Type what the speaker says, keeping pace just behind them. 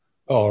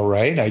All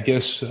right. I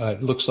guess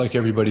it looks like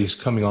everybody's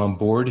coming on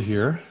board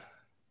here.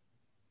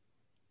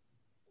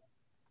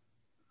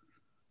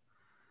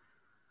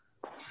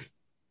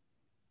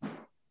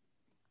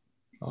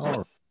 All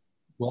right.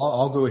 Well,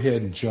 I'll go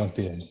ahead and jump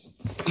in.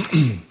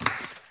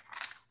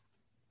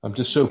 I'm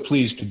just so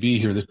pleased to be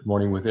here this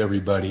morning with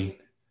everybody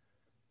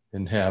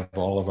and have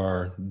all of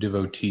our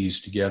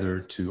devotees together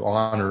to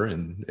honor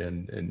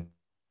and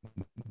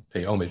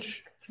pay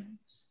homage.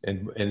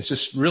 And it's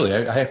just really,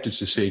 I have to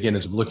just say again,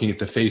 as I'm looking at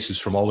the faces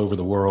from all over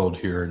the world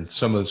here, and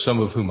some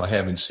of whom I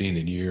haven't seen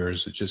in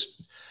years,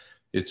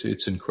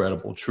 it's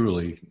incredible,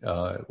 truly.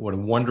 What a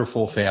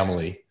wonderful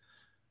family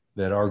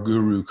that our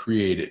guru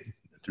created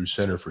through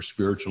Center for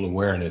Spiritual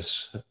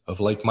Awareness of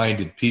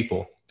like-minded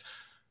people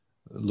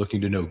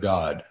looking to know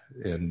God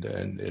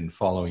and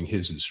following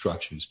his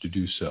instructions to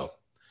do so.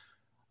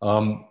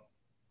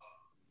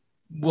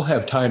 We'll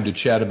have time to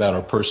chat about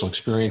our personal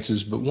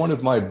experiences, but one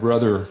of my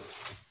brother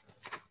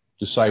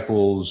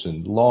disciples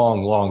and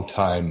long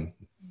time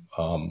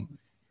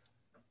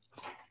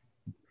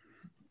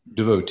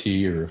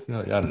devotee, or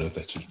I don't know if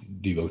that's a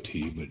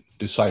devotee, but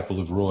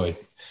disciple of Roy,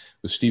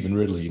 was Stephen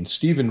Ridley. And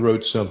Stephen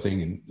wrote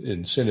something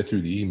and sent it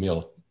through the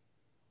email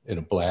in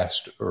a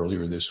blast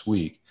earlier this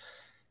week.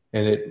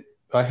 And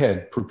I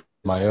had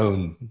my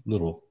own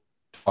little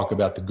talk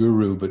about the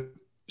guru, but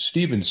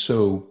Stephen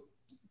so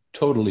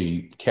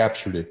totally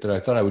captured it that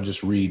I thought I would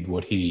just read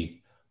what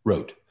he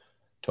wrote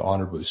to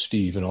honor both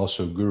Steve and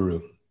also Guru.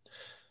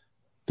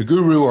 The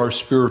guru, our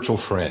spiritual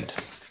friend.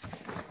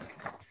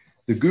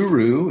 The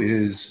guru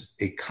is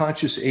a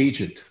conscious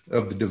agent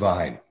of the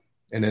divine,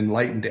 an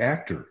enlightened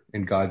actor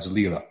in God's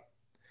Leela.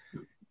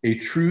 A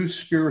true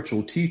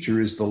spiritual teacher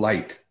is the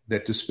light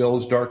that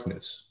dispels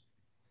darkness,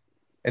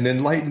 an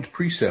enlightened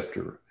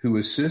preceptor who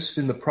assists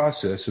in the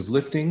process of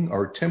lifting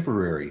our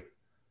temporary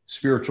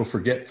spiritual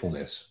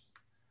forgetfulness,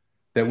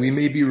 that we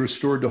may be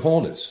restored to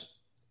wholeness.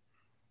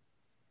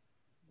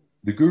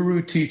 The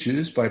guru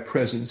teaches by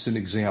presence and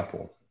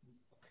example,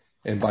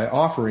 and by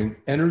offering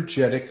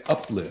energetic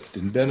uplift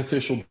and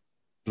beneficial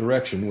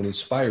direction when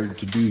inspired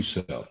to do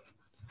so.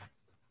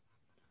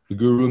 The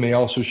guru may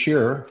also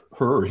share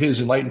her or his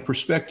enlightened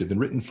perspective in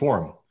written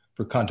form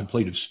for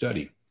contemplative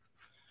study.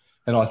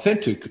 An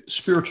authentic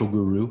spiritual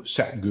guru,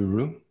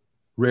 Satguru,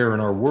 rare in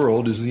our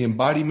world, is the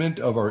embodiment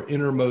of our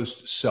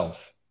innermost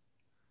self,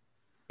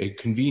 a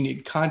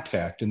convenient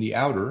contact in the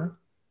outer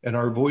and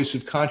our voice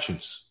of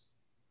conscience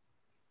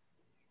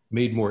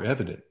made more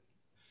evident.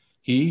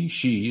 He,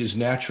 she is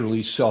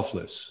naturally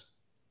selfless,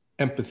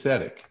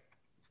 empathetic,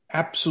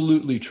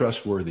 absolutely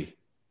trustworthy.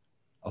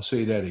 I'll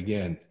say that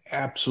again,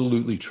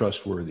 absolutely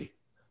trustworthy,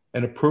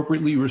 and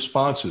appropriately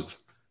responsive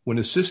when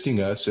assisting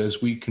us as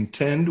we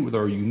contend with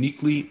our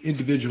uniquely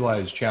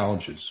individualized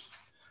challenges.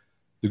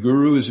 The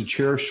guru is a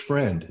cherished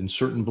friend and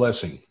certain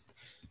blessing.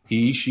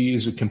 He, she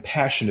is a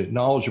compassionate,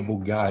 knowledgeable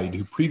guide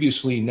who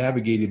previously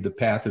navigated the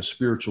path of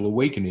spiritual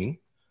awakening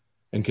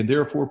and can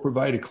therefore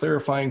provide a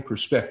clarifying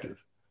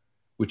perspective,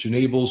 which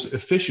enables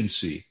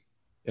efficiency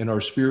in our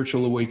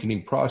spiritual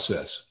awakening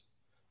process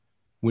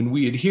when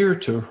we adhere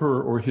to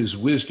her or his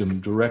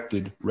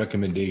wisdom-directed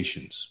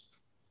recommendations.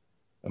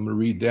 I'm going to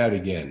read that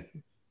again.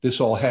 This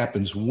all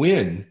happens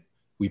when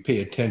we pay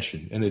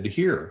attention and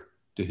adhere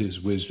to his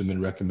wisdom and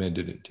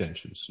recommended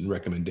intentions and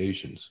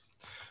recommendations.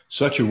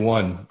 Such a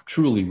one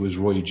truly was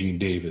Roy Eugene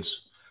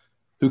Davis,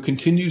 who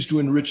continues to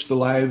enrich the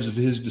lives of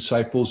his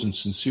disciples and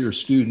sincere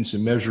students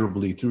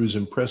immeasurably through his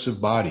impressive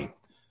body,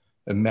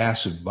 a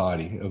massive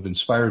body of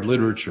inspired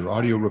literature,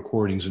 audio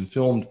recordings, and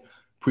filmed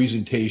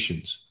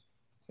presentations.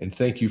 And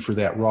thank you for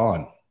that,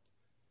 Ron.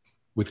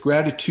 With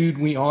gratitude,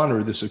 we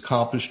honor this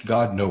accomplished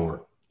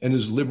God-knower and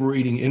his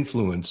liberating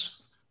influence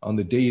on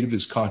the date of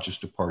his conscious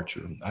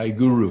departure. I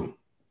Guru.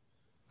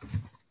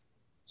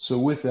 So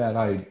with that,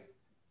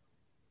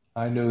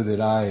 I know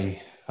that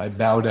I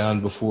bow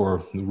down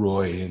before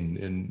Roy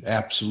in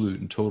absolute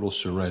and total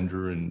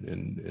surrender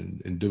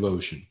and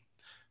devotion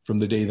from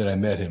the day that I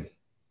met him.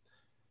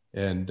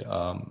 And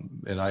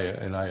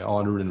I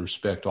honor and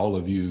respect all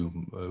of you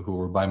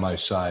who are by my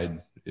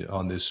side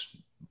on this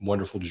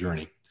wonderful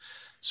journey.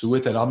 So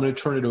with that, I'm going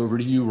to turn it over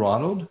to you,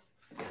 Ronald,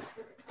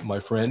 my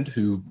friend,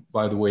 who,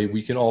 by the way,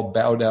 we can all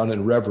bow down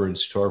in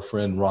reverence to our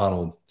friend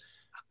Ronald,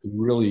 who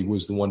really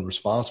was the one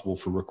responsible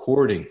for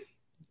recording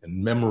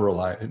and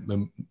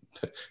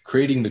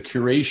creating the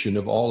curation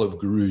of all of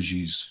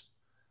Guruji's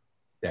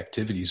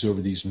activities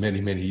over these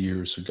many, many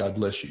years. So God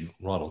bless you,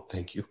 Ronald.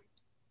 Thank you.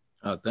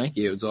 Oh, thank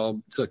you.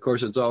 Of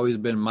course, it's always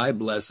been my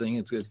blessing.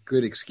 It's a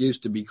good excuse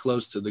to be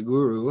close to the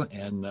guru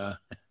and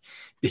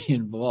be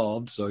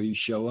involved. So you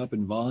show up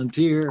and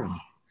volunteer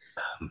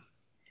and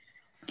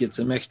get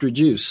some extra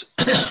juice.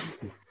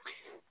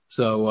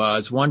 So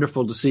it's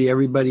wonderful to see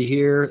everybody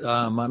here.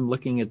 I'm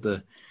looking at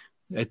the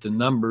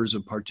numbers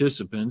of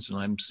participants, and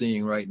I'm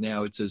seeing right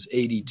now it says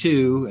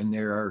 82, and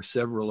there are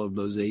several of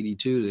those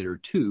 82 that are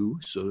two.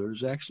 So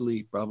there's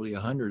actually probably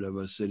 100 of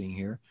us sitting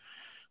here,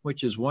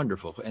 which is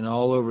wonderful, and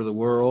all over the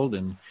world.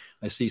 And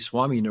I see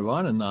Swami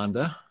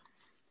Nirvanananda.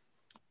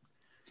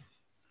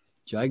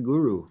 Jai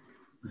Guru.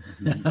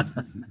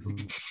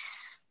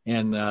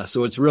 And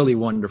so it's really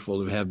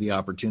wonderful to have the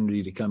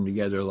opportunity to come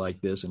together like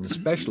this, and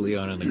especially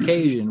on an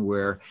occasion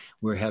where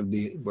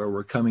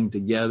we're coming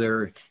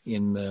together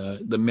in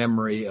the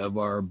memory of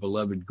our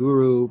beloved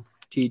guru,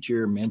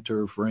 teacher,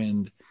 mentor,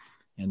 friend.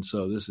 And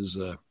so this is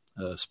a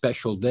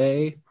special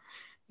day,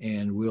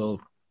 and we'll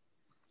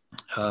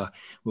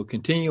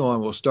continue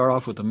on. We'll start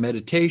off with a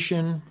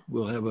meditation.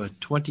 We'll have a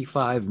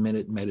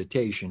 25-minute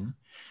meditation,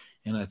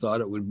 and I thought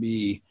it would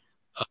be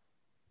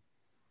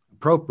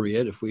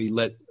appropriate if we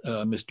let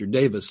Mr.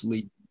 Davis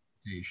lead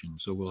meditation.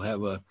 So we'll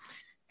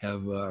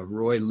have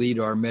Roy lead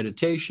our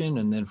meditation,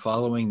 and then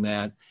following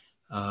that,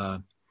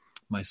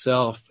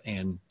 myself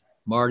and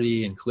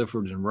Marty and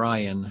Clifford and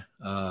Ryan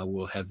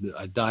will have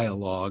a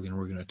dialogue, and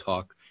we're going to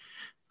talk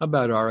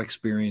about our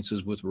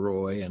experiences with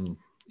Roy and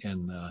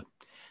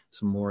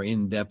some more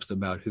in depth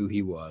about who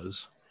he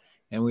was.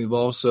 And we've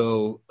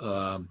also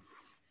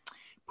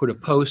put a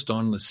post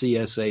on the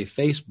CSA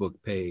Facebook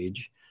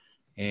page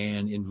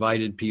and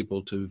invited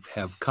people to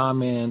have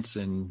comments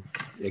and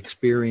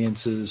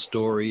experiences,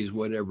 stories,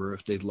 whatever,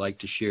 if they'd like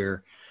to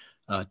share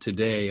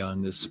today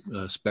on this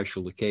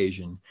special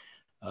occasion.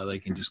 They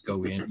can just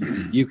go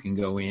in. You can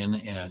go in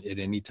at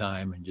any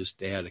time and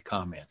just add a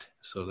comment.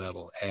 So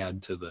that'll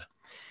add to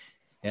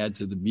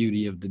the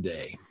beauty of the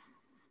day.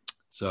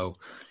 So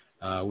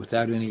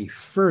without any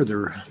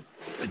further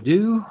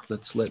ado,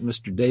 let's let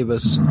Mr.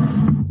 Davis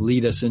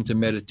lead us into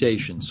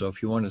meditation. So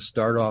if you want to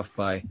start off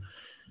by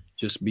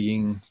just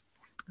being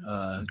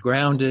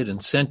grounded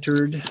and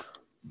centered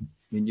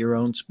in your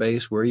own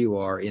space where you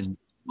are in the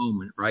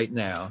moment right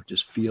now.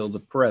 Just feel the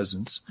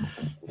presence,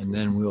 and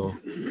then we'll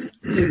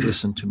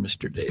listen to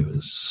Mr.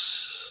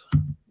 Davis.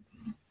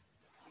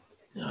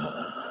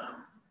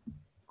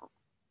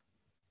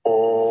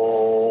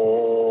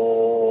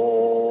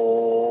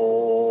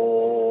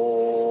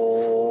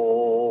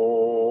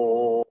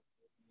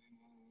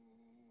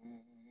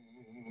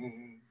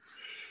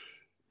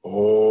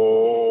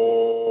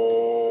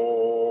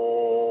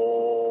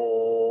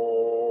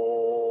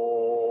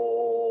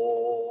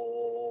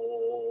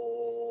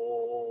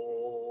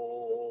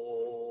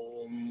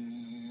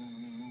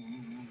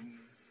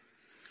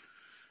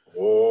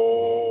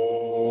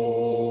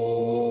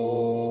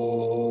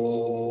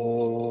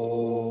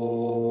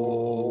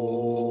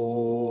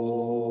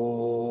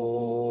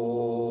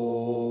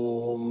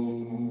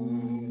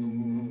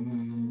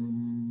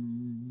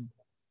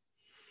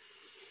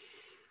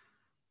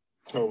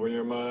 Open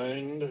your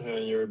mind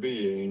and your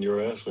being,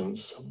 your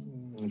essence,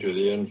 to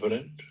the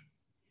infinite.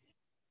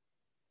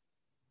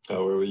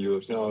 However you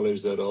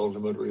acknowledge that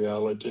ultimate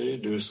reality,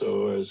 do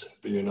so as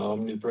being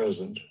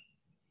omnipresent,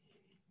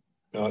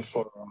 not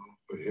far off,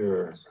 but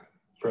here,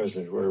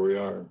 present where we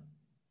are.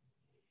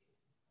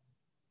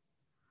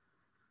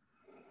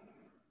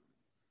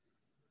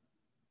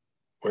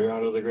 We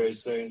honor the great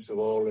saints of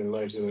all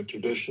enlightenment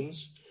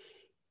traditions,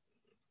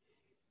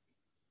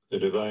 the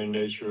divine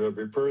nature of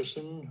every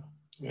person,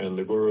 and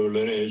the Guru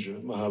lineage of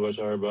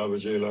Mahavatar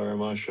Babaji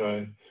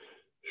Laramashai,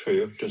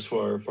 Sri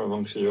Yukteswar,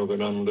 Paramahansa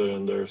Yogananda,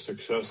 and their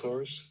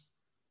successors.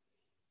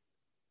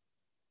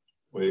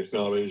 We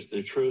acknowledge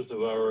the truth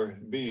of our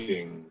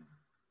being,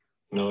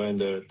 knowing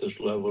that at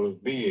this level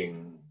of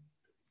being,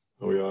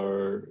 we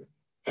are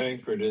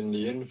anchored in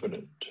the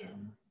infinite,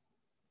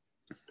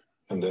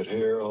 and that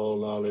here all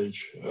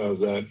knowledge of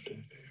that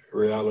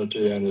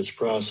reality and its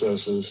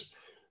processes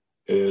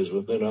is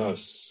within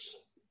us.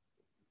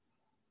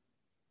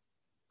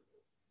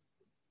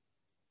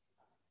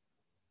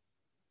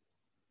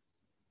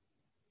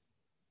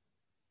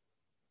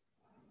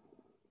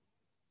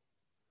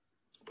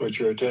 Put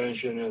your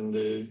attention in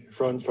the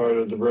front part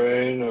of the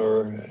brain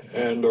or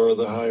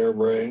the higher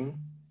brain.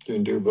 You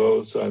can do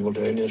both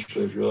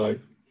simultaneously if you like.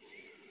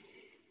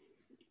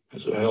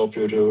 This will help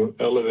you to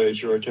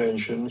elevate your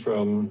attention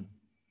from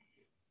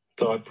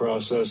thought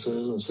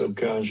processes and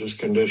subconscious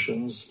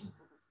conditions.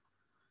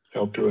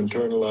 Help to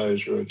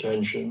internalize your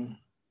attention.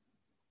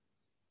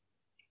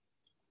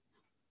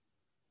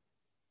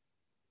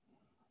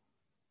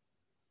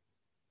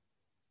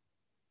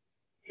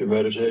 If your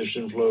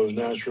meditation flows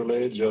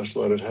naturally, just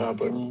let it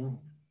happen.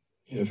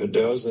 If it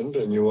doesn't,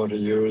 and you want to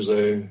use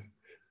a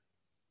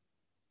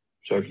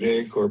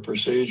technique or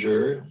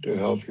procedure to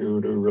help you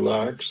to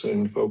relax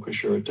and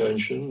focus your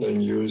attention,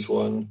 then use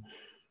one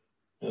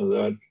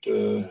that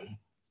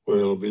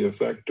will be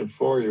effective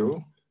for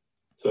you,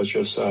 such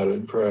as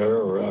silent prayer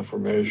or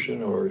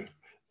affirmation or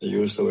the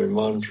use of a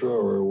mantra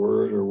or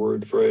a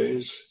word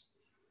phrase,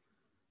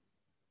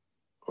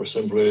 or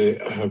simply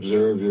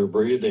observe your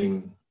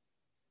breathing.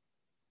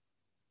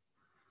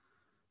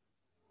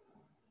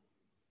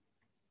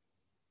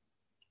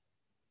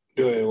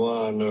 Doing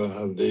one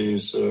of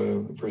these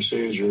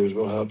procedures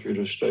will help you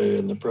to stay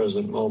in the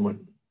present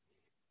moment,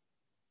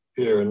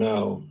 here and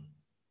now.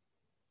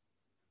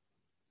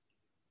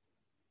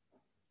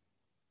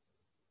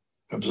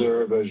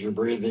 Observe as your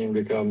breathing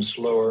becomes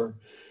slower,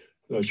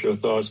 that your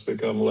thoughts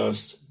become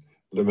less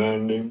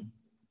demanding,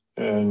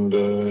 and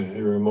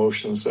your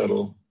emotions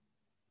settle.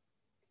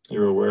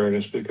 Your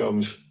awareness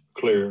becomes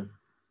clear.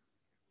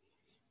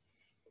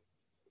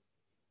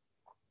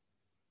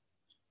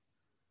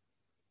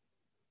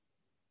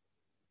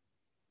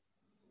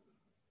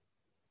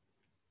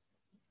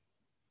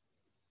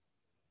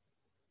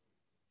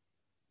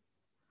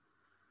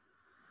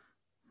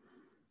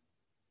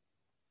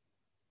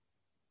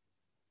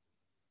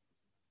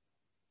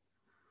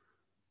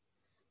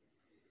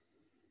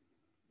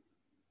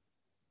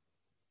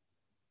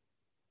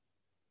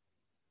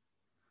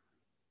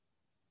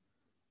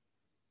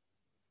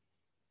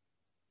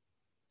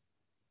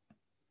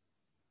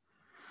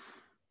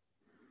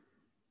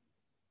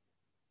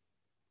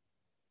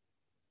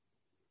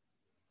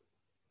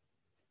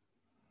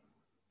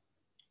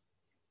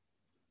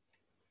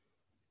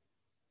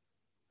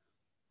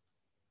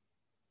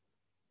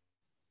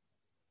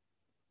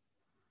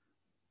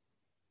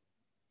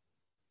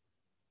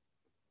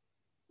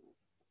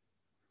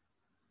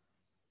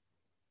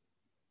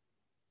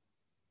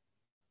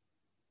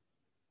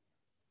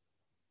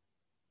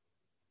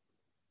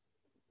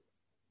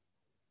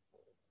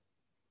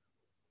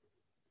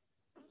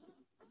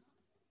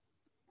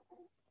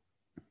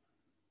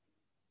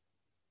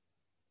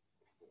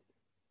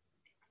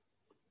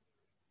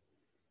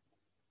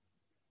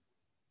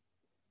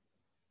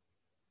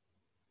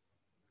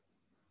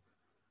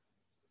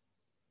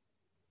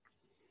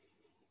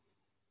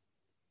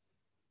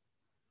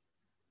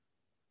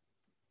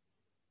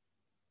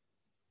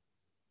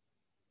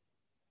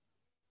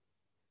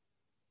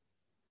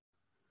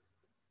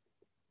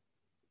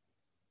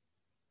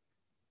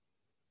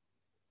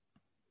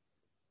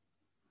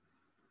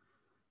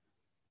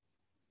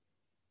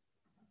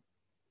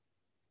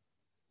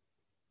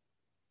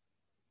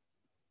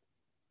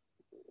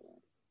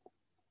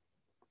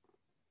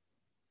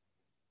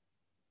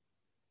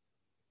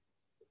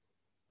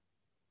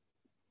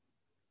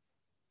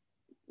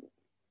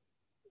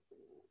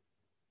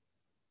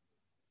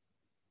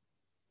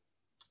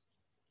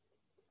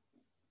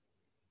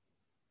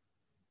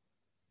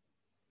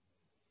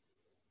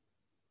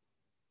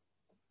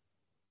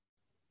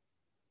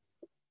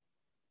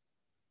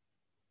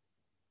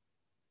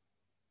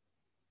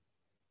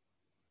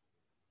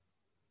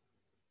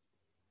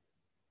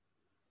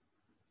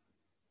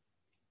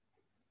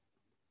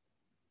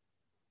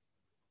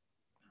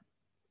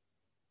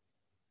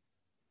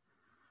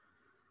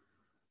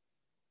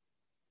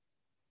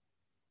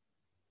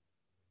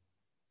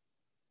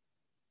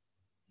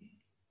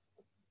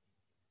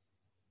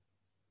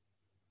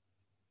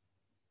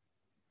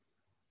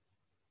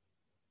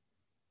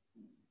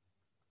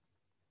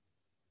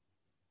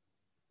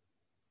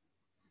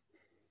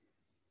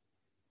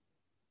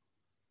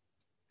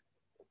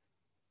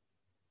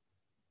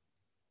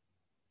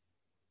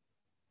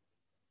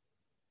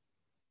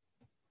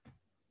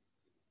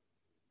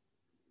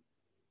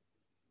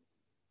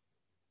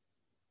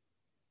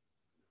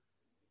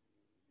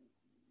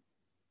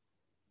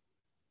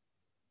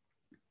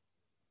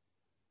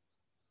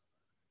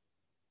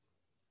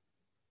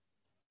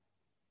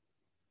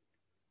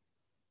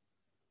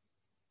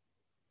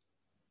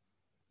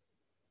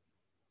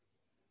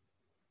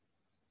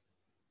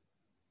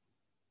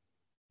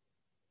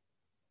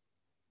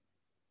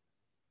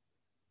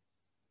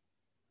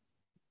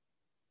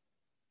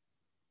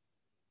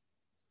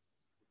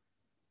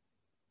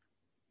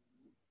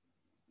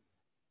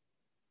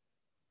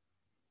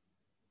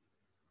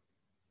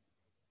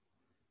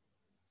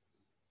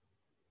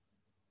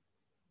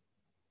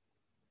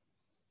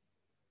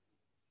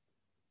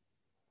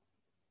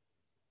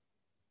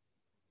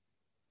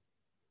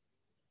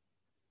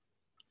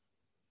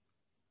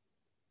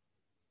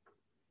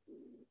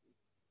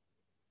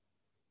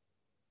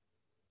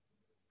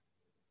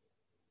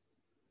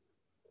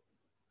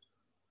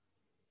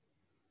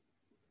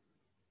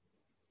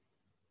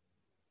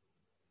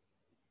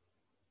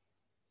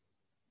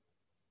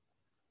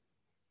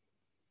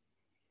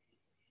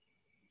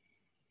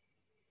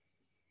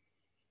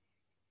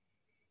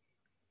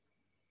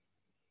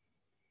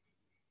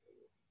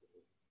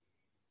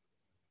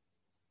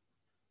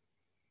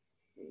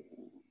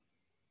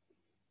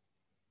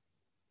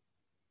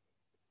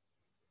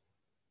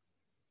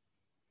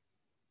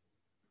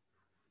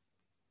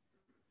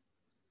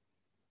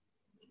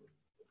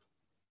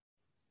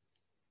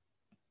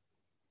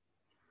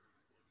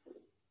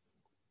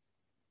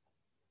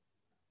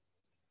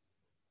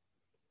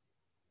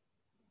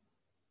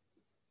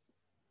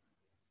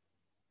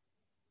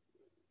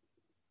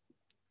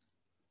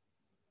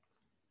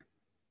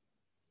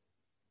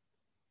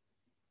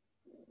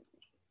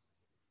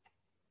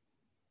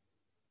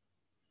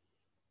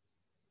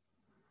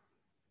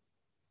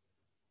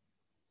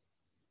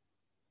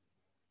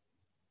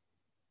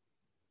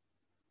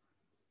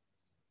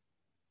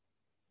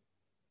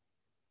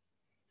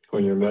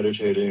 When you're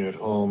meditating at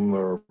home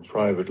or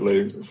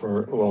privately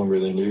for longer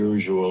than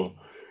usual,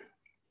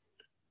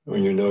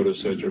 when you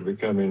notice that you're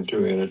becoming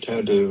too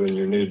inattentive and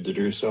you need to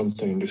do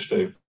something to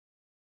stay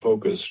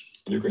focused,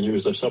 you can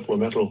use a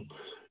supplemental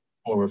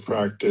form of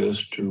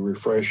practice to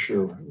refresh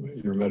your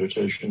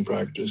meditation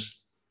practice.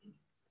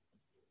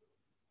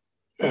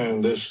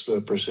 And this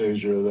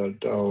procedure that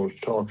I'll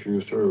talk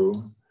you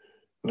through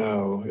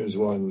now is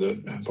one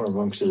that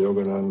Paramahansa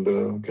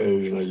Yogananda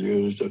occasionally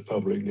used at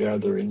public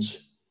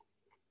gatherings.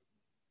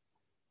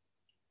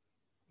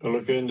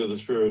 Look into the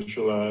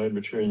spiritual eye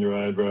between your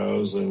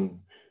eyebrows and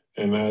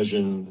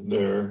imagine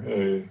there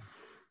a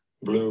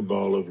blue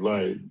ball of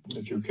light.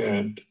 If you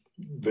can't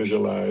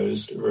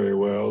visualize very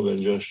well,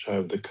 then just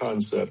have the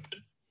concept,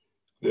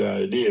 the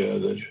idea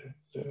that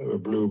a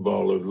blue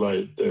ball of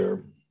light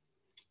there.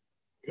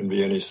 Can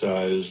be any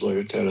size, like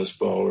a tennis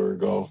ball or a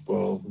golf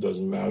ball,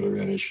 doesn't matter,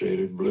 any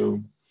shaded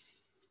blue.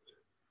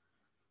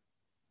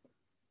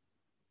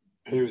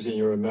 Using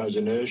your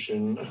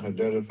imagination,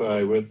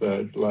 identify with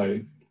that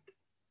light.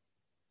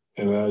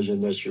 Imagine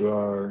that you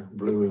are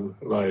blue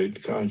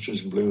light,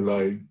 conscious blue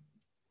light.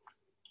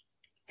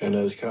 And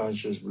as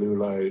conscious blue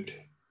light,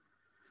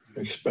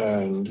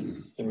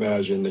 expand.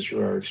 Imagine that you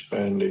are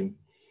expanding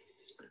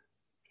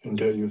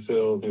until you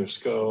fill your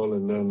skull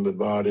and then the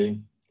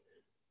body.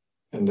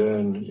 And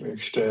then you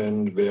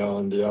extend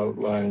beyond the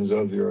outlines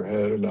of your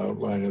head and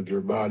outline of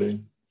your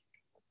body.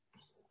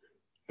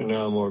 And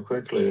now more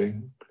quickly,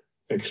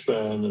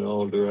 expand in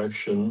all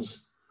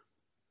directions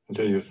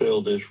until you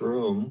fill this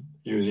room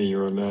using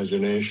your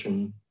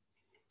imagination.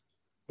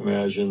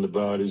 Imagine the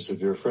bodies of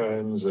your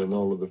friends and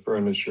all of the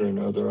furniture and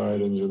other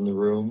items in the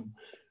room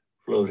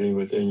floating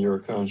within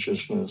your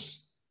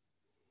consciousness.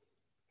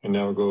 And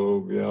now go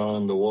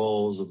beyond the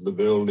walls of the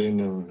building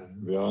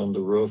and beyond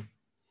the roof,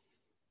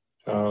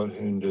 out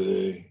into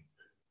the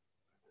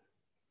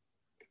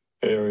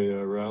area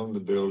around the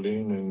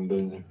building, and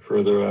then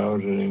further out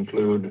and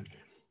include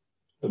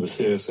the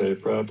CSA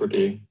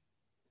property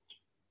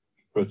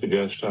with the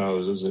guest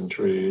houses and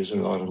trees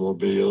and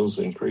automobiles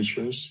and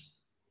creatures.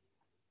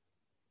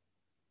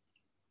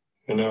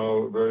 And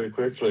now very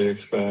quickly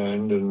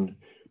expand and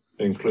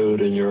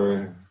include in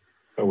your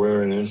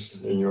awareness,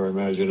 in your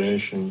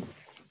imagination,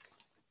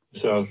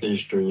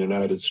 southeastern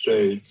United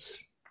States,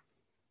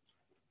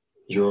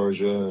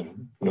 Georgia,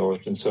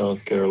 North and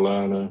South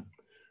Carolina,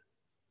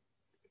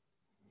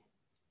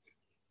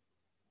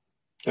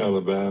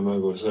 Alabama,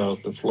 go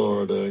south to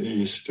Florida,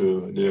 east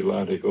to the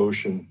Atlantic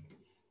Ocean.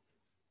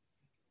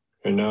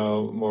 And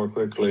now more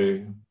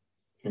quickly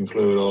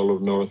include all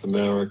of North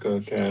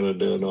America,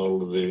 Canada, and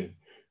all of the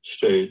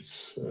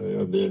states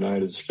of the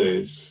United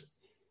States,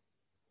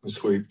 and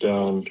sweep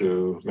down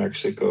to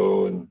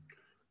Mexico and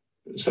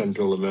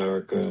Central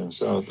America and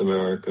South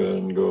America,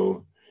 and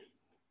go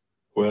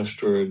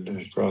westward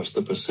across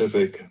the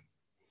Pacific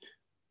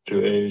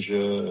to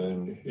Asia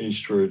and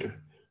eastward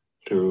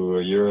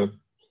to Europe.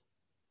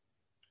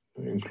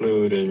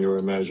 Include in your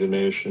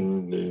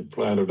imagination the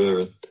planet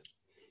Earth,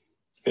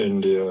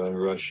 India and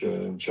Russia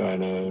and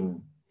China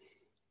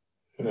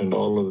and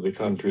all of the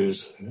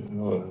countries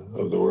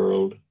of the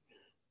world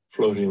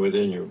floating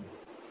within you,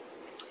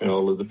 and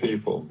all of the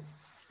people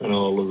and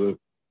all of the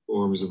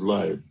forms of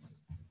life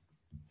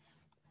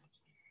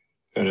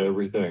and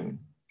everything.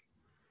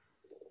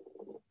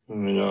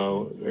 And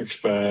now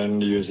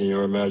expand using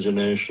your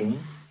imagination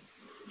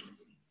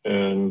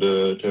and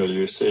till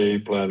you see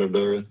planet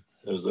Earth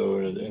as though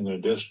in a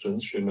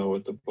distance. You know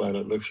what the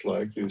planet looks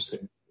like. You've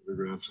seen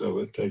photographs of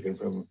it taken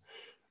from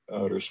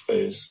outer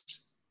space.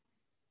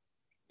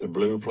 The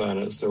blue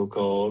planet,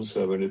 so-called,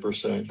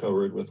 70%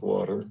 covered with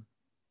water,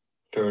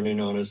 turning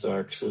on its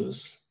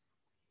axis.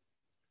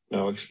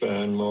 Now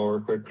expand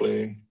more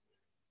quickly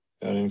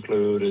and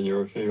include in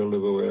your field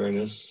of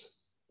awareness,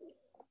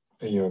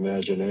 in your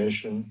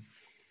imagination,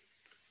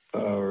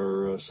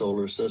 our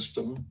solar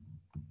system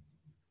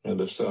and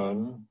the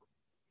sun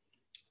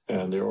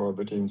and the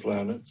orbiting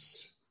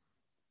planets.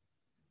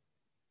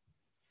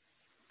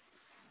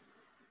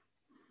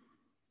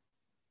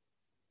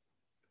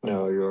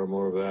 Now you are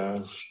more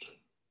vast,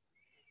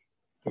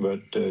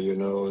 but you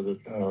know that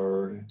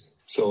our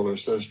solar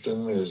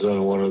system is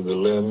on one of the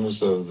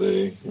limbs of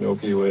the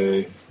Milky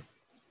Way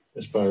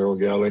spiral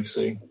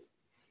galaxy.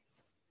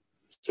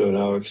 So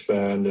now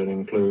expand and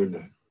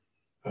include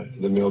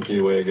the Milky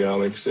Way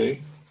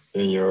galaxy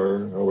in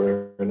your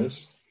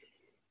awareness.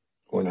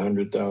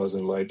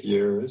 100,000 light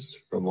years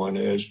from one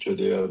edge to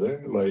the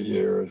other. Light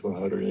year is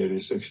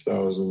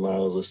 186,000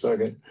 miles a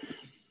second.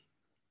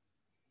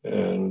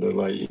 And the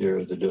light year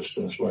is the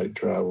distance light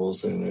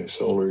travels in a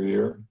solar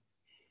year.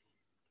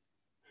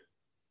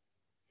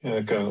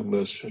 And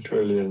countless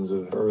trillions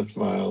of Earth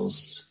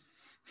miles.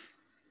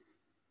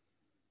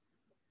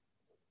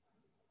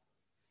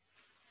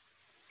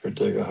 It would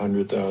take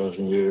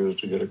 100,000 years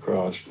to get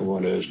across from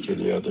one edge to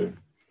the other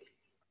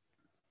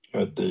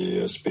at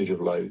the speed of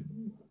light.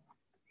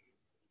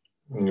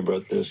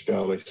 But this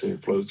galaxy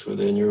floats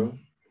within you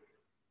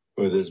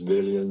with its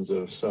billions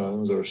of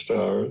suns or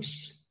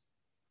stars.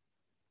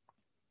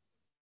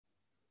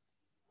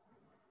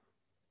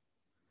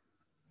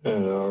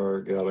 And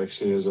our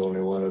galaxy is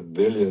only one of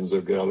billions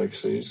of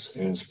galaxies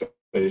in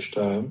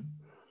space-time,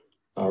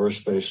 our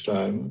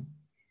space-time.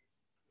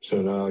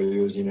 So now,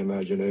 using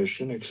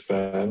imagination,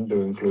 expand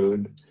to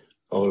include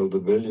all of the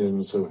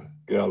billions of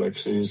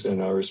galaxies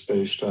in our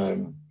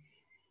space-time.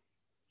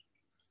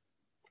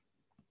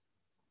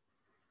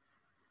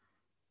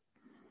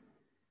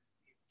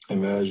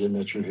 Imagine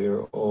that you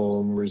hear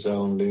Om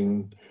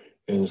resounding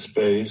in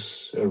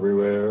space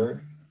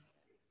everywhere.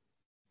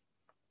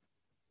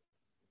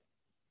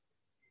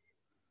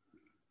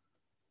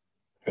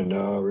 And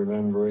now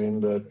remembering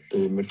that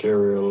the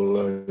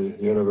material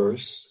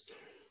universe,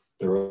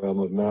 the realm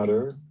of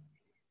matter,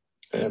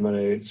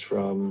 emanates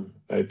from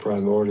a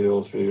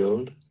primordial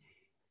field.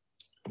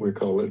 We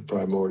call it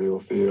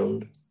primordial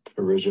field,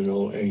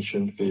 original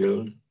ancient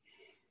field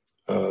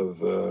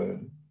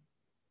of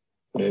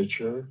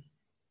nature,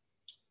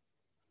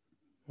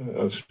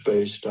 of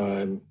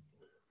space-time,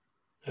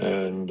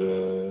 and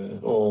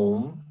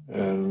Om,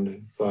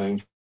 and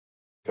flying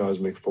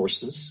cosmic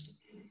forces.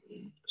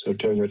 So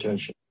turn your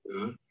attention to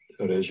that.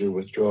 That as you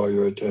withdraw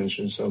your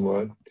attention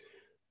somewhat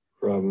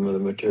from the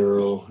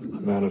material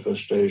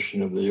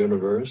manifestation of the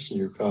universe,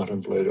 you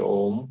contemplate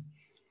Om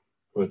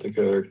with the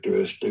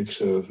characteristics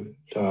of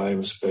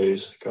time,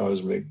 space,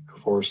 cosmic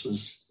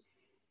forces.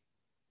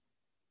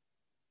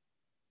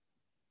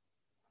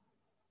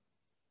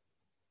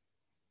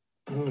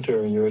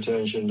 Turn your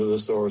attention to the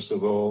source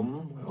of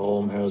Om.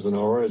 Om has an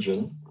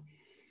origin.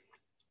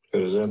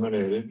 It is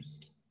emanated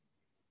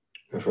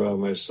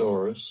from a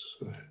source.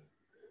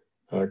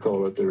 I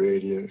call it the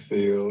radiant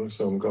field.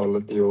 Some call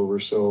it the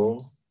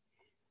oversoul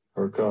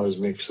or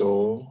cosmic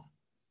soul.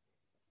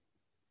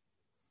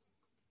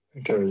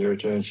 Turn your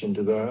attention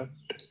to that.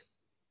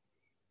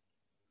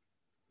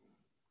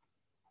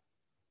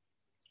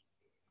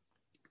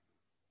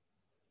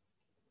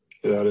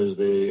 That is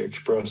the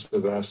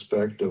expressive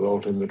aspect of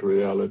ultimate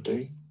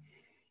reality,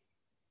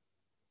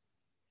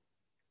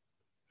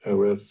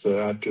 with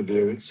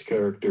attributes,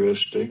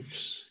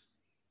 characteristics.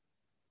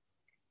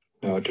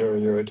 Now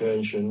turn your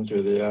attention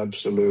to the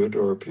absolute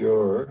or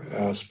pure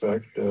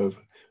aspect of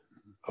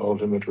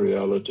ultimate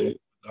reality,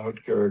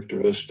 without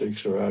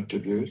characteristics or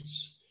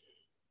attributes,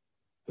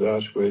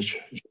 that which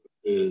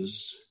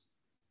is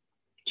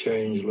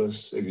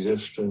changeless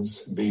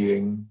existence,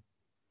 being,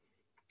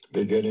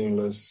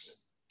 beginningless,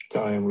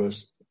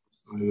 timeless,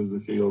 out of the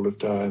field of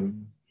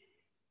time.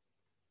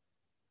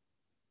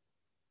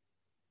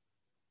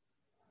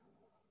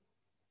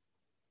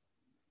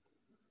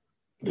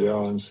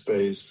 Beyond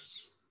space,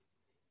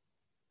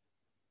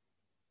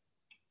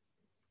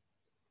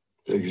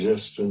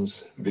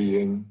 existence,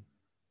 being.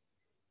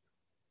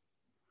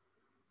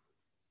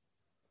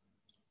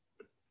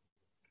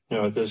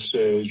 Now at this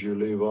stage you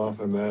leave off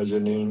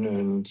imagining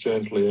and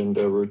gently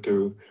endeavor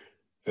to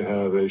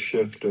have a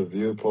shift of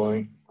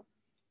viewpoint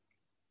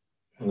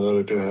in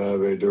order to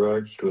have a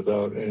direct,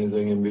 without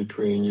anything in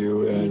between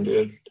you and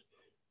it,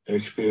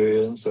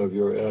 experience of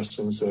your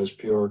essence as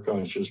pure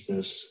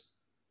consciousness,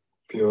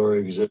 pure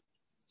existence.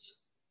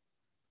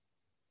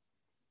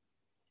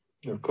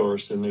 Of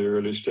course, in the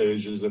early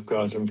stages of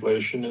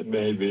contemplation, it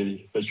may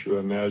be that you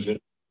imagine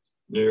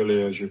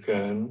nearly as you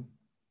can,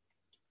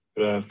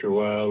 but after a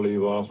while,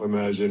 leave off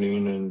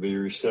imagining and be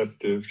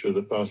receptive to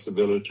the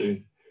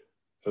possibility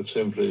of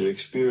simply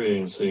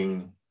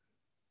experiencing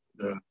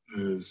that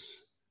as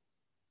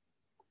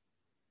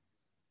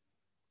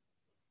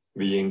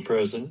being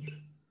present.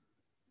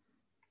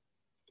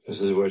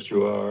 This is what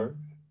you are.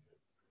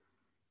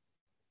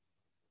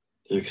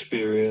 The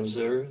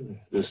experiencer,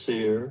 the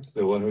seer,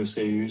 the one who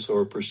sees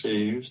or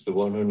perceives, the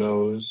one who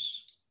knows.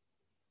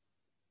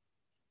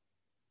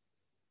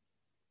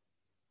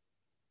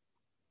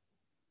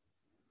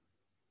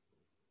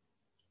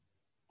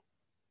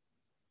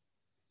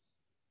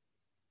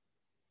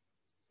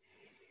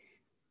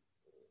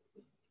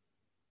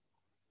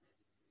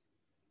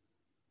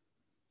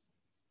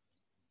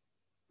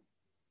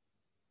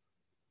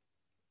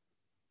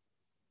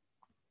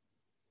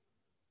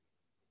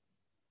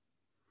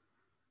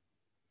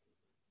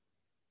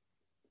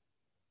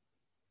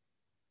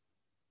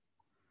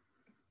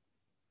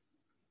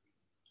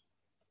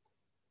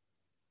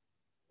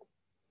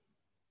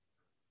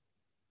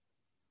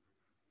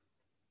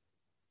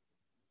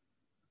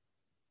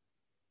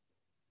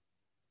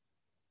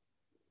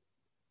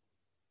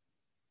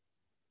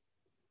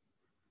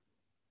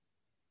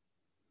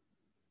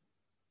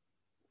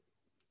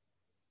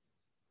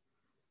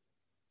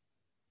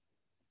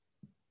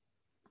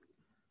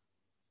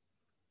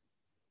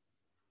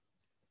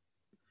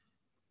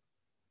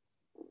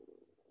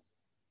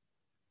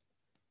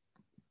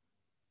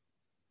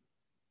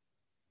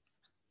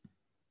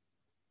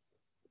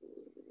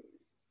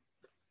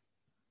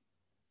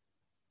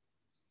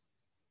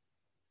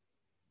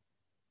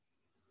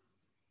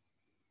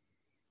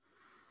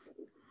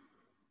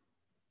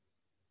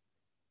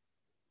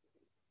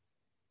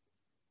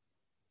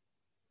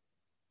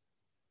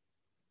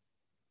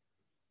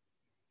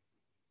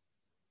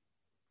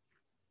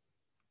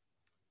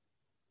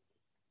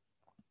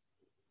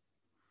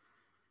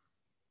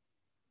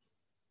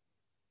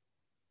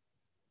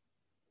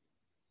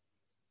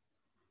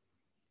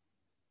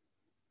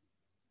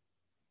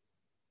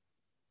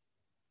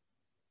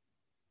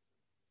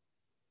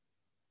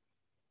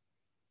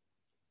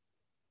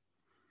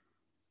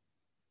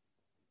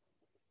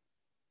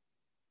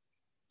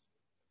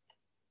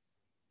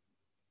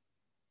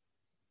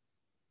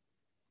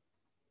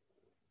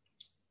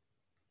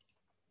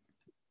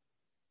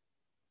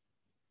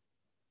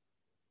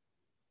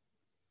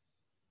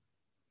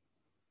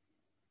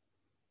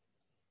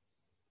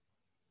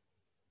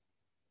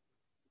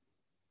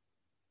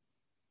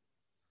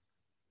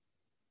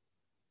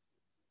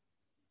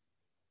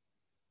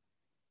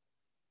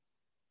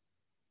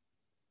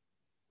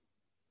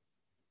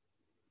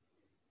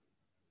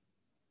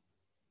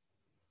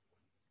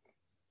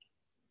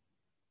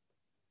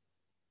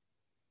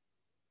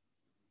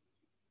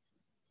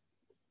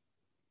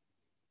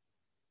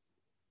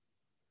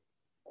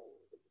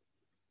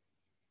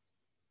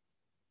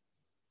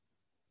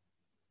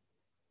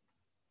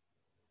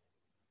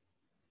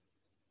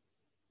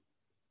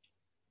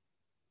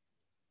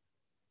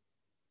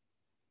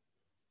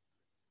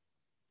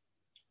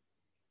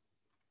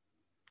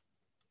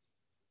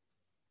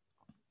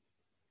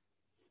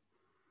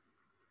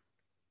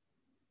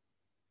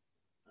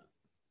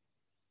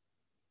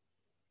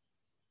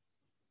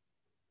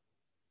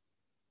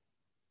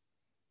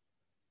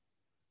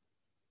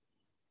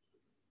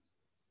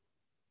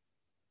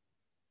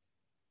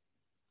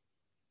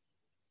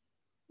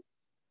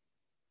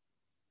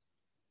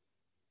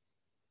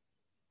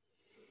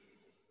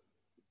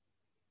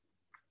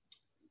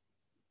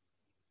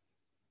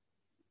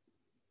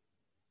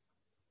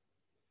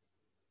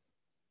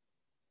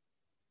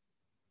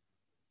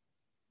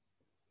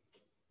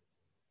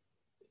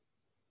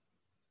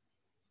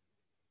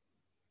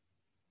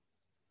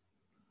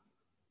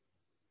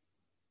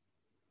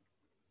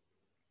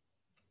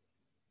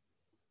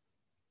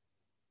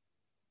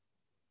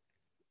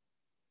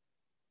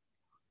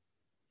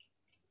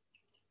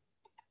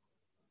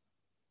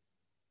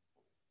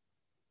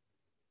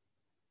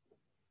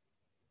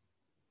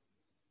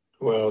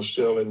 while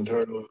still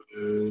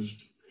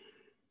internalized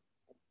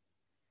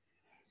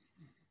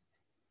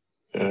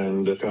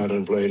and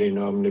contemplating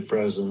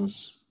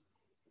omnipresence.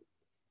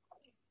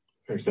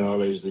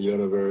 Acknowledge the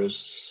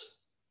universe,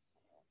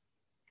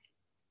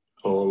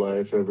 all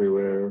life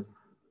everywhere.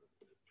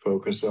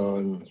 Focus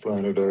on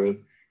planet Earth,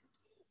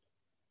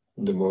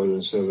 the more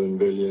than 7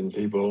 billion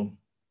people,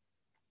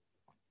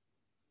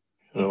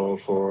 and all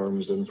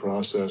forms and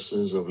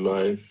processes of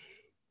life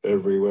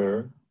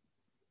everywhere,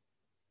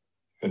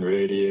 and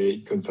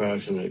radiate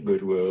compassionate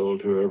goodwill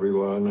to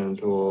everyone and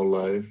to all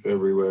life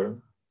everywhere.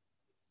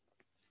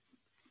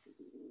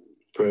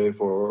 Pray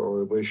for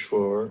or wish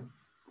for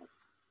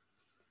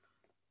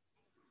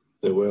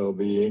the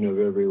well-being of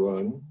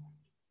everyone.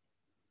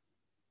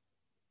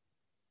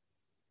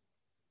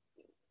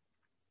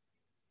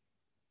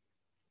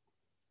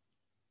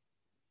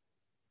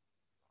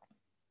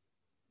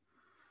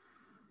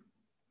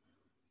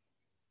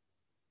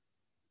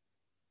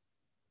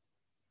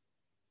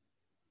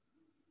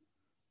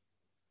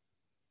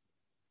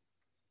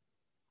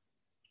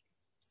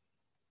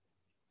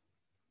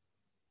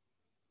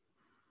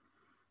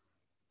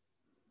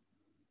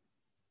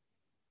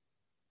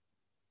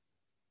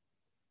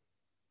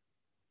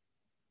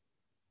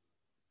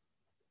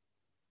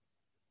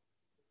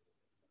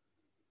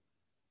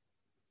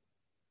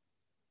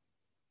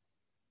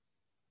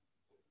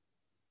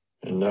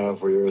 And now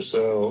for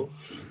yourself,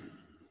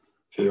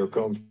 feel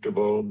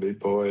comfortable, be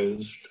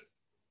poised,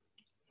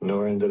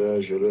 knowing that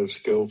as you live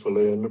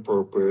skillfully and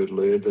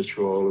appropriately, that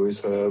you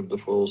always have the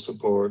full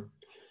support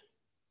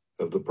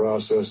of the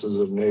processes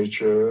of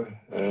nature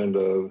and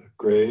of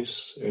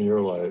grace in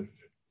your life.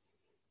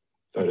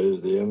 That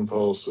is, the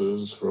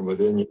impulses from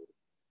within you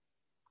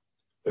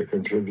that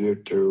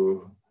contribute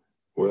to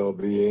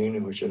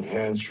well-being, which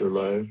enhance your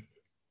life,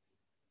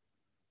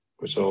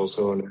 which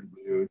also enable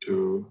you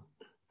to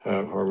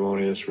have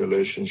harmonious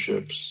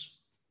relationships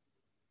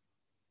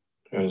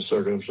and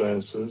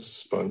circumstances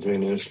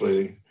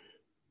spontaneously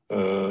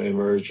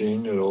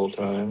emerging at all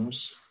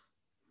times.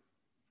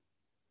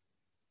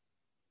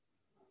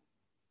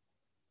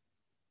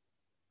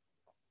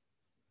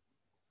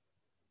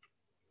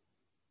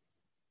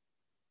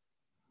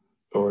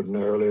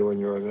 Ordinarily, when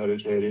you're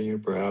meditating, you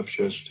perhaps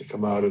just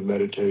come out of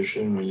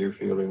meditation when you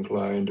feel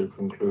inclined to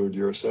conclude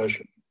your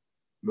session.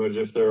 But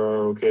if there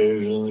are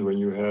occasions when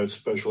you have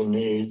special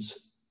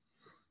needs,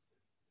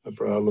 a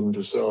problem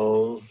to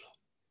solve,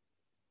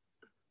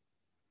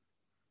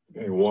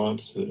 a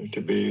want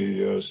to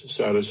be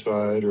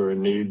satisfied or a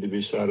need to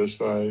be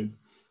satisfied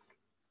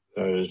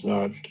that is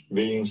not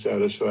being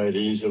satisfied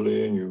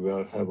easily, and you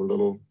have a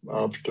little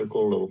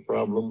obstacle, a little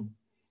problem,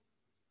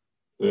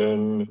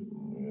 then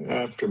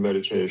after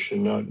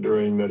meditation, not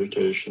during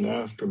meditation,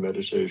 after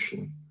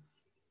meditation,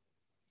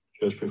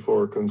 just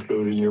before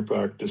concluding your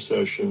practice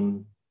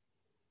session,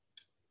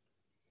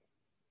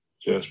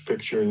 just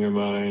picture in your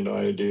mind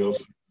ideal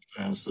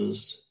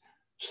circumstances,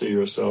 see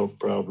yourself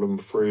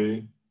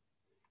problem-free,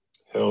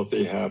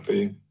 healthy,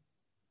 happy,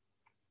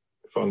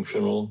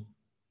 functional,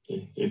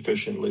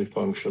 efficiently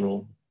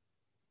functional.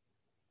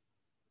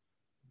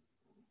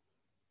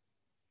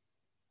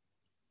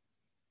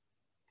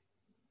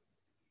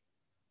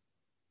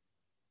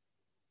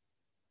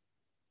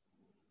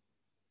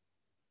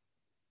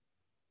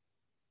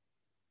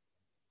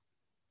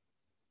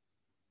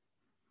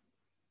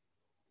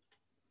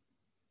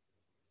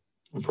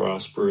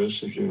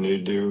 Prosperous if you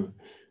need to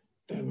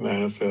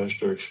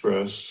manifest or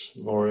express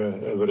more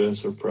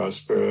evidence of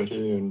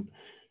prosperity in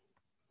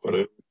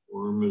whatever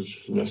form is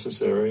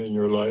necessary in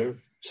your life.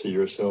 See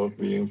yourself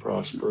being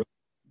prosperous.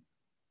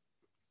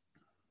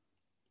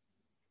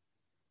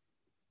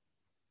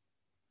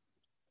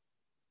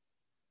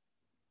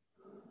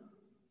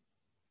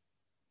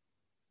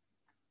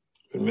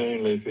 But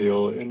mainly be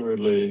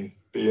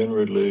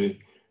inwardly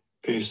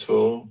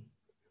peaceful,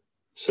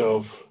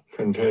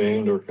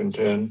 self-contained or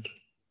content.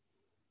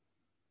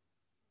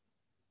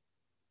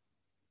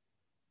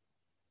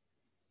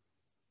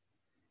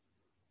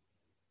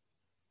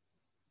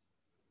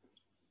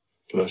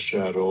 Let's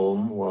chant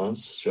Om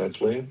once,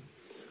 gently.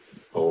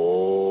 Om.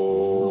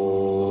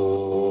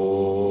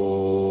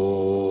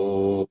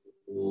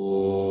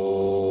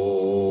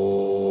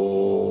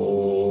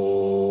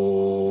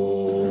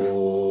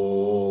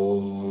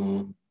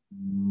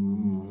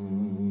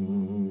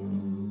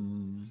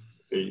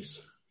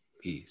 Peace.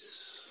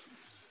 Peace.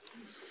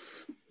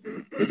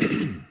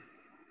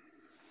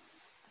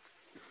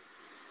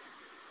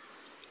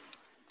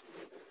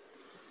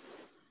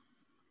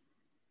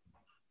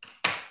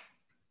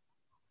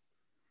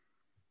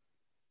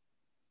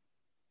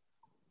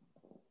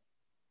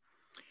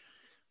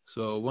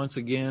 So once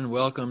again,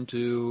 welcome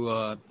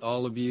to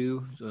all of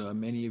you.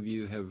 Many of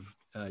you have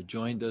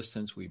joined us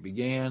since we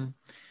began.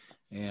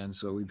 And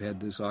so we've had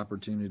this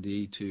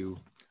opportunity to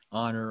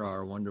honor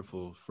our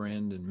wonderful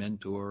friend and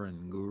mentor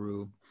and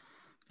guru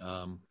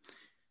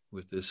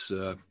with this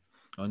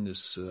on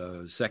this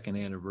second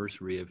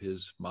anniversary of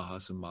his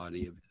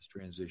Mahasamadhi, of his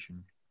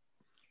transition.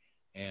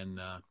 And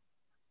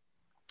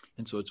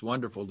And so it's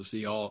wonderful to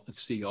see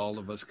all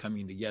of us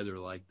coming together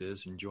like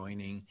this and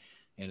joining.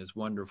 And it's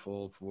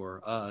wonderful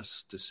for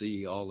us to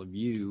see all of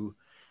you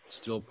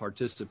still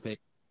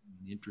participate,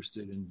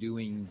 interested in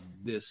doing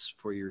this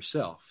for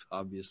yourself.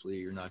 Obviously,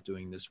 you're not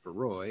doing this for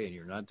Roy, and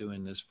you're not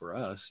doing this for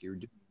us. You're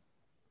doing it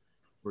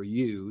for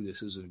you.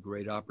 This is a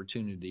great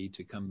opportunity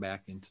to come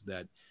back into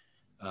that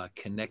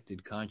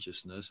connected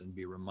consciousness and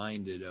be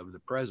reminded of the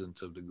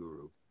presence of the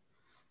Guru.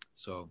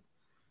 So,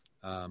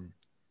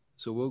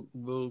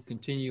 we'll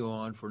continue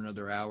on for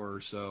another hour or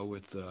so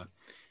with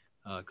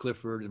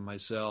Clifford and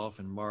myself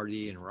and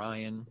Marty and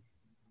Ryan,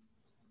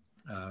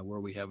 where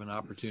we have an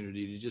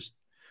opportunity to just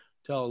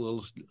tell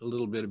a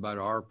little bit about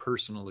our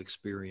personal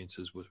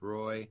experiences with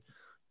Roy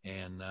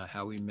and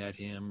how we met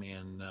him,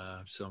 and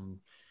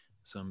some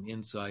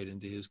insight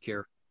into his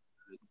character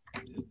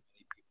that many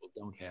people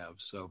don't have.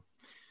 So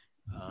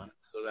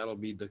that'll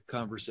be the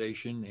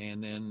conversation,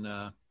 and then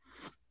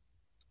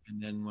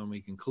when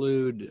we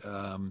conclude,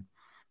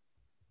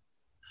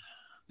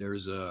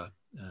 there's a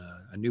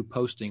new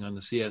posting on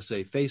the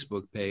CSA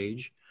Facebook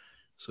page,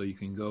 so you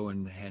can go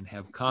and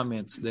have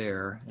comments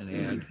there and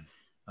add.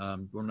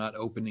 We're not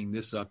opening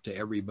this up to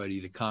everybody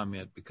to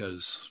comment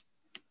because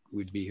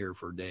we'd be here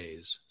for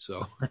days.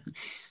 So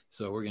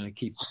we're going to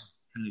keep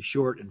it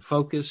short and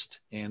focused,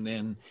 and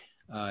then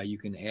you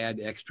can add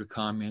extra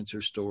comments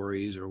or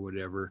stories or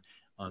whatever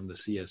on the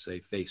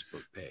CSA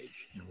Facebook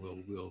page, and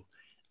we'll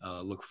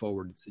look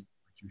forward to see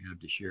what you have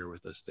to share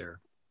with us there.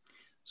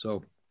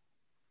 So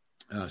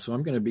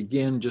I'm going to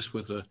begin just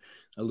with a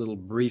little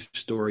brief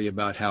story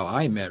about how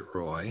I met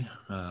Roy,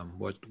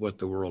 what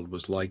the world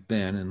was like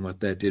then and what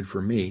that did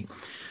for me.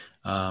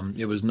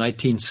 It was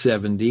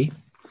 1970.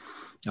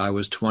 I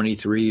was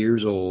 23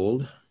 years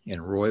old,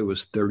 and Roy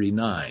was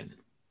 39.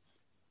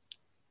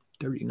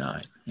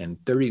 39. And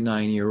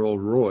 39-year-old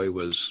Roy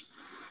was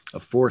a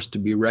force to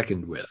be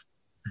reckoned with.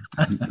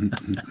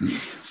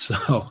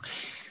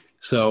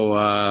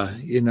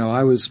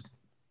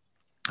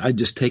 I'd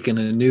just taken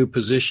a new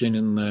position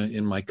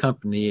in my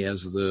company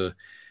as the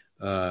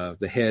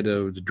head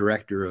of the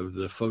director of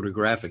the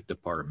photographic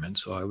department.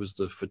 So I was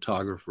the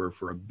photographer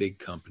for a big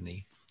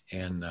company,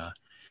 and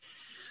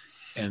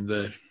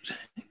the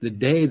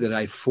day that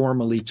I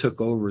formally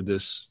took over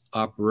this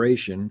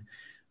operation,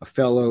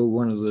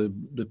 one of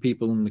the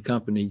people in the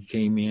company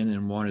came in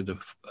and wanted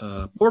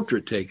a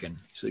portrait taken.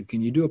 He said,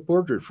 "Can you do a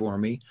portrait for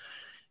me?"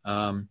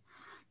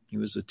 He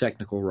was a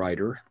technical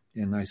writer,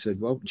 and I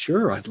said, "Well,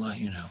 sure,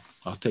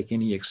 I'll take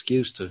any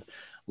excuse to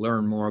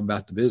learn more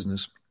about the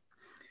business."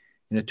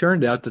 And it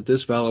turned out that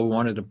this fellow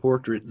wanted a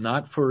portrait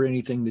not for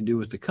anything to do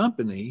with the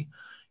company.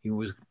 He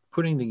was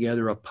putting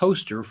together a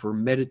poster for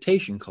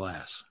meditation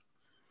class.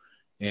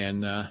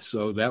 And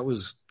so that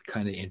was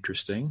kind of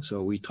interesting.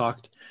 So we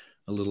talked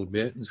a little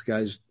bit. This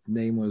guy's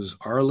name was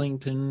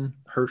Arlington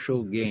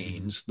Herschel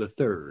Gaines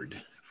III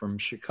from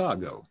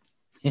Chicago.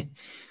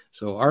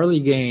 So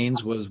Arlie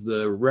Gaines was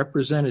the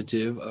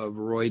representative of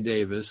Roy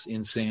Davis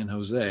in San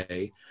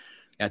Jose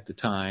at the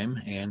time,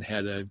 and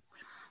had a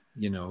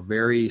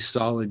very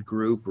solid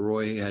group.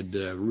 Roy had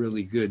a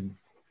really good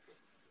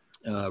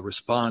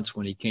response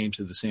when he came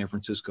to the San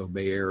Francisco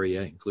Bay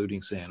Area,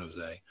 including San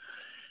Jose.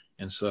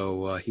 And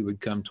so he would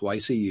come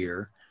twice a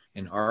year,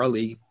 and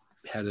Arlie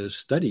had a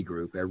study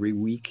group. Every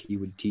week he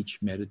would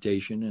teach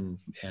meditation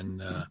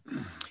and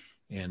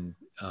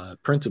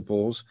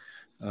principles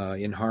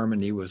in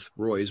harmony with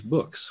Roy's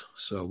books.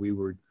 So we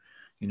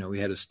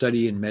had a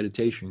study and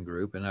meditation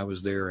group, and I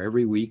was there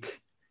every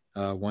week.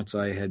 Once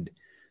I had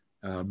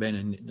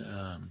been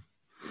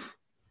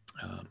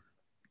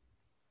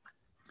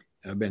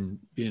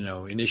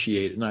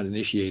initiated, not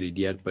initiated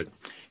yet, but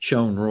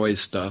shown Roy's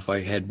stuff.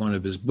 I had one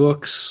of his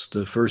books.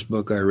 The first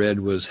book I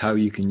read was How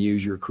You Can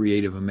Use Your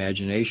Creative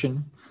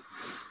Imagination.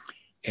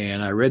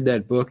 And I read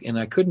that book, and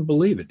I couldn't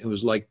believe it. It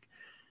was like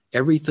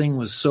everything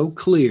was so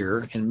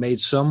clear and made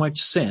so much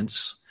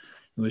sense.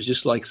 It was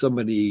just like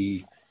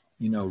somebody,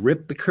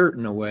 ripped the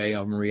curtain away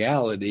on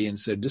reality and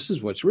said, this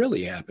is what's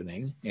really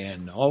happening.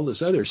 And all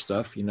this other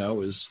stuff,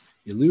 is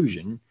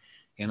illusion.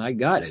 And I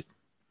got it.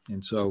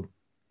 And so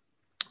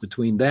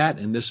between that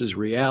and This Is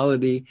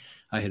Reality,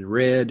 I had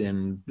read,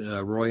 and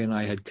Roy and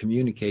I had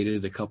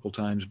communicated a couple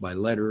times by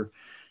letter.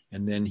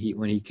 And then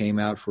when he came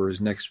out for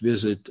his next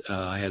visit,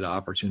 I had an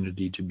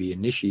opportunity to be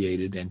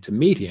initiated and to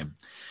meet him.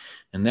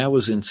 And that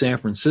was in San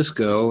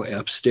Francisco,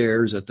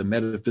 upstairs at the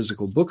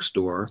Metaphysical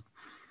Bookstore.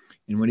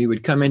 And when he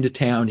would come into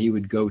town, he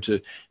would go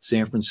to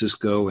San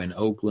Francisco and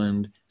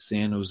Oakland,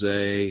 San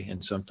Jose,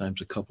 and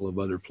sometimes a couple of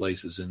other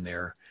places in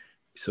there.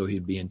 So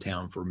he'd be in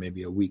town for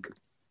maybe a week.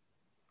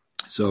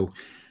 So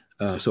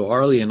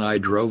Arlie and I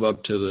drove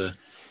up to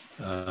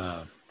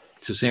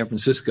San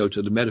Francisco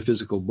to the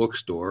Metaphysical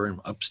Bookstore, and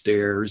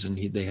upstairs, and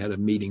they had a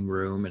meeting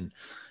room, and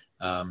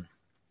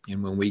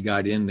when we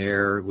got in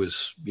there, it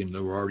was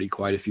there were already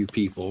quite a few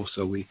people.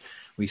 So we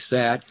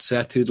sat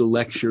through the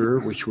lecture,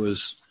 which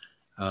was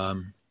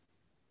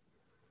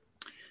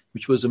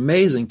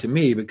amazing to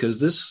me, because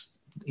this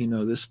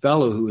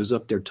fellow who was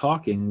up there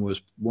talking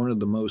was one of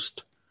the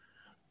most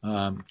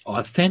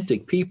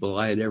authentic people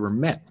I had ever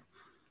met.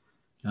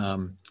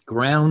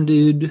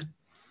 Grounded,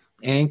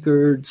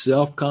 anchored,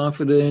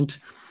 self-confident.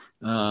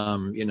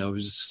 It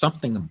was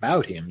something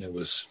about him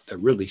that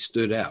really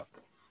stood out.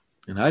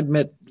 And I'd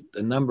met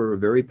a number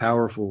of very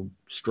powerful,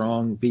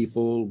 strong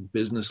people,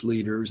 business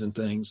leaders and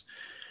things,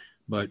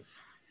 but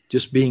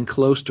just being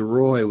close to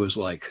Roy was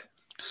like,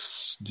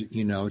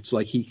 it's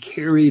like he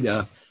carried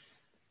a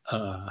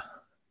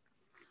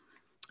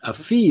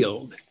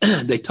field.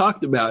 They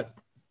talked about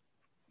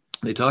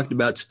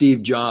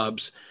Steve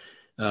Jobs,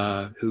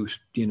 who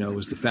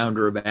was the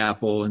founder of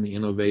Apple and the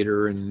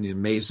innovator and the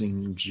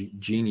amazing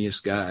genius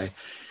guy.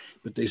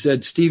 But they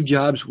said Steve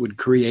Jobs would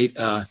create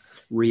a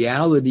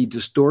reality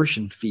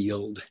distortion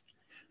field.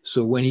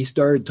 So when he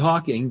started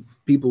talking,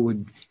 he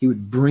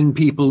would bring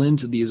people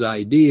into these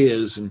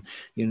ideas, and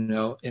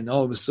and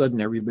all of a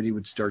sudden everybody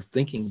would start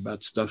thinking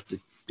about stuff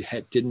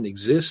that didn't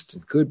exist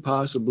and could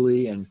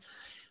possibly. And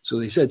so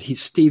they said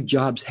Steve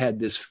Jobs had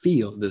this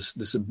field,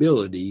 this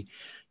ability,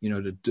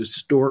 to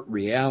distort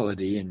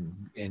reality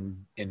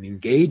and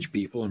engage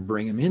people and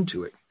bring them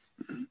into it.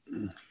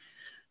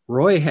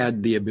 Roy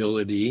had the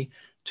ability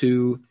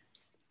to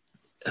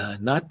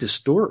not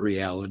distort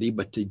reality,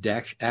 but to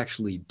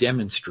actually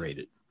demonstrate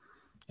it.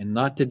 And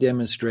not to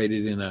demonstrate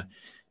it in an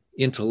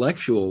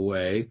intellectual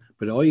way,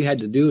 but all you had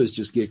to do is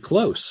just get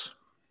close.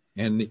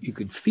 And you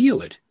could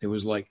feel it. It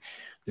was like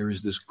there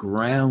is this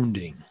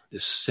grounding,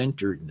 this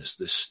centeredness,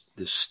 this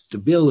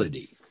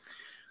stability.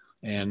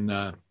 And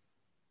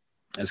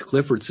as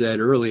Clifford said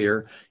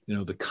earlier,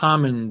 the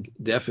common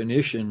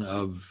definition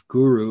of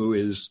guru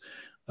is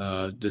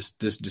this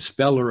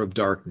dispeller of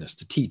darkness,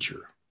 the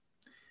teacher.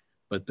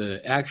 But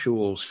the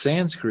actual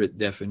Sanskrit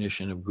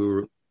definition of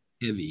guru,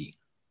 heavy,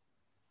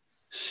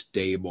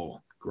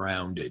 stable,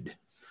 grounded.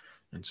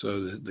 And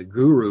so the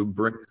guru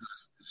brings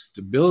us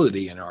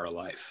stability in our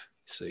life,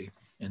 see.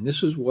 And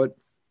this is what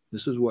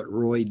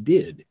Roy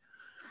did.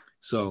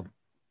 So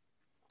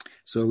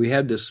we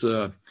had this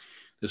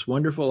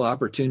wonderful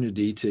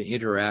opportunity to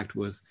interact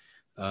with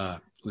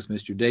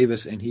Mr.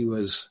 Davis, and he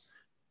was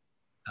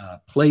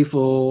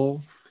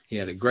playful. He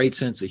had a great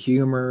sense of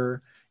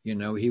humor.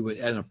 He was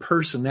at a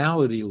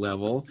personality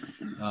level.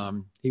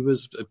 He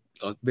was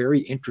a very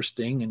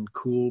interesting and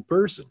cool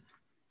person.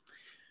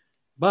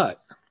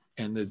 But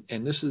and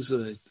this is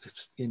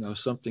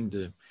something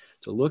to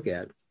look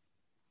at.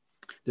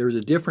 There's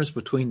a difference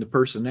between the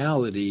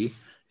personality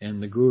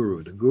and the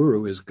guru. The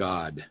guru is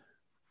God,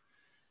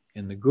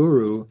 and the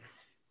guru,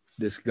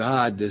 this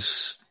God,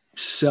 this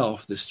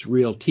self, this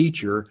real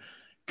teacher,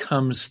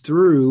 comes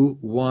through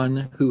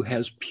one who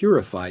has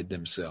purified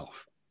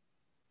themselves.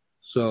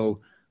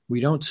 So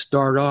we don't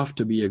start off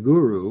to be a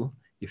guru.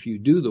 If you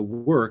do the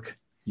work,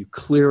 you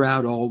clear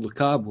out all the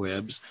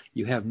cobwebs.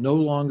 You have no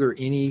longer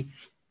any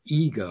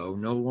ego,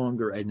 no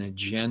longer an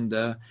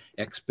agenda,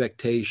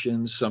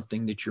 expectations,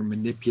 something that you're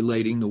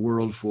manipulating the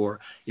world for.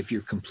 If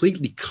you're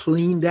completely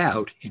cleaned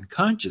out in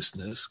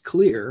consciousness,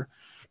 clear,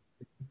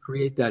 you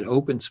create that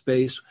open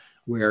space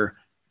where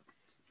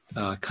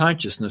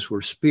consciousness,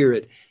 where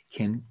spirit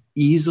can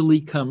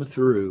easily come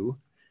through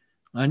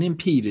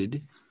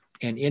unimpeded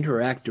and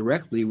interact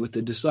directly with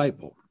the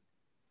disciple.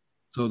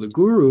 So the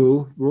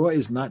guru, Roy,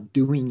 is not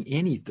doing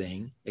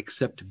anything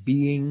except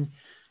being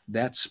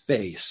that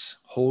space,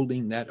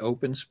 holding that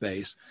open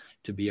space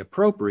to be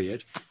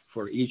appropriate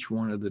for each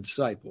one of the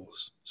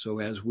disciples. So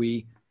as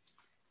we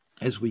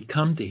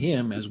come to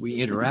him, as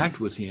we interact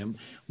with him,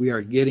 we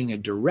are getting a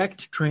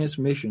direct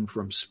transmission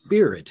from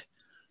spirit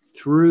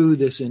through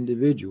this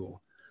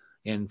individual.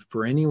 And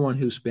for anyone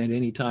who spent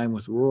any time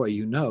with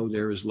Roy,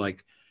 there is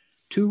like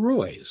two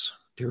Roys.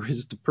 There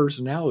is the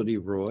personality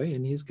Roy,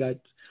 and he's got,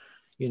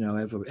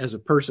 as a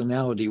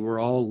personality, we're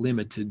all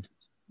limited to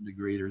a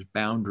degree. There's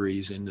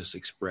boundaries in this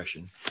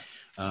expression.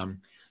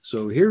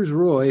 So here's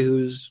Roy,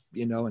 who's,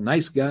 a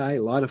nice guy,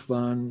 a lot of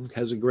fun,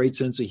 has a great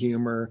sense of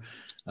humor,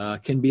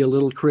 can be a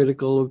little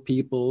critical of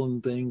people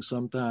and things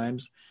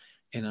sometimes.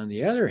 And on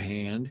the other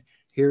hand,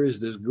 here is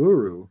this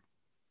guru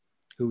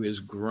who is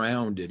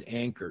grounded,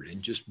 anchored,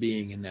 and just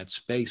being in that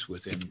space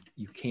with him,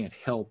 you can't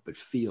help but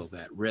feel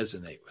that,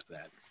 resonate with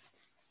that.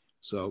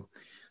 So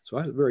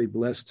I was very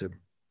blessed to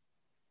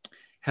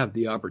have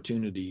the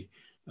opportunity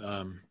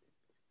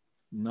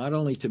not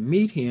only to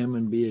meet him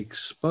and be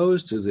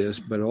exposed to this,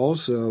 but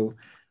also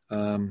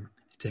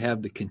to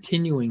have the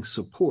continuing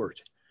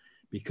support,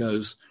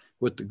 because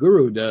what the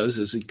guru does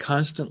is he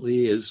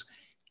constantly is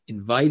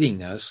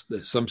inviting us,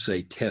 some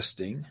say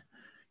testing,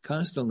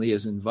 constantly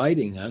is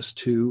inviting us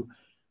to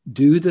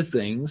do the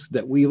things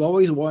that we've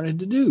always wanted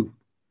to do.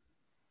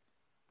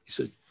 He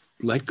said,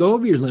 let go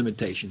of your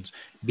limitations,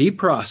 be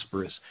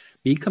prosperous,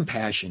 be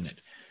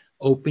compassionate,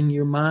 open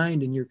your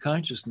mind and your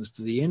consciousness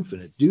to the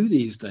infinite. Do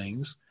these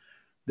things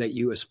that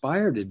you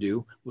aspire to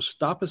do. Well,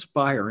 stop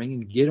aspiring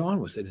and get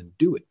on with it and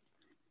do it.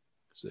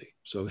 See,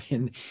 so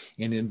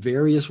in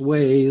various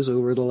ways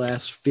over the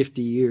last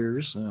 50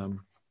 years,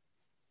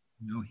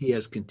 he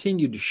has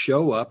continued to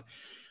show up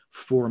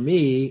for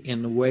me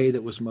in the way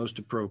that was most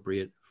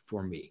appropriate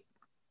for me.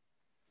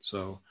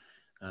 So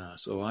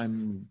So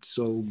I'm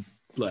so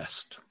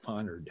blessed,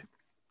 honored.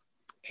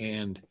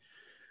 And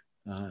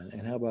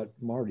how about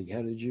Marty?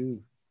 How did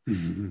you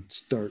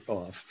start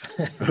off?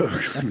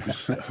 Oh,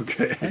 goodness.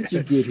 Okay. How'd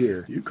you get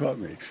here? You caught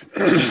me.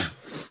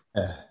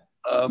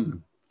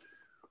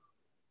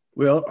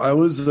 Well,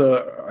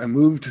 I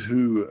moved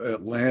to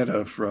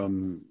Atlanta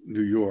from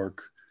New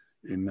York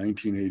in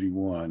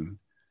 1981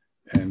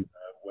 and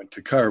went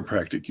to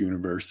Chiropractic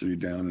University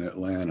down in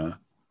Atlanta.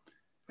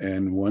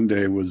 And one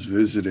day was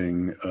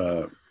visiting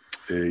a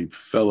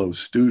fellow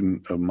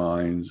student of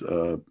mine's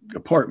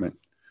apartment.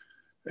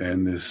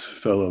 And this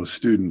fellow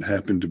student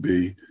happened to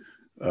be,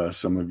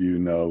 some of you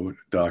know,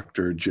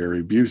 Dr.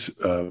 Jerry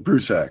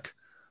Brusack,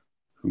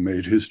 who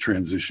made his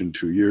transition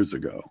 2 years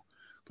ago.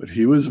 But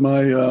he was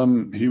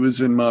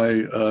in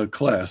my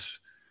class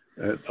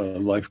at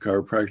Life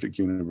Chiropractic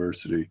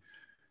University.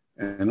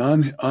 And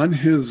on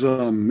his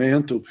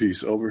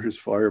mantelpiece over his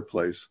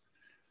fireplace,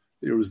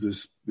 there was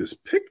this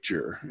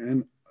picture.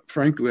 And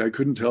frankly, I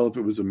couldn't tell if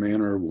it was a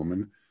man or a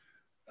woman.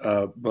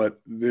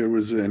 But there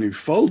was an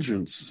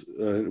effulgence.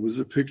 It was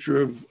a picture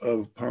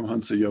of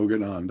Paramahansa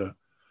Yogananda,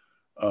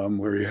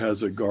 where he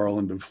has a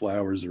garland of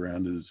flowers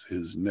around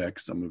his neck.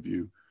 Some of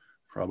you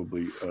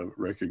probably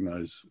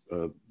recognize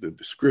the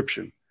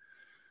description.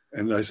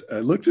 And I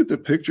looked at the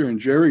picture, and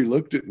Jerry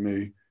looked at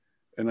me,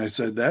 and I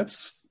said,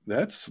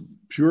 "That's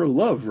pure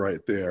love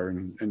right there."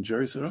 And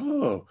Jerry said,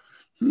 "Oh,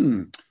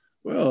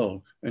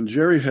 well." And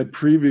Jerry had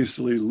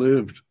previously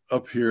lived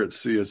up here at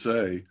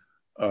CSA.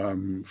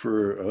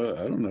 For,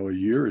 I don't know, a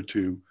year or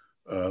two,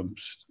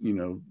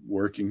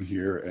 working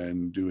here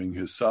and doing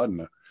his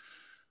sadhana.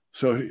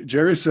 So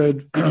Jerry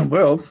said,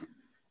 "Well,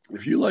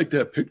 if you like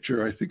that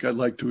picture, I think I'd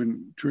like to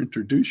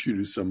introduce you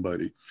to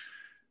somebody."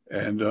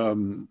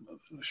 And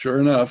sure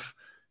enough,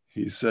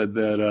 he said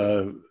that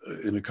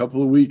in a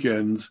couple of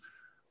weekends,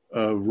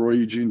 Roy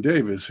Eugene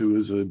Davis, who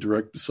is a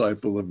direct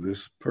disciple of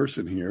this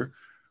person here,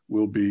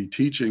 will be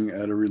teaching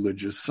at a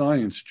religious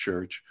science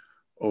church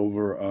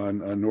over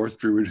on North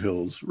Druid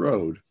Hills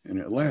Road in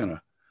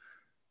Atlanta.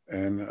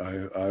 And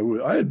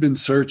I had been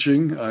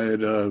searching. I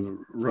had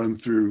run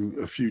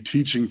through a few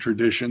teaching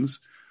traditions.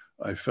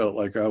 I felt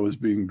like I was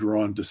being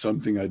drawn to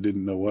something. I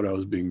didn't know what I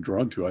was being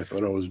drawn to. I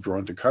thought I was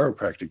drawn to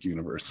Chiropractic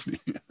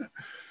University.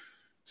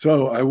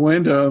 So I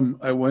went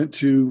to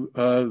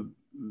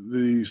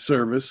the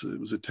service. It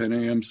was a 10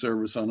 a.m.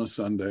 service on a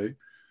Sunday.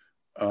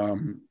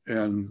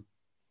 And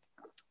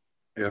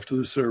after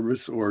the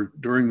service, or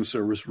during the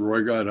service,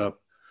 Roy got up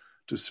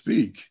to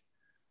speak.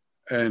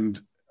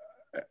 And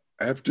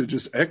I have to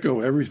just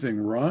echo everything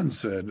Ron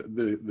said.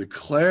 The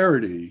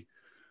clarity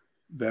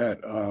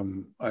that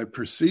I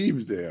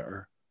perceived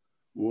there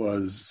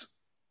was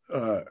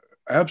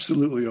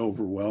absolutely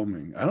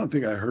overwhelming. I don't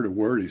think I heard a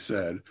word he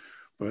said,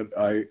 but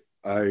I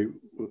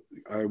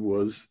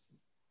was,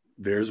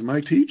 there's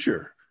my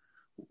teacher.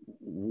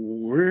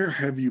 Where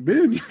have you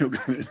been?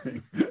 Kind of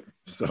thing.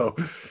 So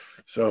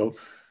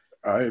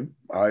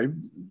I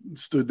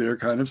stood there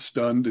kind of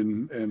stunned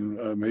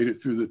and made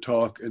it through the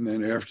talk. And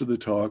then after the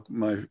talk,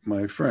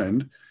 my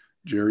friend,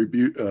 Jerry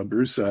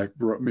Brusack,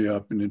 brought me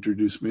up and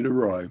introduced me to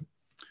Roy.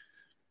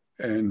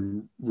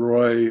 And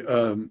Roy,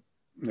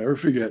 never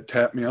forget,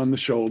 tapped me on the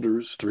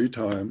shoulders 3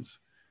 times.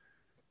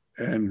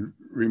 And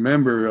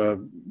remember,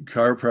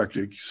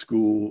 chiropractic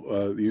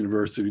school, the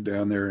university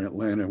down there in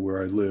Atlanta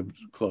where I lived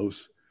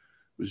close,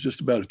 was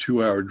just about a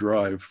 2-hour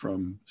drive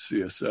from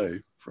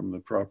CSA, from the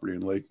property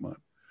in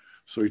Lakemont.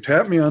 So he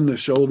tapped me on the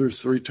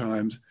shoulders 3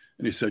 times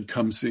and he said,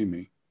 "Come see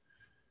me."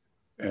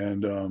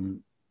 And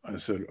I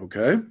said,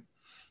 "Okay,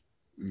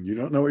 you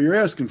don't know what you're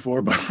asking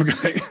for, but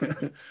okay."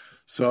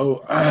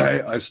 So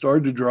I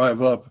started to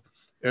drive up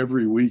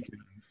every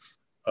weekend,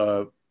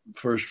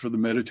 first for the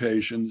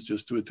meditations,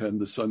 just to attend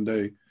the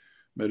Sunday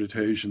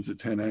meditations at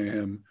 10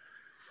 a.m.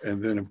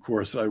 And then, of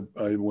course, I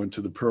went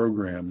to the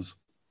programs.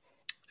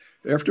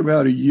 After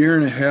about 1.5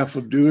 years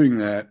of doing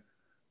that,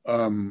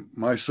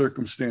 my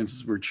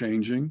circumstances were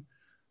changing.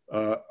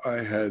 I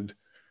had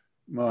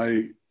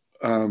my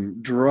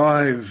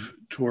drive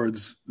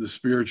towards the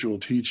spiritual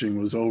teaching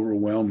was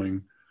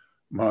overwhelming.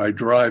 My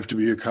drive to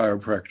be a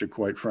chiropractor,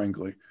 quite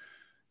frankly.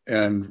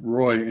 And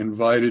Roy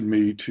invited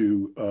me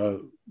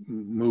to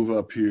move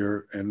up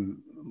here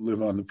and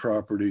live on the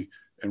property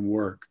and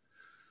work.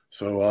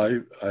 So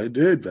I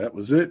did. That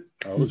was it.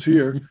 I was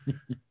here.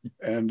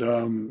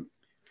 And,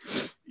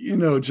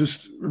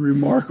 just a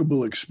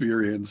remarkable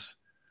experience.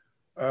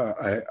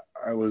 I've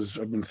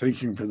been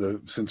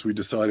thinking since we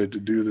decided to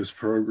do this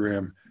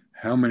program,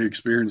 how many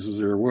experiences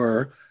there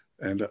were.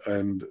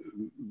 And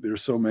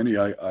there's so many.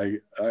 I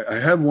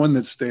have one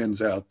that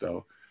stands out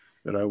though,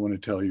 that I want to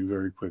tell you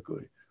very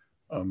quickly,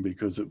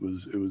 because it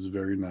was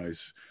very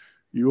nice.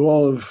 You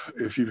all have,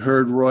 if you've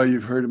heard Roy,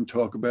 you've heard him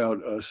talk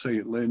about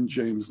St. Lin,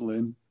 James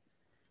Lin,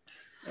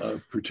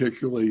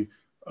 particularly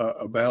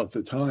about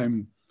the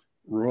time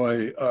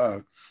Roy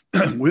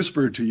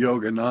whispered to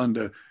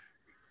Yogananda,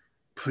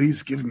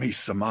 "Please give me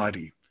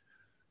samadhi."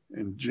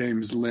 And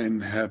James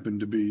Lin happened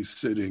to be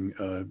sitting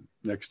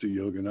next to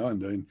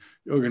Yogananda, and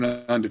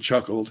Yogananda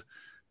chuckled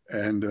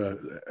And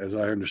as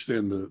I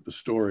understand the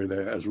story,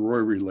 that as Roy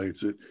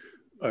relates it,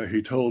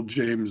 he told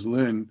James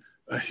Lynn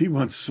he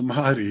wants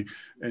samadhi,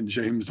 and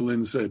James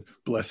Lynn said,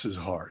 "Bless his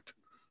heart."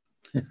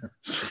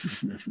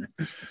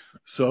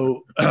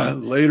 So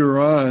later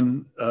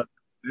on, I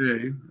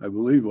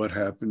believe what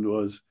happened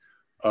was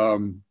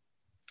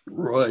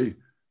Roy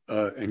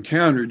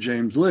encountered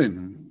James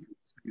Lynn,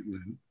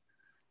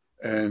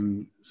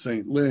 and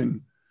St.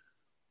 Lynn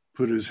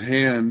put his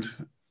hand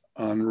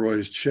on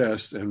Roy's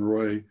chest, and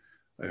Roy,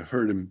 I've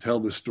heard him tell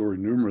this story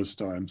numerous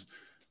times.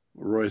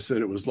 Roy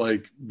said it was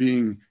like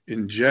being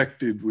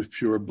injected with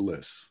pure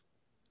bliss.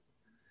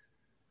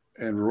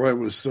 And Roy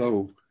was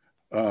so,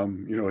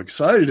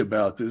 excited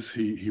about this.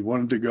 He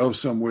wanted to go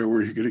somewhere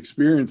where he could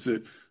experience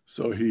it.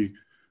 So he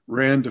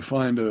ran to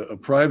find a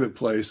private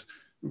place.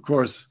 Of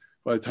course,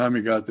 by the time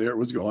he got there, it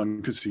was gone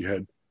because he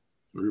had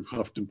sort of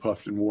huffed and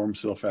puffed and wore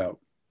himself out.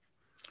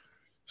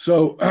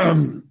 So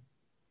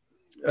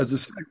as a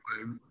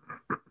segue,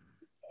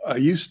 I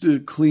used to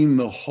clean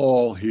the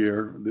hall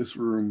here, this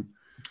room,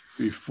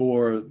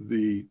 before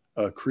the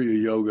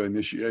Kriya Yoga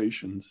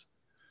initiations.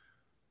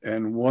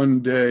 And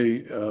one day,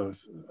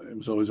 it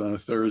was always on a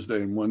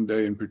Thursday, and one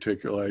day in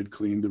particular, I'd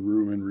cleaned the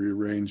room and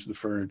rearranged the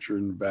furniture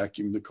and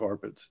vacuumed the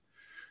carpets.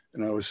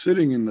 And I was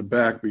sitting in the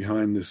back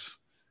behind this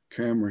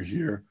camera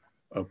here,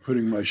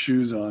 putting my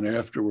shoes on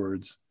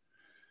afterwards.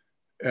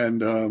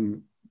 And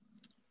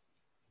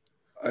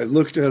I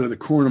looked out of the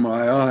corner of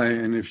my eye,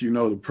 and if you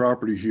know the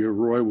property here,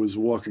 Roy was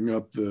walking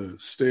up the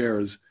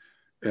stairs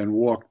and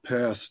walked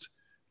past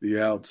the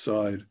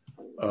outside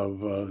of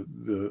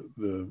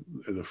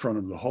the front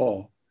of the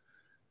hall.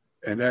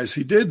 And as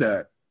he did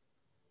that,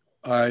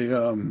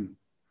 and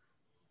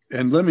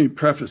let me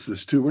preface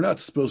this too, we're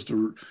not supposed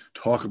to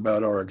talk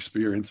about our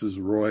experiences.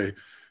 Roy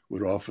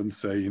would often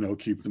say,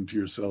 keep them to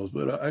yourselves,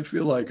 but I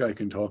feel like I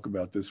can talk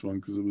about this one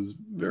because it was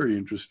very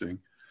interesting.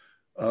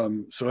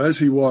 So as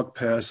he walked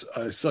past,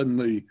 I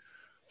suddenly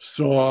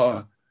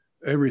saw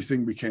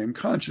everything became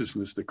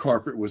consciousness. The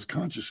carpet was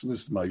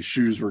consciousness. My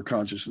shoes were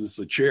consciousness.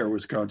 The chair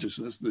was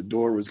consciousness. The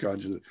door was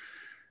consciousness.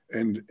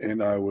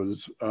 And I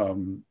was,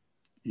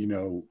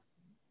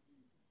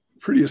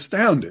 pretty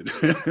astounded.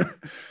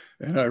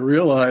 And I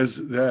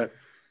realized that,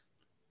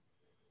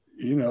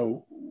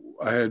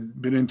 I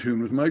had been in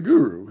tune with my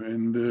guru.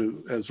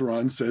 And as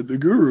Ron said, the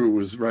guru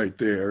was right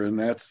there. And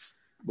that's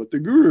what the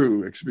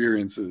guru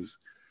experiences.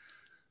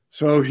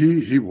 So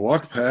he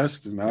walked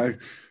past, and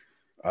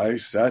I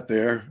sat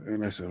there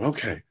and I said,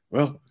 okay,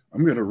 well,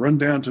 I'm going to run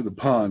down to the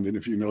pond. And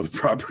if you know the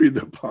property,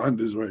 the pond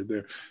is right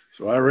there.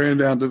 So I ran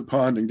down to the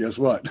pond, and guess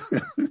what?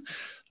 It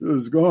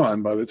was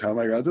gone by the time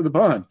I got to the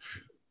pond.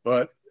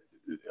 But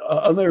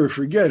I'll never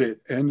forget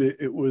it. And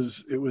it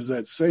was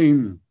that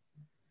same,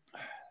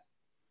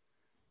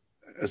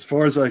 as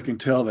far as I can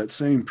tell, that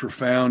same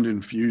profound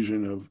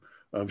infusion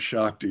of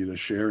Shakti, the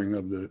sharing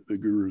of the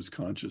guru's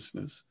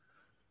consciousness.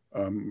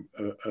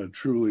 A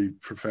truly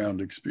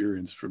profound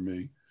experience for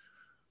me.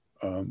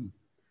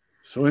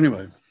 So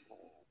anyway,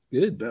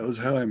 good. That was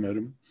how I met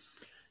him.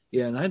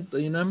 Yeah,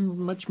 and I'm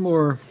much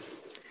more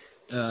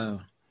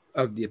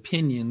of the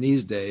opinion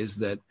these days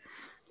that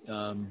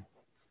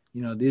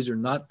these are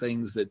not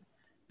things that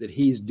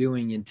he's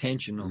doing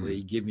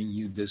intentionally, giving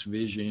you this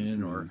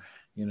vision or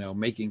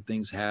making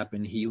things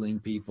happen,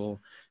 healing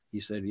people. He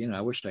said,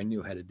 I wished I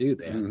knew how to do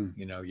that.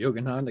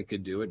 Yogananda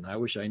could do it, and I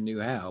wish I knew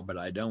how, but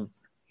I don't.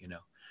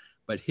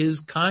 But his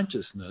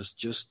consciousness,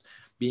 just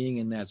being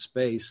in that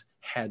space,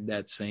 had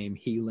that same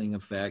healing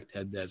effect,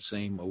 had that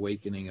same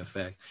awakening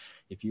effect.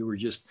 If you were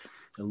just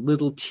a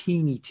little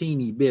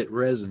teeny bit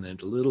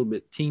resonant, a little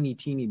bit teeny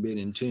bit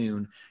in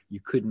tune, you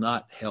could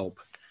not help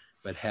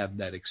but have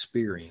that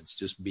experience,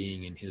 just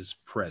being in his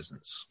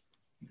presence.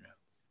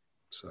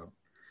 So.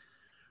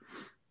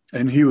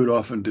 And he would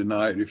often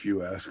deny it if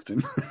you asked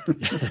him.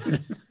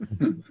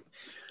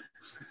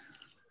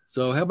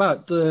 So how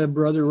about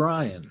Brother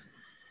Ryan?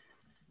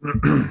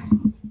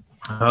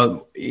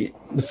 The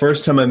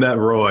first time I met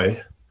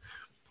Roy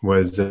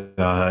was,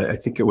 I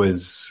think it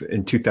was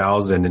in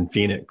 2000 in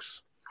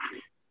Phoenix.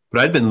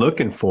 But I'd been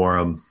looking for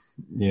him.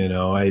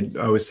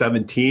 I was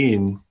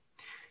 17,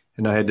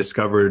 and I had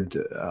discovered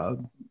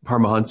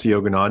Paramahansa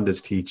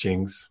Yogananda's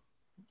teachings.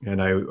 And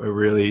I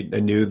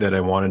knew that I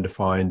wanted to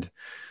find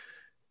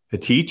a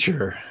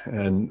teacher.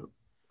 And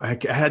I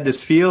had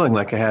this feeling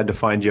like I had to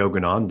find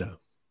Yogananda,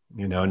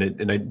 and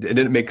it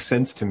didn't make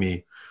sense to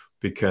me,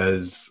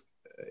 because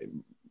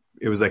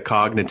it was like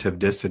cognitive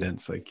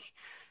dissonance. Like,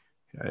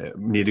 I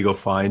need to go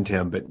find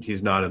him, but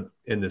he's not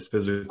in this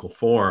physical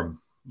form.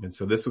 And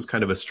so this was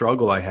kind of a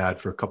struggle I had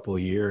for a couple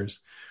of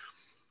years.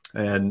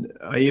 And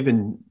I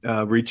even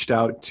reached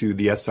out to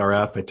the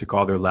SRF. I took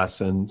all their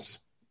lessons,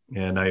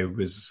 and I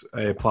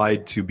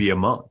applied to be a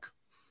monk,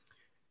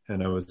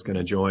 and I was going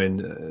to join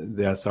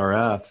the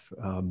SRF.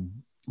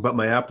 But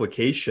my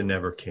application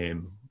never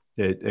came.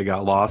 It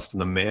got lost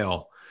in the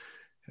mail.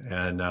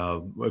 And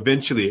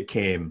eventually it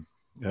came.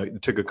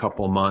 It took a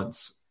couple of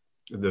months,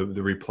 the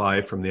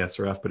reply from the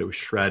SRF, but it was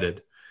shredded.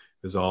 It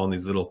was all in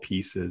these little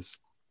pieces.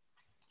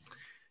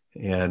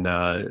 And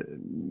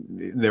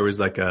there was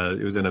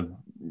it was in a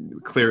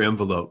clear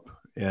envelope,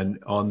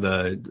 and on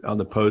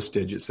the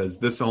postage it says,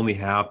 "This only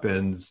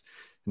happens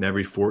in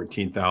every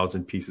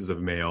 14,000 pieces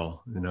of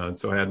mail." And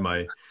so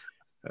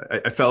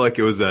I felt like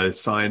it was a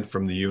sign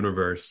from the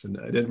universe, and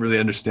I didn't really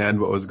understand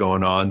what was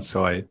going on.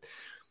 So I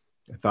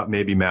thought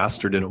maybe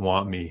Master didn't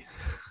want me.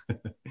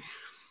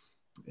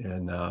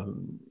 And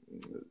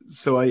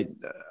so I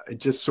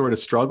just sort of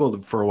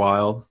struggled for a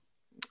while,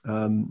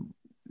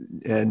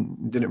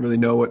 and didn't really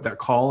know what that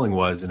calling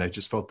was. And I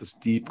just felt this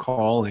deep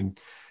calling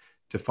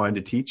to find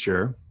a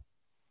teacher.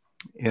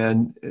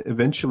 And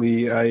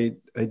eventually I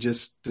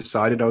just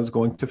decided I was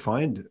going to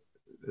find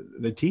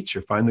the teacher,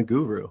 find the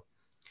guru.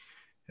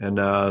 And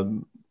I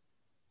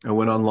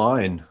went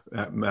online.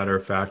 Matter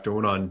of fact, I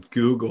went on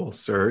Google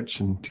search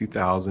in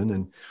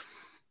 2000,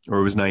 or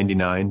it was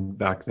 99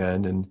 back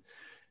then.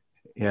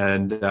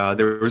 And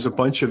there was a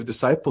bunch of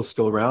disciples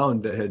still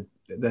around that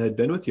had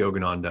been with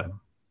Yogananda.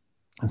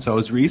 And so I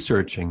was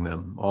researching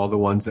them, all the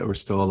ones that were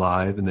still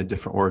alive in the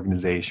different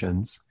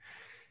organizations.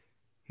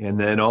 And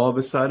then all of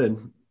a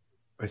sudden,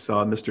 I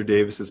saw Mr.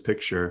 Davis's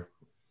picture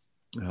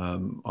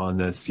on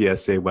the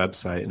CSA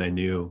website, and I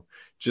knew,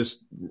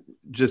 just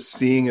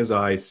seeing his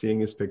eyes, seeing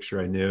his picture,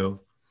 I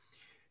knew.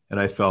 And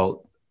I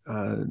felt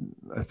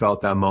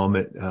that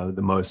moment,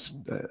 the most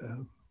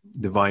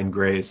divine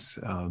grace.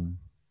 I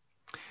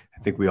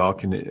think we all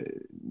can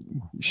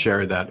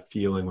share that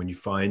feeling when you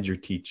find your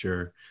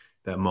teacher.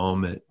 That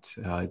moment,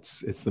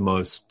 it's the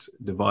most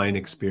divine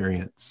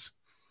experience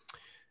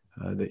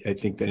that I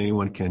think that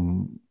anyone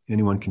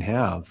can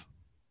have.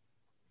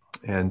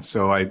 And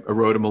so I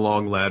wrote him a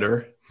long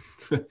letter,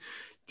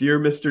 "Dear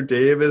Mr.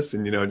 Davis,"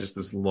 and just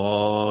this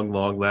long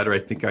letter. I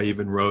think I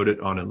even wrote it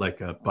on it like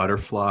a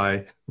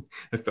butterfly.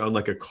 I found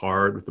like a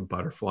card with a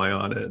butterfly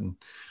on it, and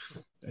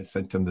I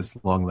sent him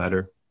this long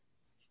letter.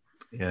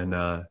 And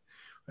I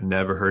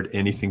never heard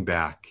anything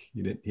back.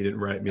 He didn't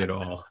write me at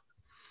all.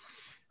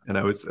 And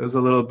I was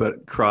a little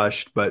bit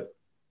crushed, but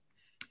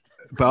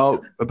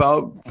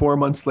about 4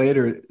 months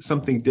later,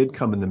 something did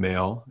come in the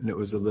mail, and it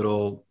was a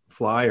little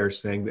flyer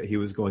saying that he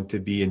was going to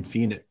be in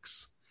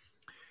Phoenix,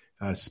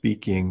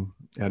 speaking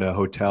at a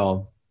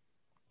hotel,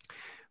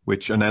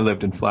 and I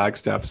lived in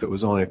Flagstaff, so it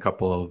was only a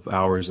couple of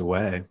hours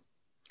away.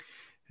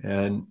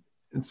 And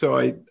so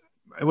I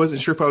wasn't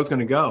sure if I was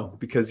going to go,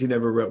 because he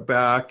never wrote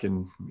back,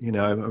 and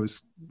I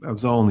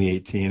was only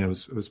 18. I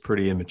was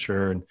pretty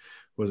immature and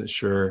wasn't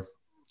sure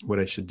what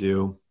I should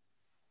do.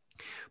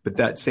 But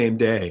that same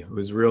day, it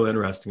was real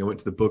interesting. I went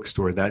to the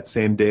bookstore that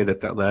same day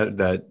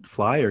that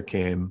flyer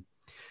came.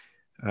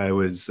 I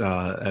was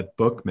at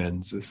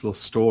Bookman's, this little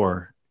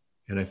store,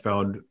 and I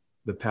found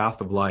The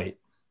Path of Light,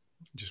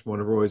 just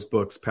one of Roy's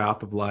books,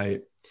 Path of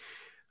Light.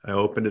 I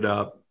opened it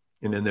up,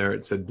 and in there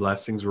it said,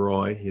 "Blessings,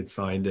 Roy." He had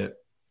signed it.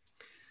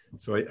 And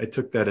so I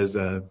took that as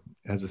a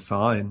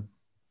sign.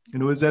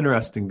 And it was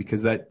interesting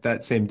because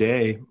that same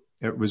day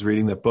I was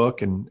reading the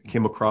book and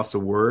came across a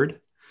word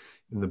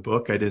in the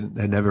book I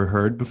never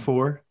heard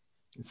before.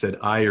 It said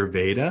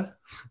Ayurveda.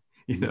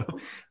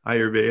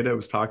 Ayurveda.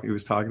 He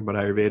was talking about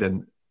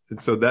Ayurveda. And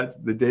so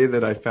that the day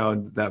that I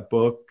found that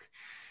book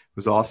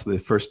was also the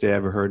first day I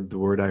ever heard the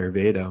word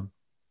Ayurveda.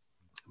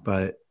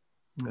 But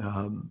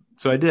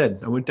so I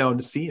did. I went down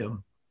to see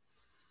him.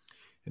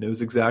 And it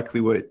was exactly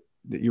what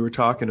you were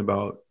talking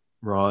about,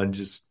 Ron,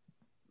 just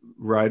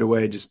right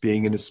away, just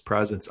being in his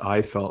presence.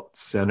 I felt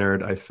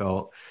centered. I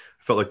felt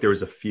like there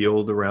was a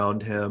field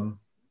around him.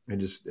 It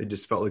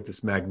just felt like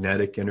this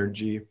magnetic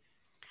energy.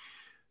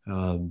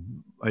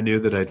 I knew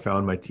that I'd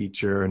found my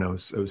teacher, and I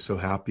was so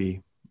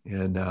happy.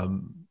 And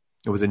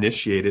I was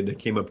initiated. I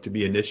came up to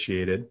be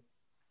initiated.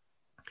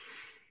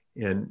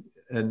 And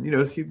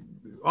he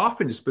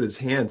often just put his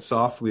hand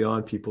softly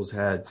on people's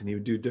heads, and he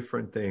would do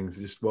different things,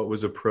 just what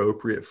was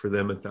appropriate for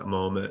them at that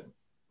moment.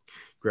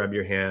 Grab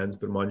your hands,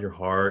 put them on your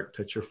heart,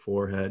 touch your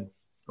forehead,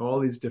 all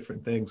these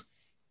different things.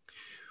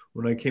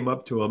 When I came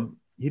up to him,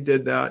 he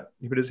did that.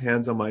 He put his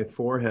hands on my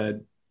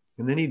forehead,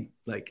 and then he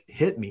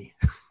hit me.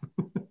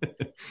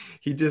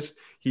 he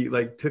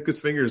took his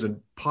fingers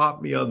and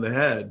popped me on the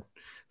head.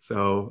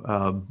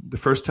 So the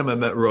first time I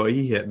met Roy,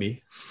 he hit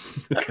me.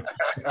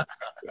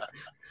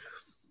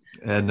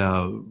 And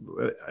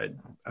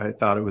I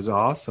thought it was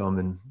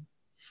awesome.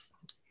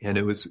 And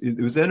it was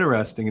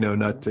interesting,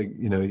 not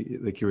to,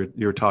 like you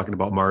were talking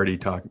about Marty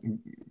talking.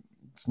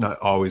 It's not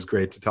always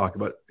great to talk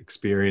about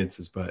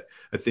experiences, but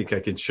I think I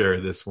can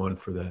share this one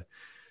for the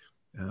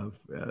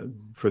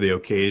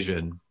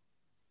occasion.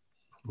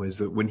 Was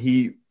that when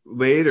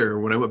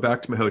I went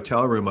back to my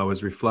hotel room, I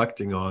was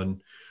reflecting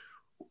on,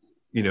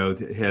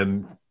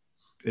 him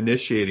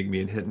initiating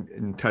me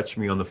and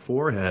touching me on the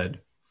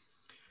forehead.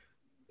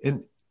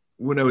 And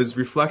when I was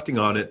reflecting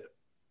on it,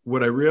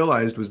 what I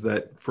realized was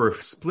that for a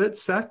split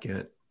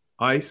second,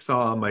 I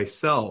saw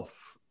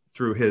myself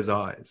through his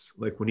eyes.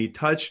 Like when he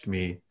touched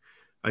me,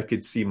 I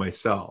could see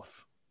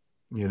myself,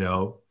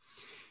 and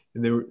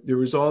there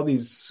was all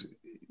these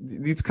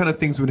kind of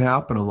things would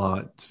happen a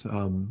lot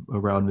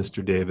around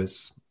Mr.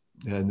 Davis,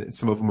 and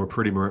some of them were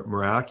pretty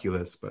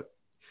miraculous, but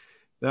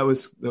that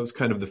was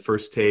kind of the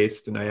first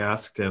taste. And I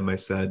asked him, I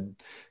said,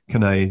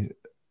 can I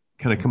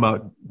come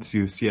out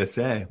to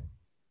CSA?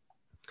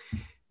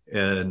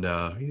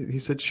 And he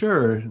said,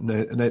 sure.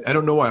 And I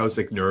don't know why I was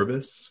like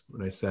nervous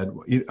when I said,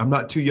 I'm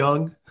not too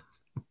young.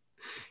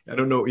 I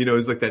don't know,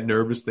 it's like that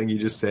nervous thing you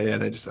just say.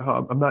 And I just,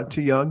 I'm not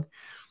too young.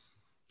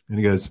 And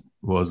he goes,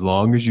 well, as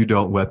long as you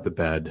don't wet the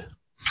bed.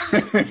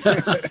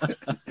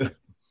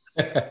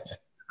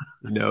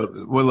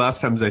 One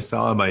last times I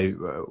saw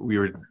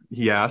him,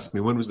 he asked me,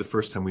 when was the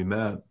first time we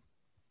met?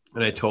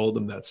 And I told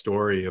him that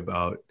story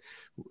about,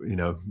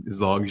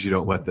 as long as you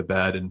don't wet the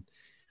bed. And,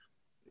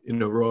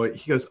 Roy,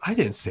 he goes, I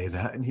didn't say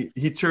that. And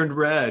he turned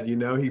red,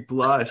 he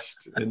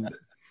blushed. And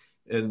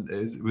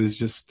it was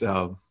just,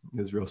 it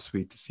was real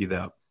sweet to see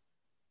that.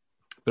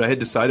 But I had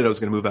decided I was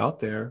going to move out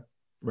there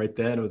right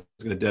then. I was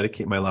going to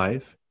dedicate my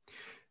life.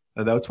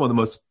 And that was one of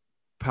the most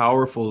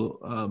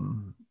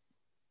powerful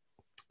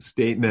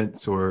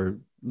statements or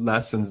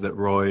lessons that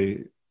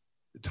Roy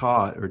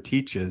taught or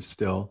teaches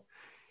still,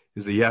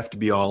 is that you have to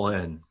be all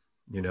in,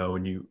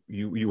 and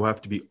you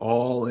have to be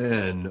all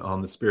in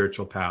on the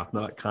spiritual path,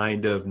 not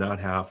kind of, not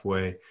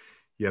halfway.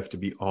 You have to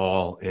be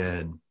all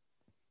in.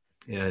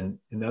 And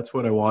that's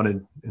what I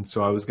wanted. And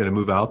so I was going to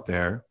move out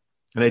there,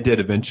 and I did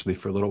eventually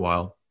for a little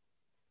while.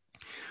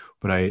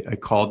 But I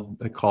called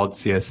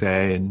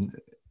CSA,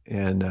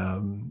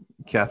 and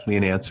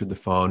Kathleen answered the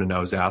phone, and I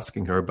was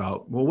asking her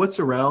about, well, what's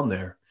around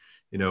there?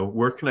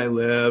 Where can I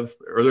live?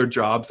 Are there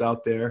jobs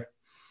out there?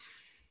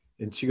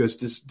 And she goes,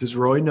 does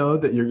Roy know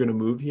that you're going to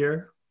move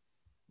here?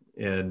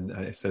 And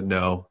I said,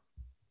 no.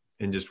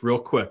 And just real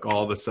quick,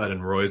 all of a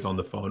sudden, Roy's on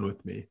the phone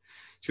with me.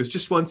 She goes,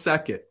 just 1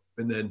 second.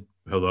 And then,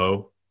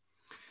 hello.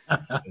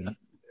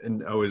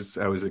 and I was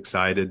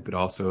excited, but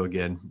also,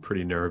 again,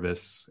 pretty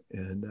nervous.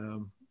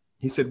 And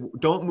he said,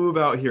 don't move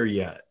out here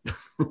yet.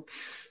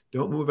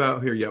 Don't move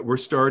out here yet. We're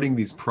starting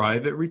these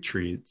private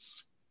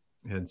retreats.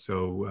 And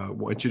so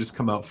why don't you just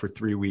come out for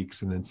 3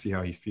 weeks and then see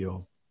how you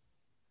feel?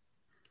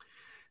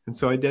 And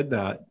so I did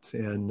that.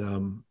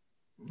 And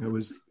it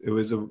was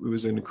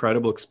an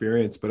incredible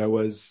experience, but I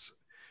was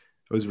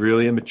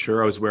really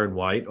immature. I was wearing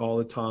white all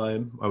the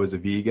time. I was a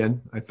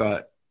vegan. I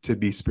thought to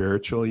be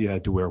spiritual, you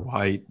had to wear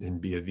white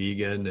and be a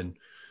vegan. And,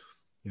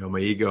 my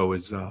ego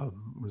was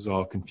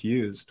all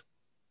confused.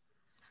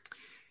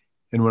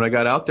 And when I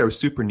got out there, I was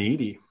super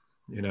needy.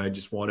 I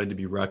just wanted to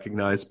be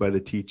recognized by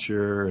the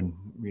teacher. And,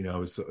 I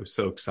was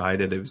so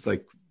excited. It was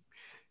like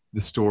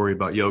the story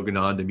about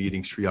Yogananda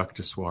meeting Sri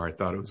Yukteswar. I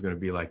thought it was going to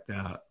be like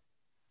that,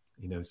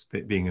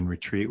 being in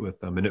retreat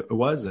with them. And it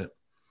wasn't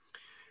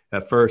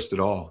at first at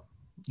all.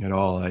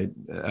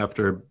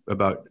 After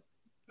about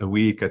a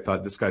week, I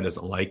thought, this guy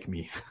doesn't like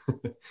me.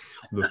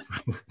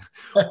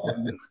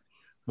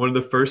 One of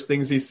the first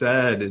things he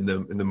said in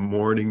the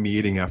morning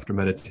meeting after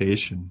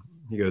meditation,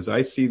 he goes,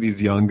 I see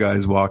these young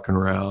guys walking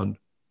around.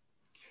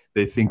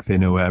 They think they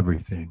know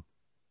everything.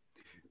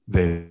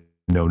 They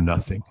know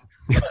nothing.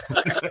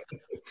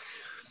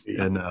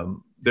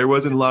 And there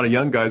wasn't a lot of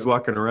young guys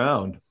walking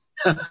around,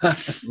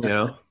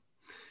 But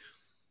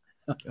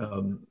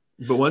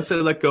once I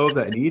let go of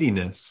that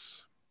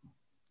neediness,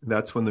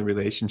 that's when the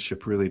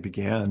relationship really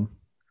began.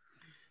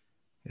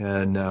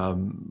 And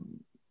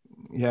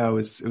it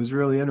was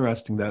really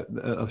interesting that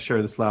I'll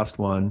share this last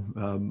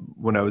one.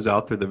 When I was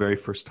out there the very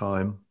first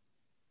time,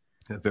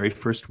 the very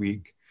first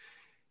week,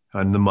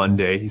 on the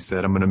Monday, he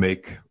said, I'm going to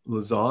make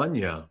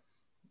lasagna. I'm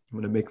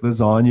going to make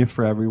lasagna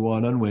for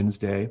everyone on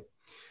Wednesday.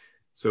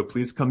 So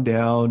please come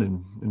down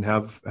and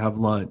have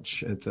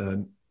lunch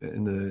in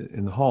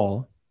the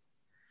hall.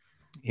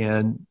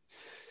 And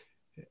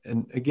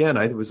again,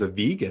 I was a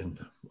vegan.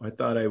 I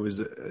thought I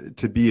was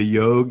to be a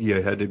yogi,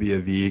 I had to be a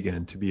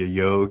vegan. To be a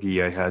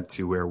yogi, I had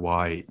to wear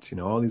white.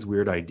 All these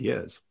weird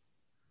ideas.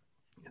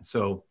 And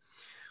so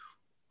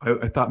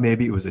I thought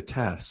maybe it was a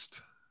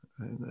test.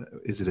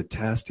 Is it a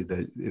test?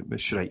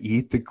 Should I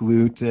eat the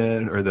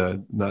gluten or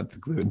not the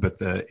gluten, but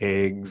the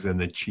eggs and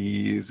the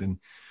cheese? And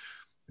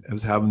I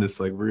was having this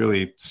like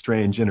really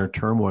strange inner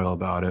turmoil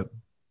about it.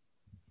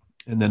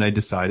 And then I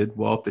decided,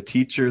 well, if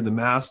the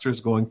master is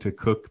going to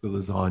cook the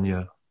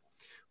lasagna,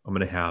 I'm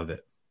going to have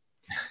it.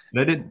 And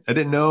I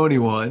didn't know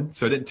anyone,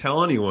 so I didn't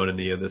tell anyone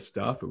any of this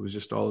stuff. It was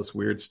just all this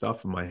weird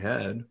stuff in my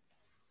head.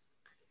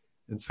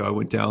 And so I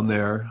went down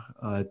there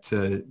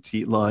to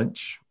eat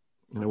lunch,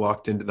 and I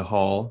walked into the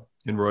hall.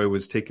 And Roy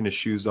was taking his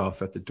shoes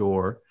off at the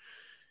door,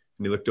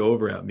 and he looked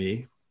over at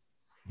me.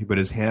 He put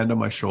his hand on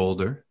my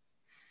shoulder,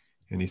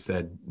 and he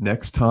said,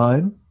 next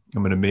time,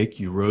 I'm going to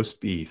make you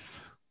roast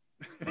beef.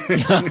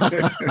 You'd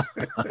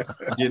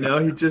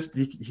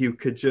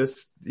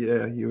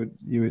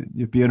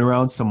being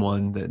around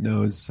someone that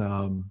knows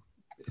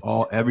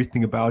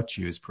everything about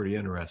you is pretty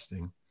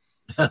interesting.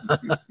 That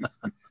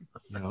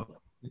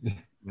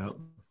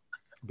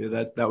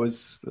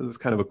was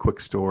kind of a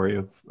quick story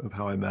of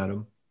how I met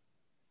him.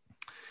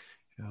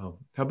 How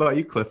about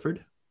you,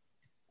 Clifford?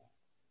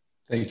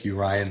 Thank you,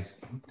 Ryan.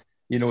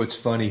 It's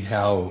funny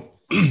how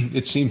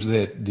it seems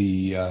that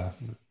the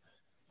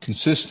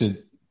consistent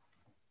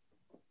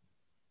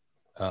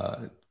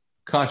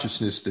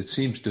consciousness that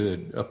seems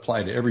to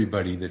apply to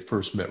everybody that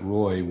first met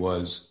Roy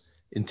was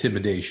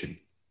intimidation,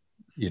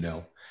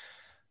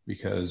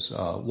 because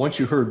once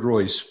you heard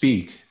Roy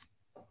speak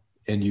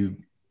and you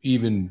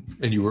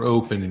were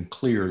open and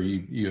clear,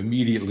 you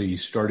immediately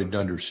started to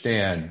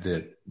understand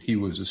that he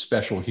was a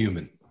special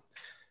human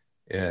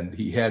and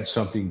he had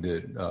something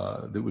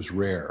that was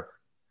rare.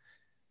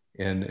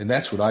 And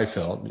that's what I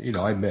felt.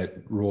 I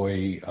met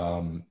Roy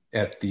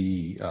at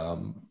the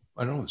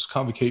I don't know, it's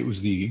complicated. It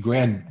was the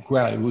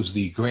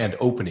grand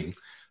opening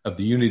of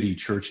the Unity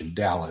Church in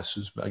Dallas. It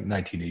was like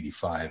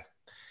 1985.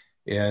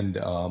 And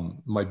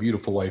my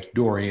beautiful wife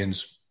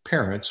Dorian's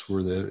parents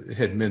were the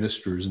head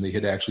ministers, and they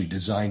had actually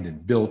designed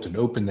and built and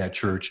opened that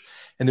church,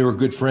 and they were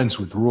good friends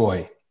with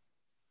Roy.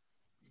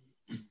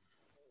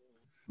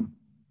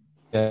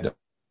 And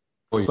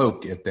Roy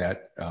spoke at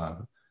that at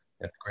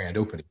the grand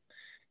opening.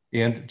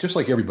 And just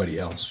like everybody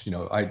else,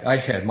 I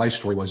had, my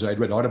story was I'd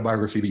read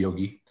Autobiography of a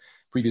Yogi.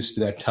 Previous to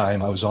that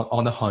time, I was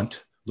on the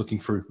hunt looking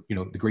for,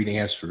 the great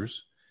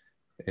answers,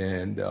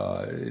 and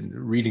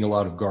reading a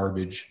lot of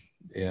garbage.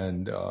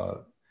 And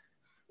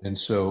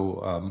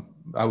so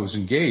I was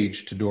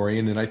engaged to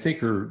Dorian, and I think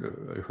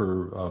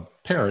her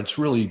parents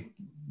really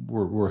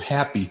were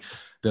happy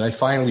that I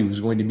finally was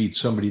going to meet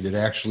somebody that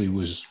actually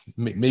was,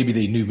 maybe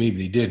they knew, maybe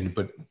they didn't,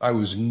 but I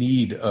was in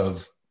need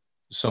of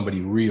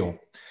somebody real.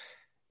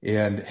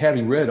 And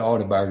having read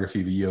Autobiography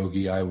of a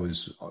Yogi, I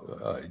was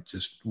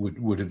just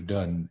would have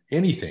done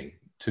anything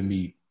to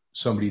meet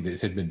somebody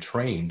that had been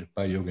trained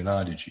by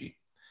Yoganandaji.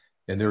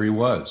 And there he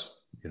was,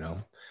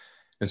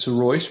 And so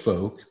Roy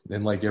spoke,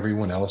 and like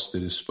everyone else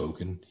that has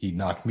spoken, he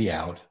knocked me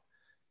out.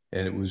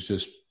 And it was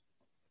just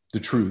the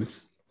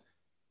truth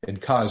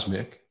and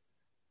cosmic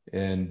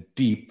and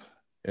deep.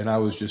 And I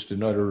was just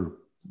an utter,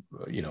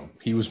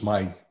 he was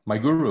my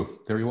guru.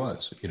 There he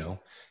was,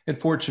 And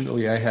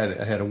fortunately, I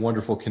had a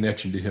wonderful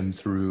connection to him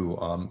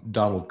through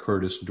Donald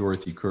Curtis,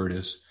 Dorothy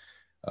Curtis,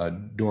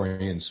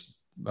 Dorian's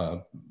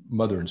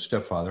mother and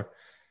stepfather.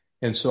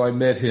 And so I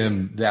met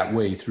him that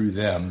way through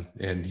them.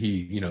 And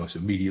he,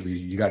 said immediately,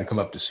 you got to come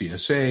up to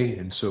CSA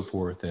and so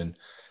forth. And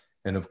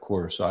of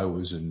course, I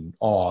was in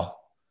awe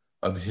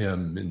of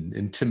him and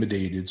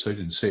intimidated, so I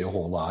didn't say a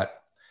whole lot.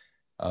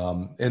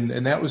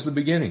 And that was the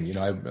beginning,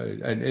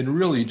 and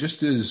really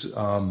just as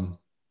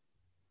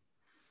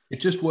it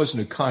just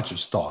wasn't a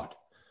conscious thought,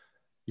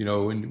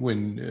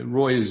 when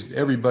Roy is,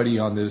 everybody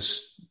on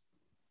this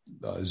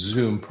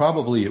Zoom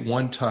probably at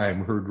one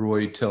time heard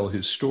Roy tell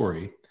his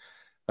story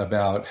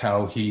about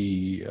how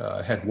he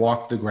had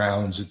walked the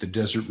grounds at the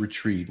desert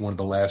retreat, one of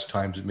the last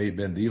times, it may have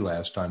been the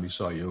last time he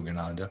saw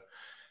Yogananda.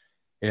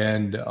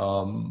 And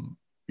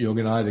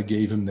Yogananda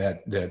gave him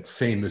that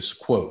famous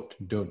quote,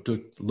 don't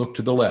look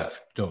to the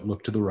left, don't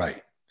look to the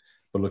right,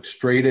 but look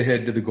straight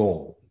ahead to the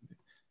goal,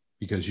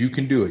 because you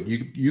can do it.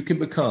 You can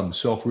become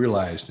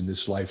self-realized in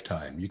this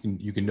lifetime. You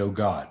can know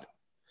God.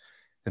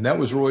 And that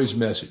was Roy's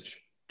message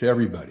to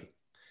everybody.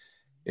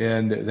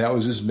 And that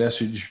was his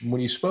message when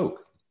he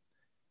spoke.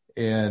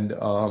 And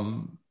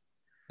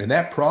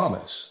that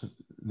promise,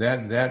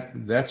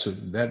 that's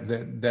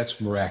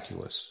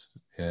miraculous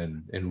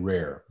and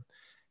rare.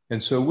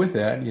 And so with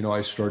that,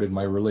 I started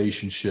my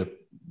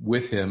relationship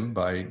with him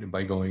by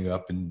going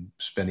up and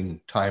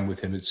spending time with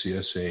him at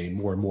CSA,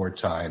 more and more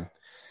time,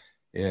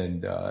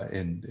 and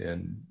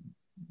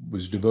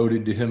was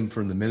devoted to him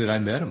from the minute I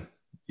met him,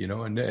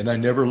 and I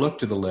never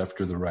looked to the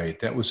left or the right.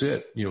 That was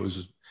it.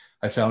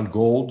 I found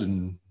gold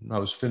and I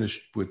was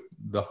finished with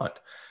the hunt.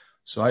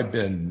 So I've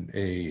been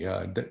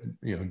a,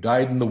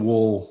 dyed in the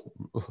wool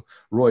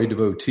Roy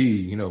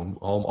devotee,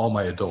 all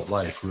my adult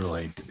life,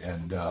 really.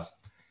 And,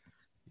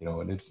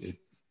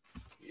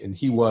 and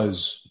he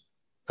was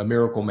a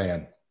miracle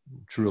man,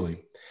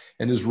 truly.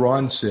 And as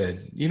Ron said,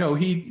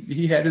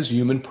 he had his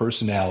human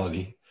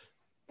personality,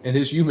 and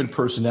his human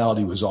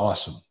personality was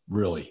awesome,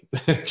 really,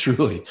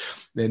 truly.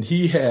 And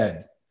he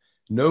had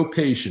no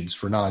patience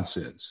for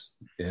nonsense.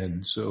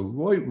 And so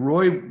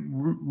Roy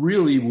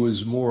really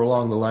was more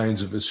along the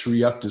lines of a Sri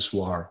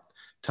Yukteswar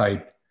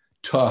type,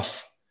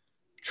 tough,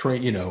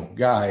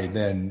 guy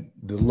than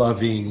the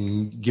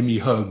loving, give me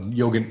a hug, I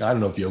don't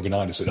know if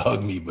Yogananda said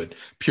hug me, but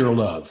pure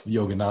love,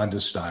 Yogananda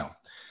style.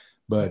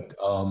 But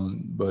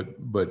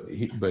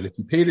if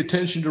you paid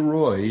attention to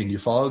Roy and you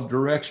followed the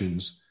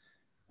directions,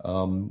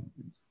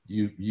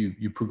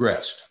 you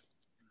progressed.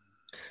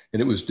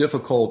 And it was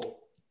difficult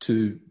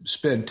to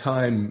spend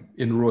time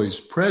in Roy's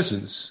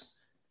presence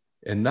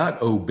and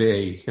not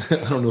obey. I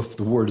don't know if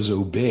the word is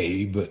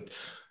obey, but,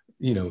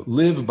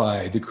 live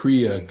by the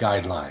Kriya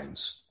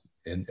guidelines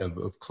and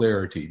of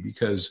clarity,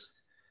 because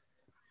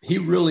he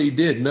really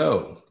did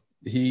know.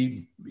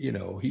 He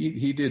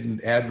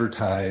didn't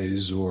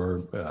advertise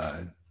or,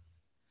 I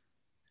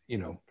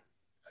don't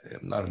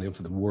know if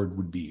the word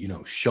would be,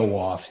 show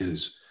off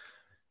his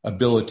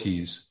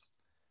abilities,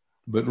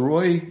 but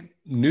Roy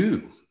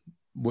knew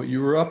what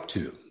you were up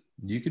to.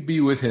 You could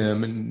be with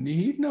him and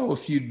he'd know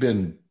if you'd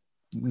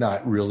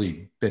not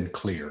really been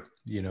clear.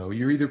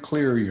 You're either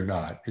clear or you're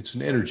not. It's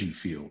an energy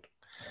field.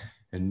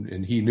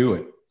 And he knew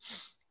it.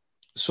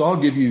 So I'll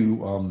give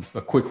you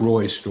a quick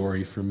Roy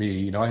story for me.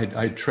 You know, I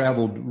had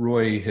traveled.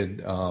 Roy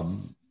had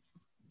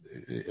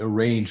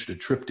arranged a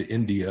trip to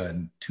India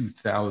in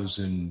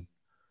 2000.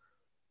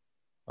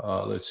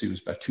 Let's see, it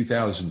was about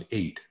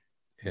 2008,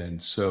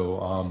 and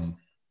so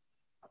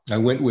I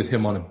went with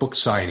him on a book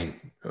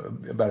signing.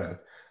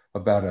 For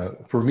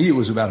me, it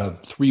was about a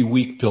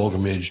 3-week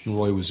pilgrimage, and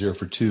Roy was there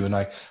for 2, and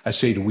I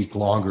stayed a week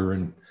longer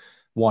and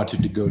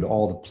wanted to go to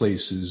all the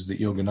places that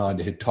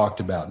Yogananda had talked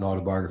about in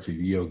Autobiography of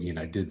a Yogi, and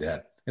I did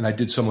that. And I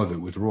did some of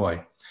it with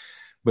Roy.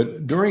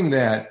 But during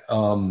that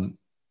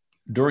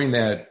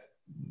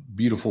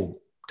beautiful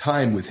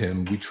time with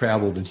him, we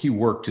traveled, and he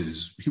worked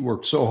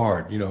so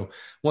hard. You know,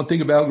 one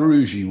thing about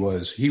Guruji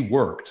was he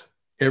worked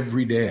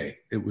every day.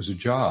 It was a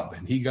job,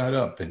 and he got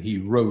up and he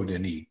wrote,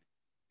 and he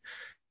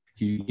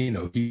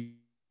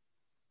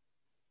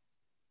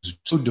was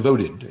so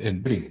devoted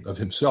and giving of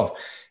himself.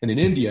 And in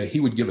India, he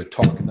would give a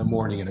talk in the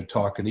morning and a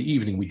talk in the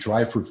evening. We'd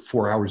drive for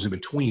 4 hours in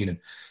between, and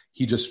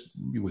he was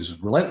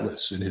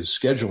relentless in his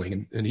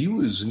scheduling. And he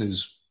was in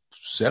his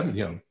sort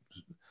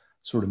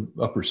of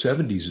upper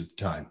 70s at the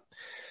time.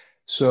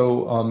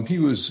 So he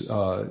was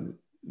very,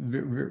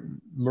 very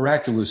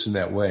miraculous in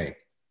that way.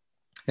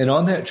 And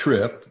on that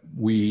trip,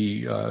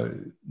 we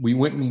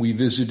went and we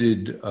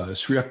visited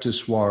Sri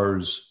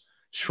Yukteswar's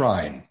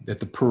shrine at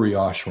the Puri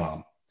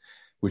Ashram,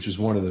 which is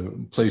one of the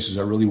places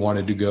I really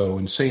wanted to go.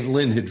 And St.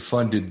 Lin had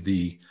funded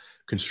the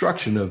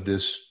construction of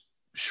this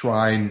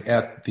shrine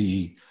at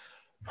the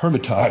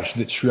Hermitage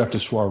that Sri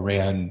Yukteswar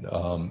ran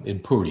in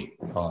Puri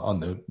on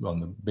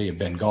the Bay of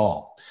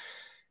Bengal.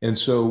 And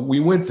so we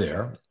went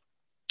there,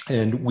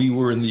 and we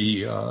were in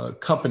the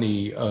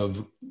company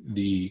of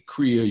the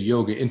Kriya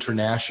Yoga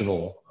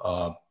International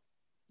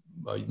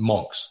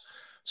monks.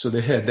 So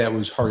that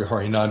was Hari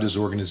Harinanda's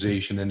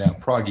organization, and now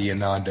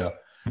Pragyananda,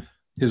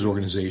 his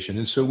organization.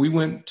 And so we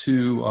went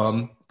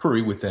to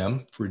Puri with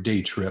them for a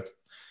day trip.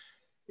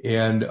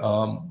 And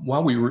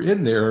while we were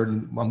in there,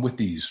 and I'm with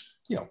these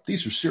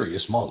are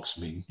serious monks.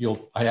 I mean,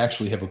 I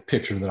actually have a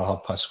picture that I'll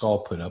have Pascal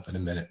put up in a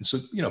minute. And so,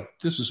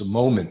 this is a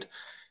moment.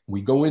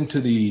 We go into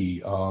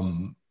the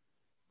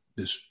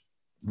this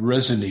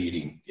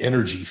resonating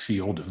energy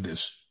field of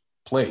this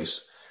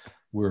place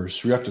where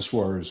Sri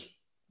Yukteswar's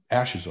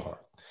ashes are.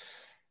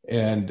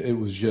 And it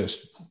was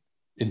just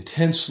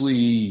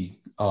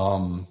intensely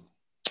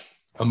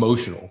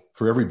emotional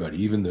for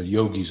everybody, even the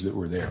yogis that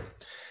were there.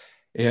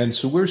 And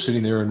so we're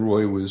sitting there, and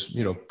Roy was,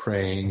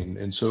 praying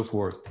and so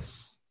forth.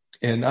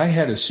 And I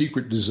had a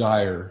secret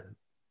desire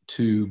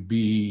to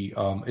be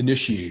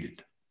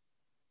initiated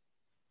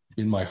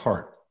in my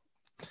heart.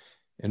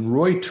 And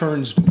Roy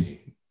turns to me.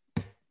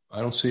 I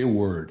don't say a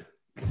word.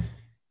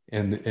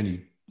 And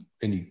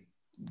he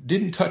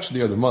didn't touch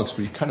the other monks,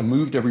 but he kind of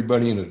moved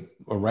everybody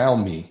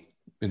around me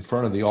in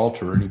front of the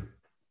altar, and he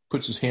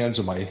puts his hands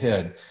on my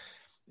head.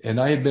 And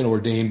I had been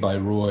ordained by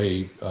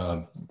Roy,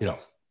 a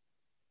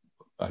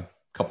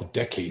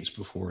decade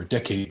before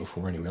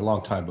anyway, a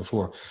long time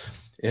before.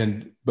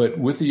 But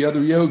with the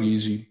other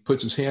yogis, he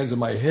puts his hands on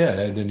my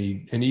head, and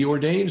he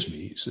ordains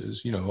me. He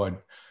says,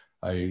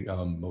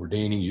 I'm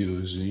ordaining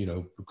you as,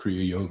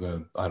 Kriya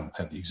Yoga. I don't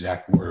have the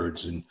exact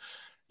words, and,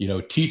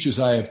 teach as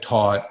I have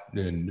taught,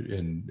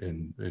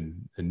 and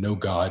know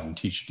God, and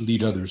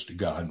lead others to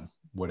God,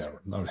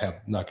 whatever. I'm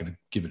not going to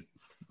give it.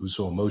 It was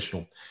so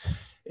emotional.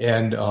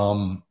 And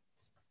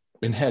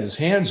had his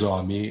hands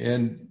on me,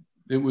 and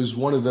it was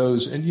one of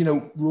those.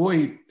 And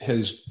Roy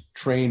has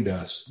trained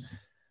us.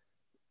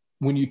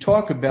 When you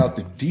talk about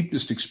the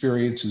deepest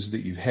experiences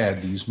that you've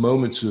had, these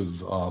moments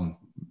of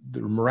the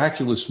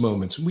miraculous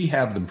moments, we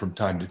have them from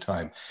time to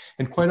time,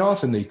 and quite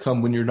often they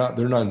come when they're not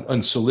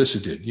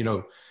unsolicited.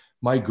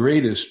 My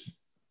greatest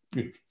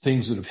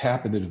things that have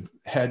happened that have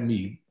had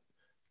me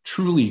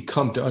truly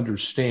come to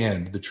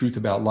understand the truth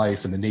about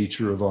life and the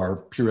nature of our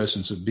pure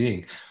essence of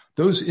being.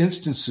 Those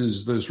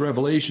instances, those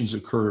revelations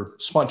occur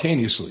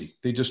spontaneously.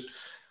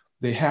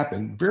 They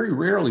happen. Very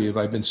rarely have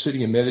I been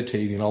sitting and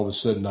meditating and all of a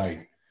sudden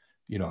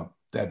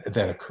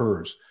that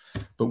occurs.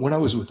 But when I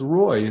was with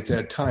Roy at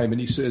that time,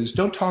 and he says,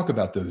 don't talk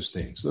about those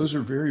things. Those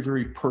are very,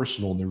 very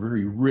personal, and they're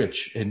very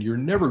rich, and you're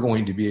never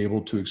going to be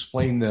able to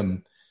explain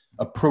them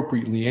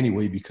appropriately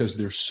anyway, because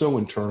they're so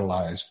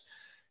internalized.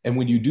 And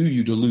when you do,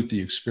 you dilute the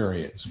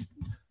experience.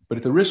 But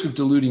at the risk of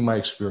diluting my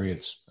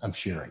experience, I'm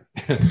sharing.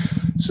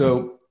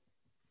 So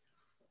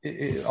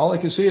all I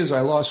can say is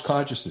I lost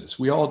consciousness.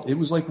 It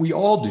was like we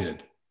all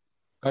did.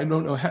 I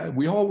don't know how,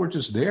 we all were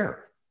just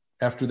there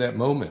after that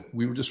moment.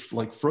 We were just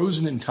like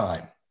frozen in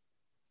time.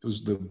 It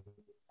was the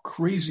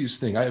craziest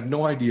thing. I have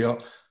no idea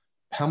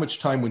how much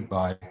time went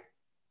by.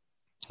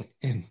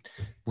 And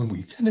when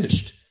we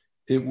finished,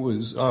 it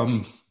was,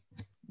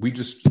 we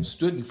just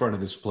stood in front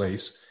of this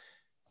place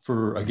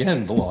for,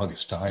 again, the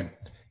longest time.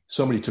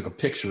 Somebody took a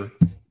picture,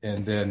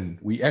 and then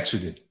we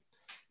exited.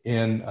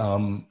 And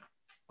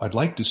I'd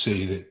like to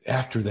say that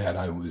after that,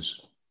 I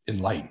was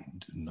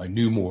enlightened, and I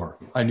knew more.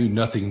 I knew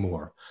nothing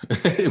more.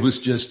 It was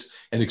just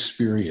an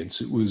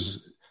experience. It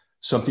was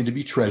something to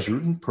be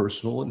treasured and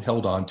personal and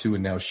held on to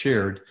and now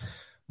shared.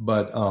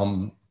 But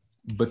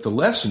But the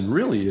lesson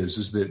really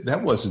is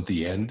that wasn't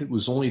the end. It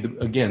was only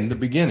the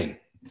beginning.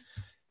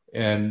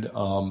 And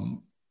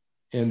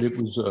it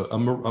was a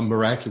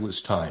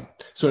miraculous time.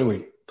 So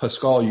anyway,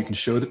 Pascal, you can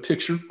show the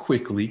picture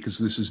quickly because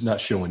this is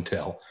not show and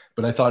tell,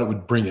 but I thought it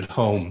would bring it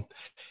home.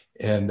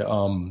 And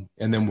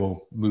then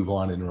we'll move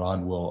on, and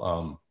Ron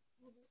will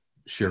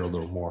share a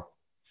little more.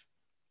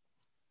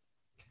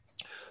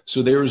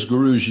 So there's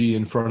Guruji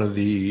in front of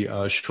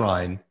the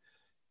shrine,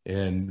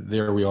 and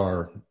there we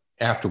are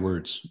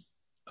afterwards,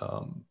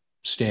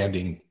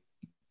 standing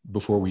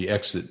before we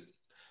exit.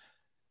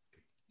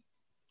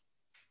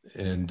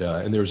 And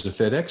there's the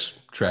FedEx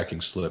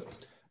tracking slip.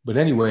 But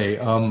anyway,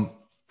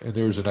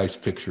 there's a nice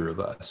picture of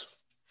us,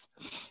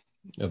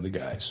 of the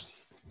guys.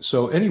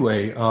 So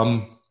anyway,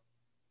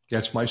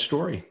 that's my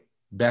story.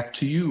 Back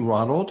to you,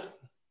 Ronald.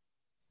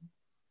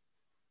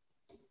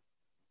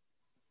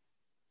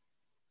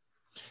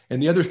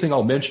 And the other thing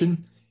I'll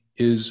mention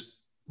is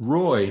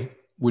Roy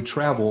would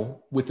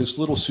travel with this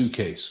little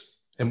suitcase.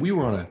 And we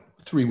were on a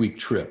 3-week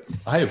trip.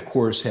 I, of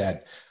course,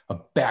 had a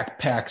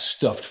backpack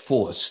stuffed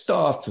full of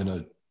stuff and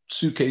a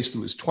suitcase that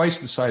was twice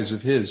the size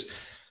of his.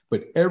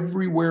 But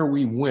everywhere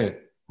we went,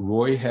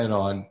 Roy had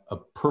on a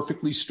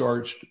perfectly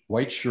starched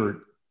white shirt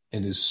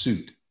and his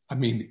suit. I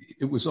mean,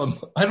 it was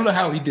I don't know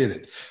how he did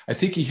it. I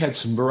think he had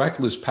some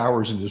miraculous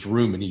powers in his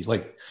room, and he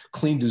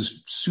cleaned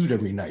his suit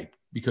every night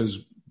because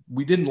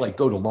we didn't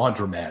go to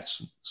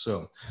laundromats.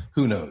 So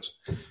who knows?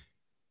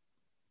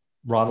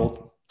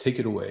 Ronald, take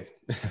it away.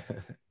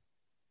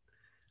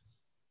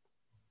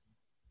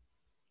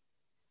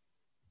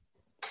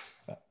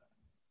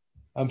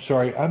 I'm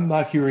sorry, I'm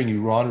not hearing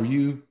you, Ron. Are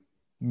you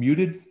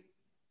muted?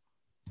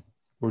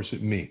 Or is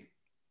it me?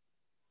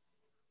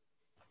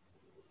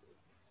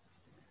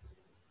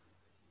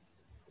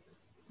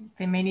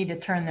 They may need to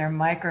turn their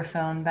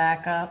microphone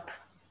back up.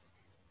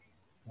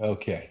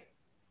 Okay.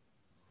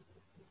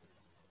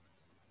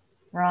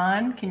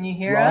 Ron, can you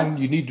hear us?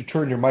 Ron, you need to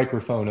turn your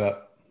microphone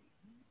up.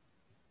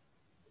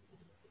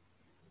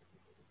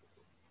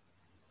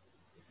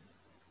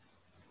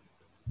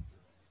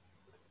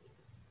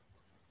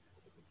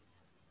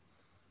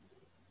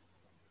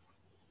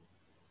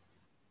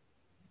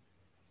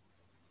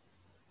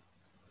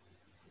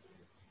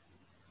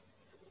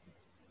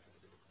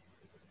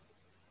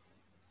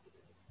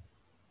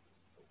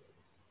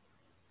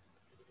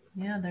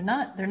 Yeah,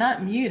 they're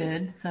not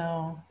muted,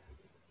 so.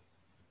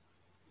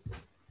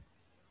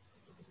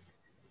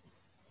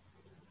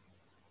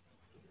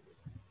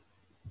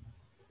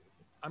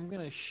 I'm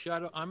gonna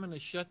shut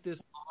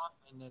this off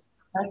and then.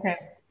 Okay,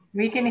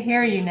 we can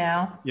hear you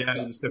now. Yeah,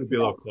 you just have to be a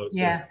little closer.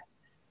 Yeah.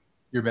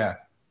 You're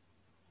back.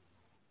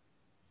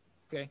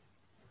 Okay,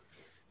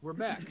 we're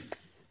back.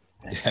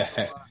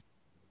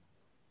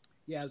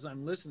 Yeah, as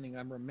I'm listening,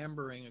 I'm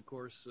remembering, of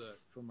course,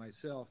 for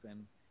myself,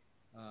 and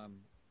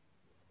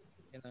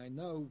I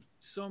know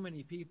so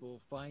many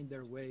people find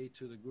their way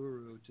to the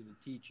guru, to the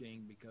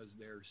teaching, because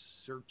they're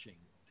searching,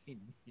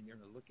 you're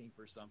looking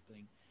for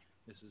something.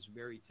 This is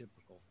very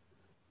typical.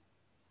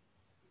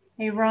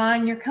 Hey,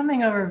 Ron, you're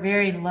coming over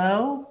very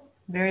low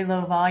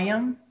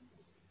volume.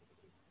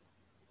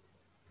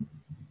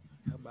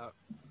 How about?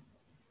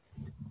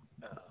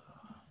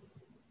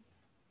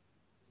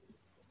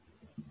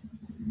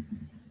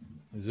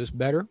 Is this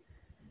better?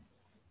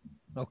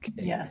 Okay.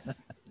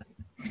 Yes.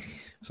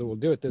 So we'll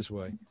do it this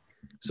way.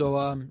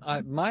 So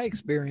my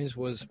experience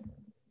was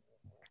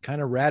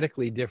kind of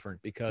radically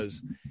different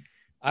because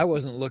I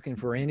wasn't looking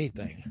for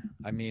anything.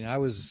 I mean, I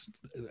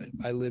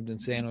lived in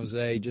San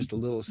Jose, just a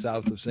little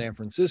south of San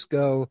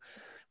Francisco.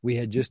 We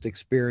had just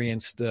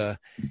experienced a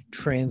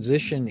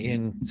transition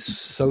in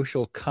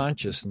social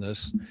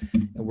consciousness,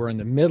 and we're in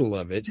the middle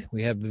of it.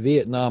 We have the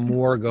Vietnam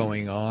War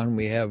going on.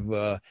 We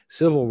have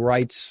civil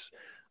rights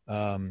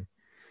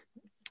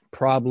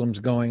problems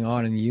going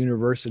on in the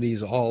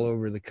universities all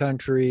over the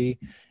country.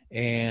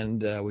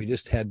 And we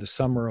just had the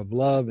Summer of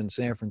Love in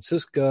San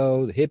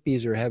Francisco. The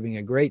hippies are having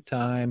a great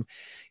time.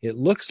 It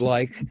looks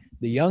like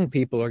the young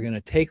people are going to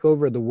take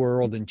over the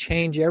world and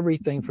change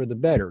everything for the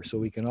better. So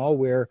we can all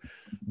wear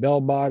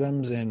bell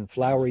bottoms and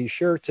flowery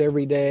shirts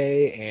every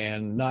day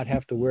and not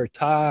have to wear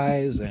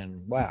ties.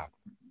 And wow.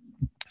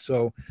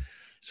 So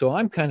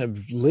I'm kind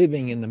of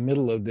living in the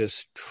middle of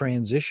this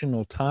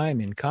transitional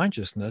time in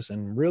consciousness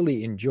and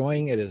really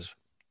enjoying it as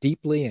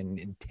deeply and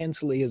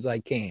intensely as I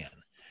can.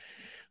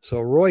 So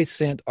Roy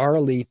sent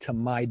Arlie to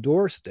my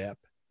doorstep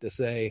to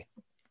say,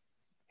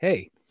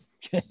 hey,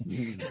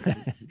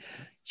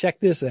 check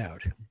this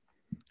out.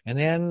 And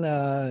then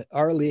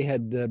Arlie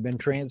had been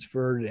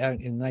transferred out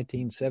in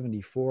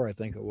 1974, I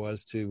think it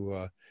was,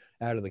 to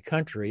out of the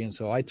country. And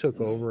so I took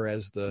over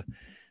as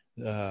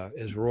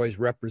Roy's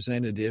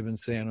representative in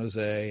San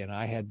Jose, and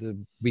I had the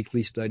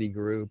weekly study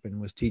group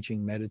and was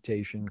teaching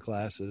meditation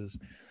classes.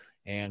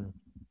 And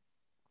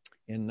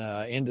in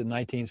end of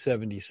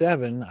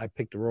 1977, I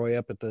picked Roy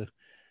up at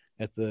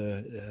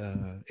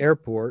the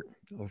airport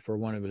for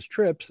one of his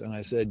trips, and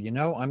I said,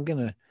 I'm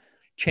going to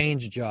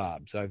change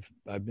jobs.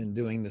 I've been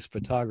doing this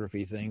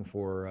photography thing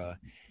for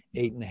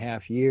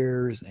 8.5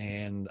 years,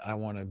 and I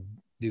want to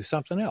do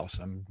something else.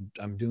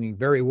 I'm doing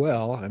very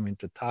well. I'm at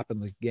the top of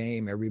the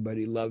game.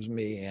 Everybody loves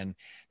me, and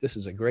this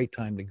is a great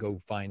time to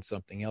go find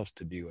something else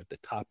to do at the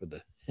top of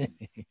the.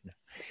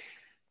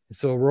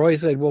 So Roy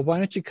said, "Well, why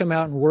don't you come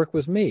out and work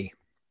with me?"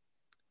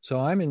 So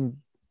I'm in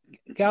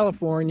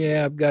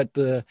California. I've got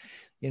the,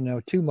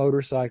 2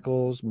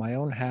 motorcycles, my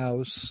own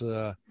house,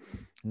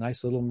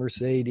 nice little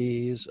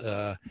Mercedes,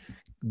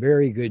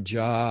 very good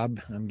job.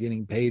 I'm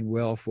getting paid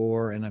well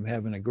for, and I'm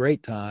having a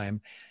great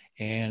time.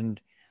 And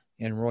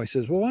Roy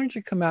says, "Well, why don't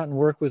you come out and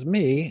work with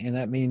me?" And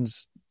that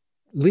means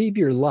leave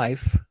your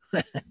life,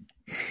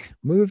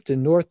 move to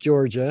North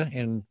Georgia.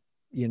 And,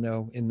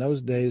 in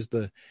those days,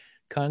 the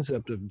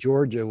concept of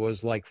Georgia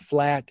was like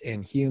flat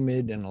and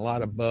humid and a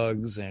lot of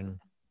bugs and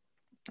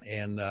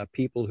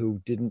people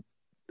who didn't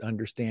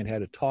understand how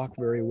to talk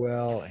very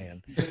well.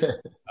 And,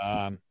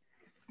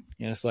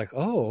 it's like,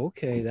 oh,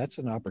 okay, that's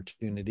an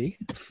opportunity.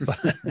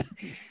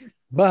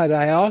 But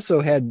I also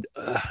had,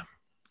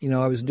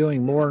 I was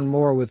doing more and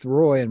more with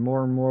Roy and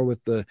more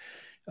with the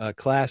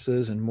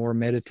classes and more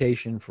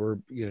meditation for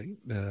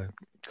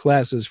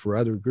classes for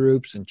other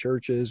groups and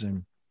churches.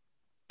 And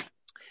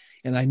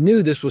I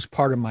knew this was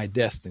part of my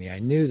destiny. I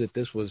knew that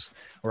this was,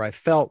 or I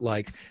felt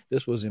like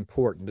this was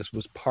important. This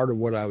was part of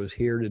what I was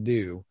here to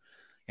do.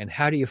 And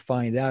how do you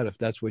find out if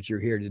that's what you're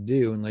here to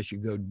do unless you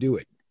go do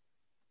it?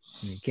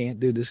 You can't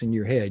do this in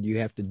your head. You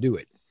have to do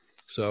it.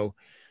 So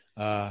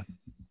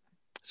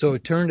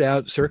it turned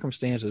out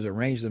circumstances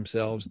arranged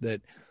themselves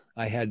that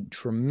I had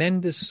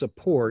tremendous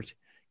support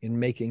in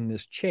making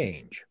this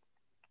change.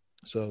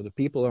 So the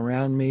people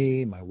around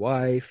me, my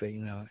wife,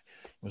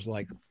 was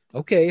like,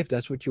 okay, if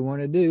that's what you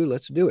want to do,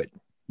 let's do it.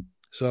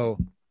 So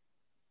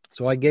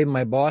I gave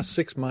my boss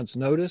 6 months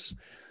notice,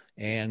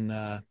 and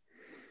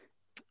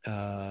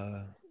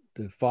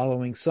the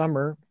following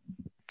summer,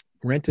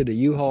 rented a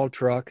U-Haul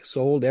truck,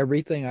 sold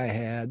everything I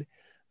had,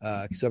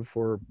 except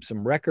for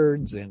some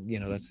records, and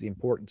that's the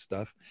important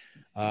stuff,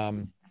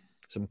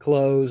 some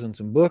clothes and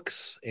some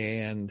books,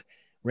 and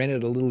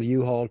rented a little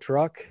U-Haul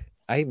truck.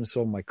 I even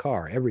sold my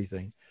car,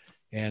 everything,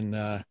 and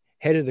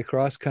headed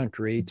across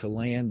country to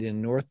land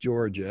in North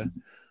Georgia.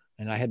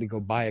 And I had to go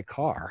buy a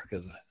car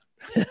because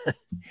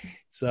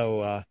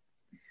so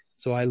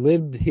I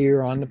lived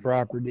here on the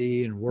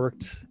property and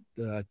worked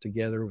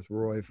together with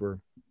Roy for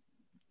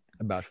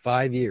about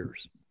 5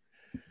 years.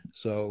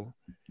 So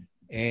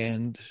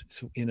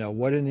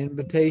what an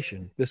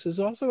invitation. This is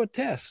also a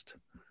test.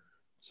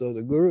 So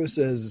the guru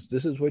says,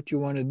 this is what you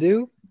want to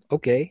do.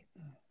 Okay,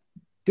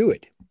 do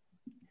it.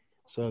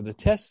 So the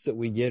tests that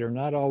we get are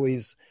not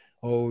always,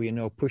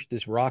 push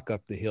this rock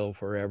up the hill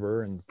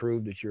forever and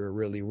prove that you're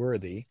really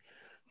worthy.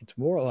 It's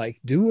more like,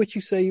 do what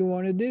you say you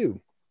want to do.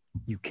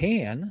 You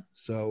can.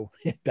 So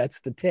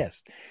that's the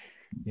test,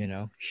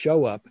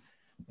 show up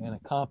and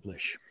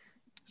accomplish.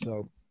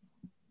 So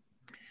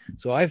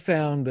I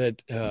found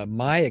that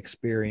my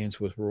experience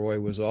with Roy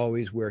was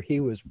always where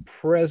he was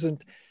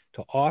present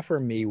to offer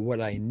me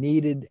what I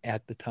needed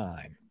at the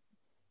time,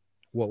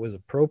 what was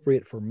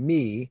appropriate for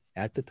me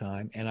at the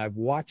time. And I've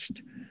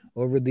watched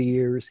over the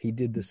years, he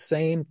did the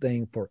same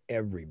thing for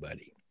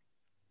everybody.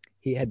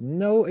 He had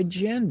no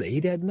agenda.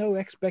 He had no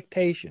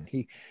expectation.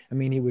 He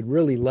would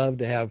really love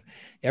to have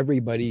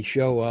everybody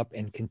show up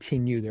and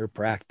continue their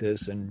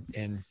practice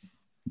and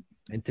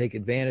take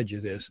advantage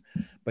of this.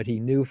 But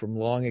he knew from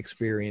long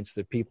experience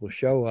that people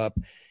show up,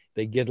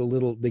 they get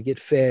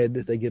fed,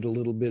 they get a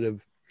little bit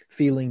of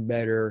feeling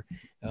better,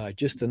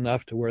 just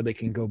enough to where they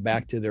can go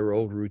back to their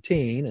old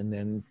routine, and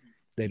then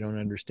they don't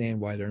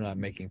understand why they're not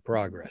making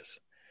progress.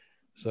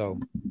 So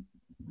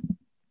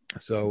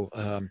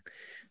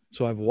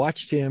I've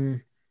watched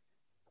him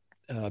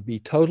be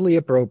totally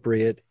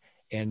appropriate,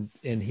 and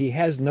he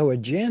has no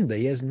agenda.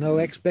 He has no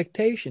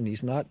expectation.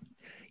 He's not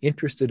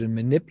interested in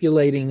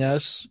manipulating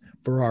us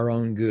for our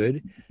own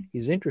good.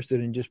 He's interested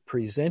in just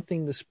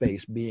presenting the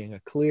space, being a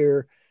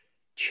clear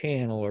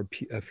channel or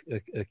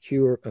a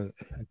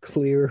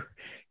clear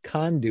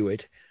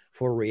conduit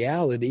for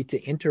reality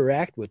to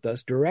interact with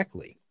us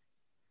directly.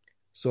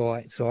 So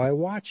I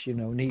watch,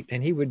 and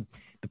he would,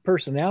 the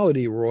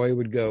personality Roy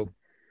would go,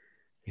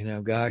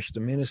 gosh,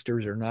 the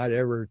ministers are not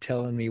ever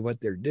telling me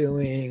what they're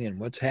doing and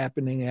what's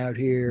happening out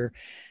here.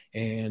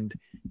 And,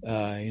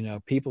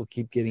 people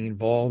keep getting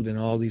involved in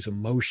all these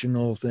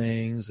emotional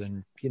things.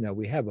 And,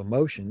 we have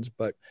emotions,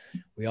 but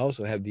we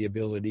also have the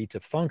ability to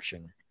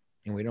function,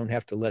 and we don't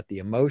have to let the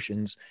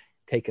emotions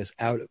take us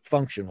out of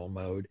functional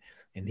mode.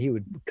 And he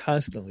would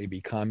constantly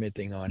be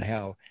commenting on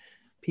how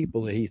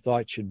people that he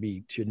thought should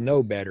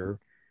know better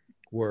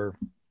were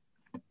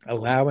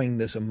allowing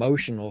this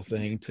emotional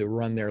thing to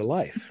run their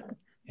life.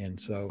 And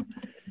so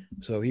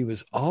he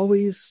was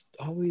always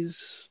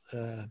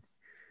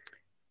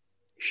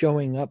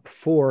showing up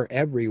for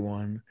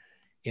everyone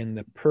in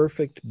the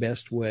perfect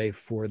best way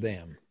for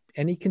them.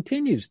 And he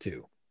continues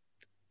to.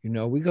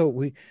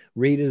 We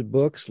read his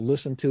books,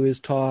 listen to his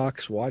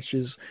talks, watch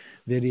his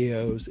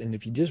videos. And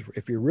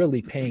if you're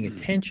really paying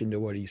attention to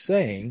what he's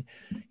saying,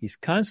 he's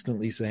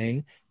constantly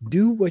saying,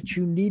 do what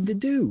you need to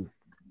do.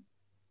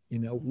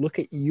 Look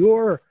at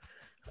your,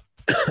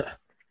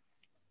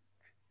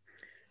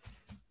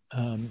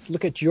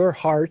 look at your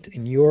heart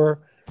and your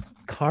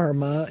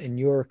karma and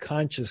your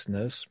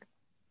consciousness,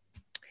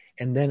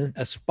 and then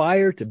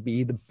aspire to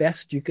be the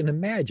best you can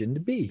imagine to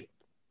be.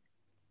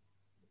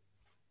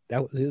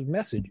 That was his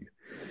message.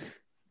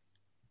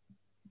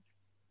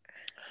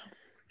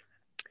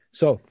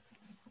 So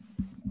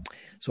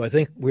I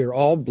think we're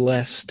all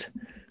blessed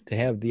to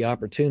have the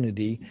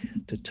opportunity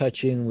to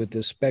touch in with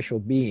this special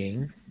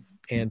being,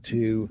 and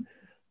to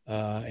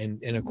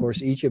and of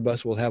course each of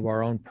us will have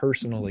our own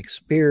personal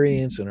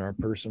experience and our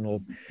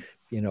personal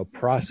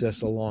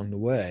process along the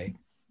way,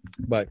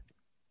 but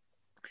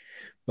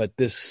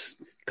this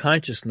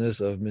consciousness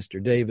of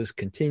Mr. Davis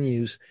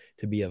continues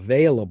to be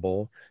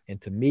available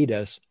and to meet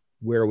us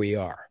where we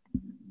are.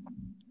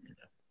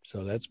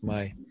 So that's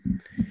my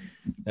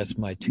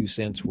 2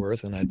 cents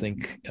worth. And I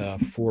think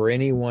for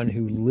anyone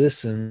who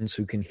listens,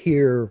 who can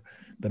hear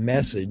the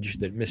message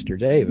that Mr.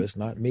 Davis,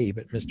 not me,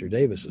 but Mr.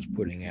 Davis is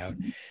putting out,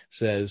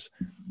 says,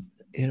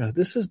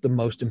 this is the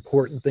most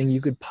important thing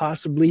you could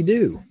possibly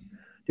do.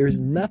 There's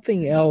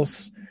nothing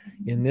else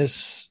in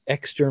this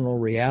external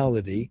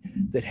reality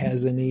that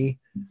has any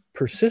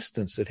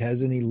persistence, that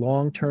has any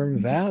long-term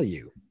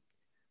value.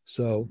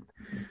 So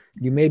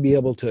you may be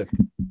able to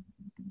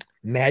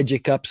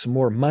magic up some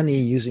more money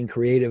using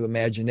creative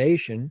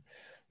imagination.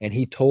 And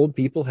he told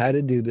people how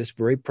to do this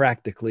very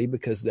practically,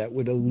 because that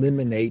would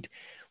eliminate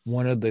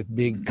one of the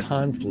big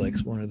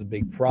conflicts, one of the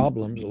big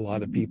problems a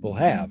lot of people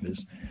have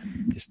is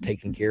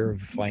taking care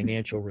of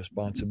financial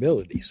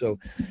responsibility. So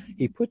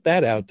he put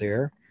that out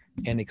there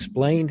and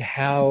explained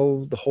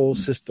how the whole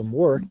system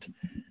worked,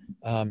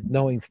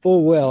 knowing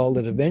full well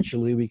that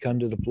eventually we come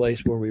to the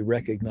place where we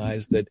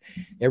recognize that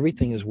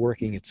everything is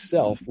working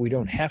itself. We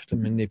don't have to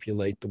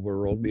manipulate the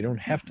world. We don't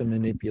have to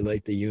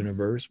manipulate the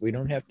universe. We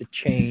don't have to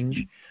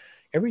change.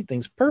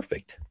 Everything's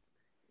perfect,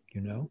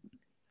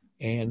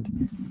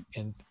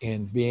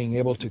 and being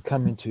able to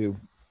come into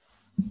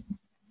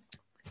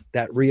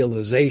that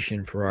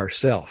realization for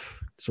ourselves,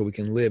 so we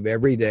can live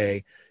every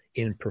day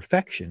in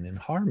perfection, in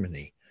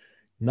harmony,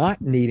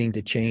 not needing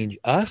to change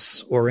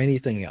us or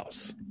anything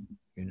else.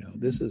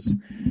 This is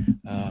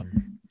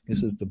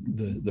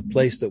the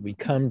place that we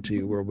come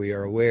to, where we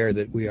are aware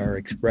that we are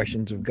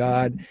expressions of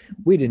God.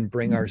 We didn't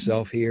bring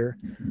ourselves here.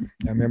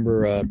 I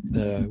remember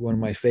one of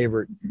my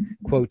favorite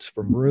quotes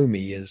from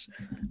Rumi is,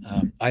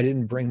 I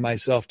didn't bring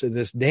myself to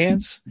this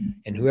dance,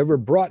 and whoever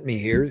brought me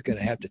here is going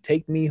to have to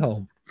take me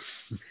home.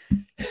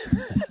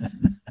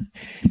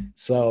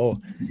 So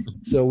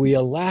we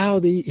allow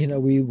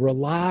we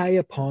rely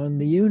upon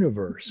the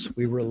universe.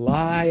 We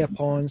rely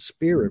upon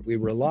spirit. We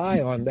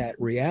rely on that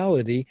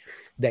reality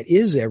that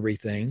is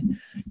everything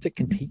to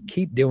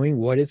keep doing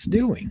what it's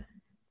doing.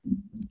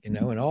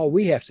 And all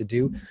we have to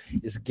do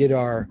is get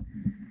our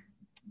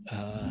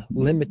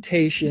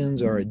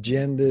limitations, our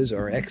agendas,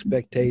 our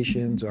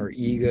expectations, our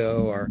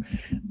ego,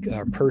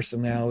 our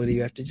personality.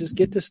 You have to just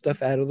get this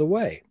stuff out of the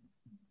way.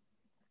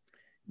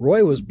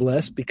 Roy was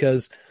blessed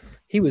because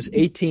he was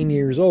 18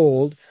 years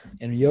old,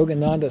 and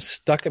Yogananda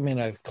stuck him in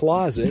a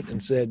closet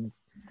and said,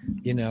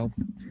 do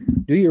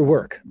your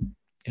work.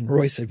 And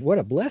Roy said, what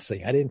a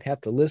blessing. I didn't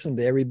have to listen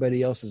to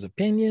everybody else's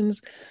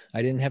opinions.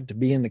 I didn't have to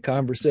be in the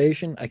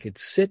conversation. I could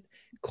sit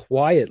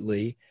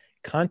quietly,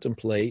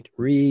 contemplate,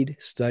 read,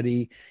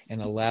 study,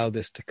 and allow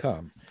this to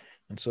come.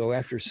 And so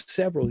after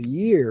several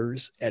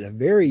years, at a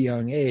very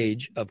young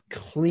age, of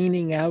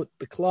cleaning out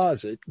the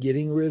closet,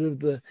 getting rid of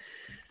the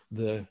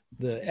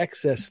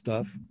excess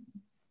stuff,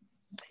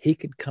 he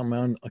could come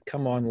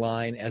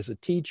online as a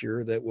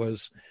teacher that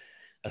was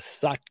a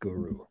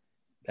Satguru.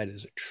 That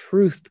is a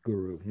truth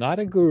guru, not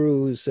a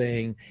guru who's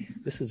saying,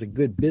 this is a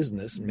good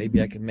business and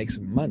maybe I can make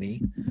some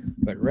money,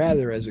 but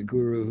rather as a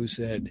guru who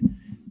said,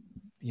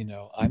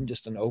 I'm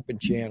just an open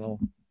channel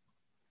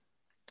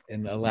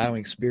and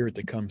allowing spirit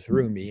to come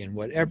through me in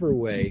whatever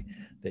way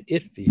that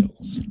it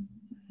feels.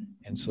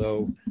 And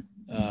so,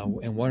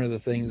 and one of the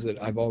things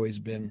that I've always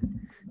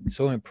been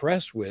so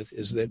impressed with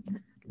is that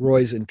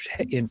Roy's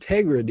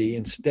integrity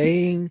in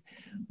staying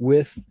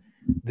with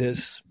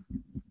this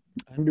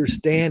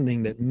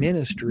understanding that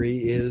ministry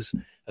is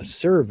a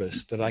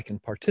service that I can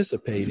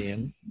participate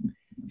in,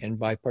 and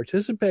by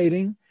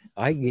participating,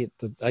 I get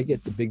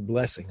the big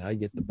blessing. I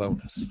get the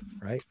bonus,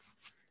 right?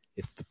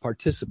 It's the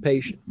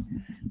participation.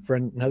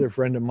 Another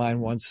friend of mine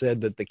once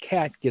said that the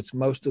cat gets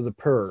most of the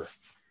purr.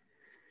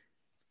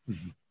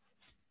 Mm-hmm.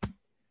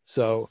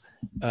 So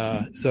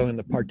in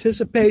the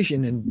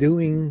participation in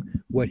doing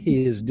what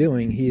he is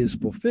doing, he is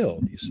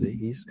fulfilled. You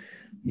see,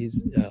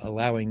 he's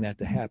allowing that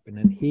to happen,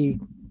 and he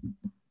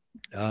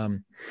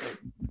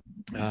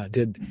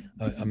did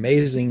an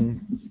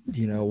amazing,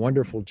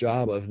 wonderful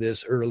job of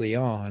this early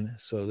on,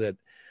 so that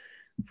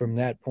from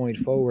that point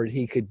forward,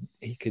 he could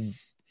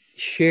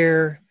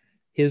share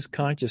his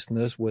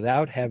consciousness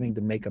without having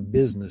to make a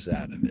business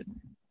out of it.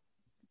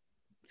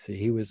 See,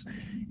 he was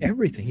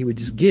everything. He would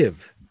just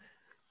give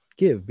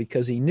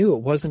because he knew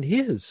it wasn't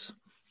his.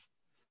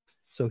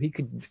 So he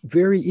could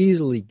very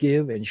easily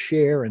give and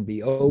share and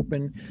be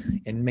open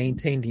and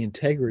maintain the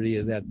integrity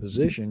of that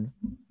position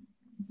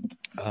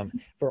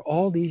for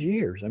all these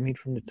years. I mean,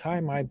 from the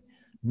time I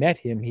met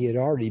him, he had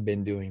already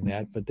been doing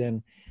that. But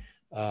then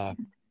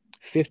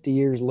 50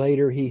 years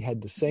later, he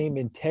had the same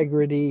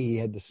integrity. He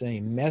had the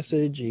same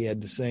message. He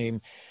had the same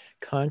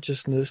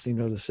consciousness,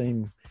 the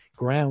same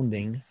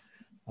grounding.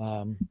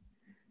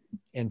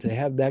 And to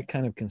have that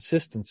kind of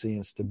consistency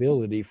and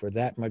stability for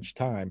that much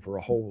time,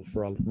 for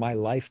my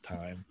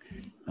lifetime,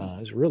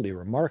 is really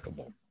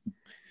remarkable.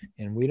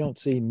 And we don't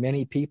see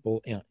many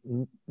people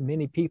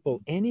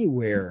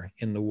anywhere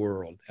in the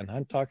world. And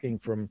I'm talking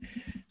from,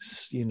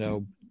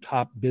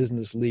 top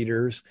business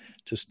leaders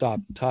to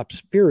top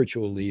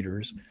spiritual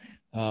leaders.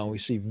 We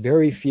see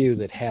very few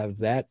that have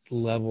that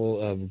level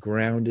of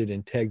grounded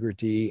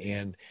integrity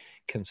and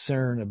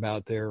concern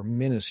about their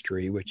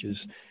ministry, which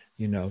is,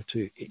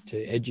 to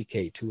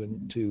educate, to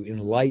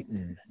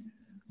enlighten,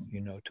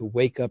 to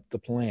wake up the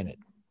planet,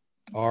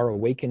 our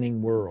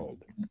awakening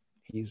world.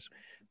 He's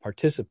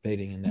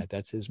participating in that.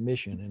 That's his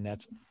mission. And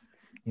that's,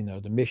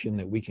 the mission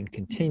that we can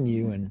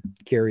continue and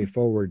carry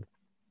forward,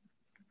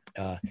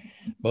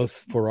 both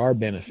for our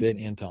benefit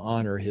and to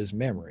honor his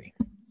memory.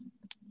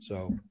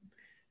 So,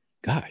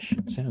 gosh,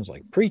 it sounds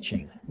like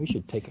preaching. We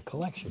should take a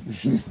collection.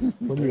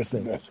 What do you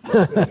think?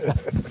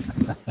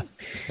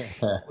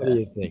 What do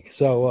you think?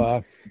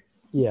 So,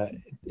 yeah.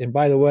 And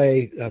by the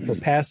way, for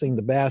passing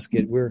the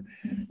basket, we're,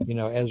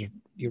 as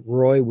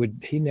Roy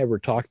he never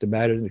talked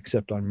about it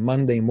except on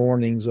Monday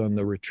mornings on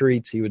the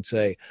retreats. He would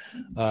say,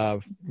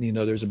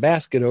 there's a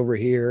basket over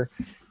here,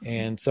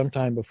 and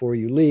sometime before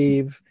you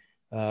leave,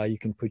 you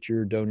can put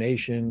your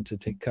donation to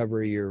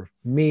cover your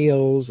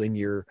meals and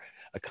your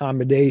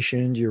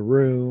accommodations, your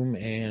room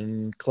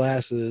and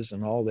classes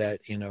and all that,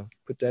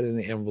 put that in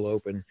the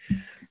envelope, and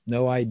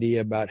no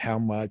idea about how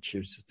much.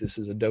 This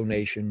is a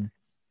donation.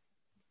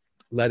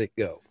 Let it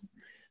go.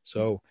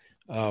 So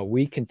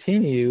we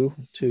continue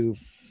to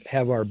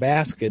have our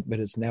basket, but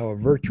it's now a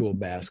virtual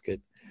basket.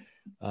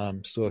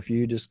 So if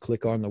you just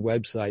click on the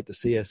website, the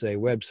CSA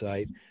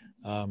website,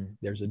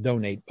 there's a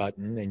donate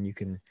button, and you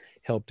can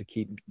help to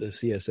keep the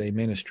CSA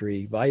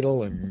ministry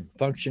vital and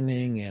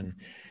functioning. And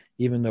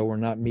even though we're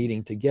not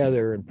meeting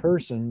together in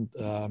person,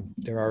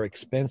 there are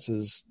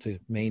expenses to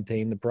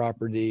maintain the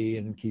property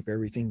and keep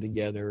everything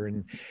together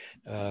and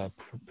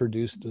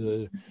produce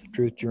the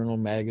Truth Journal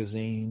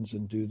magazines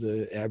and do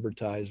the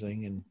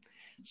advertising. And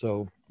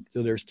so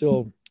there's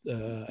still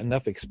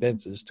enough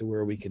expenses to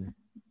where we can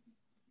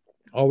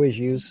always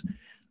use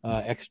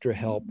extra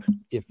help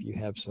if you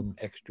have some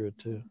extra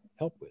to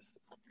help with.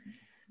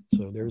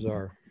 So there's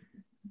our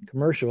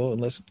commercial,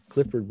 unless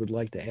Clifford would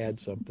like to add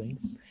something.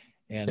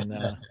 And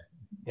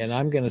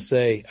I'm going to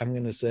say,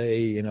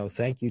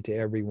 thank you to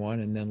everyone,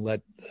 and then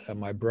let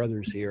my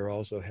brothers here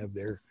also have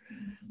their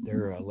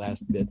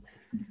last bit.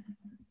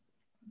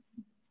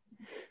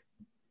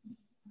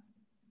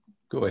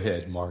 Go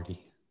ahead, Marty.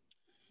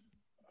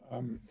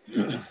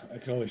 I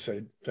can only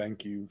say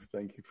thank you.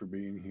 Thank you for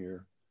being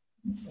here.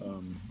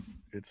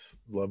 It's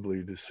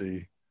lovely to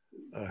see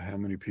how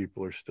many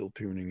people are still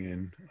tuning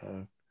in.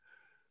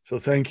 So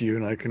thank you.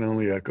 And I can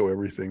only echo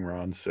everything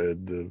Ron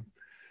said.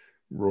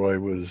 Roy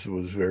was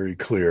very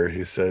clear.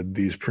 He said,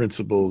 these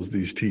principles,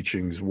 these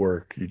teachings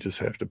work. You just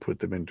have to put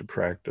them into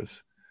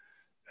practice.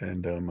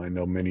 And I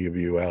know many of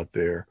you out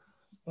there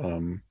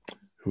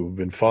who have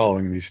been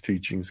following these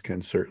teachings can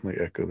certainly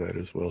echo that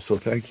as well. So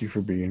thank you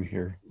for being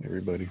here,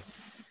 everybody.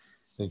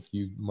 Thank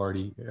you,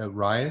 Marty.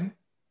 Ryan?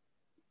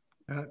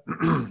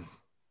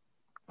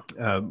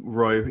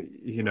 Roy,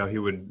 he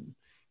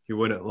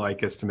wouldn't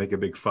like us to make a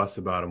big fuss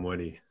about him, would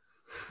he?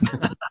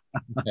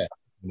 Yeah.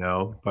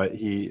 No, but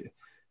he...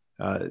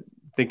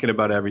 thinking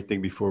about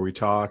everything before we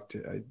talked,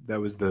 it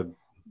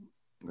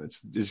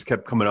just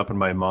kept coming up in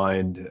my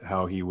mind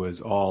how he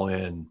was all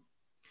in.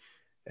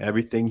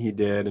 Everything he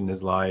did in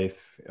his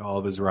life, all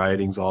of his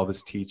writings, all of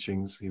his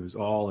teachings, he was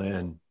all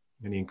in,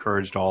 and he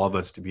encouraged all of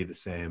us to be the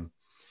same.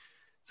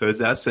 So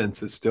his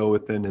essence is still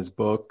within his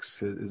books.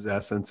 His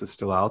essence is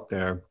still out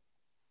there.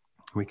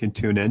 We can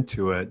tune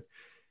into it,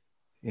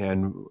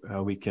 and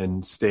we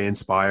can stay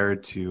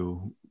inspired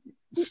to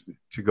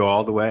go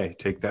all the way,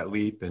 take that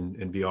leap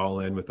and be all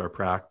in with our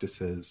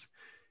practices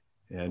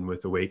and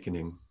with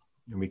awakening.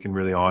 And we can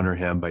really honor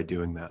him by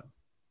doing that.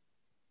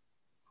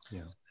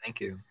 Yeah. Thank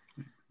you.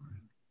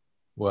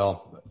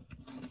 Well,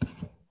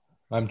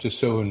 I'm just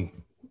so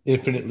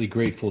infinitely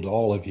grateful to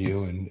all of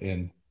you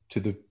and to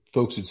the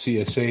folks at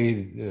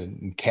CSA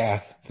and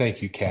Kath.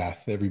 Thank you,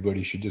 Kath.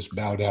 Everybody should just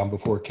bow down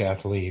before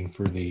Kathleen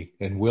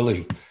and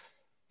Willie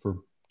for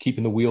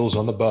keeping the wheels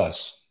on the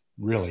bus.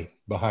 Really,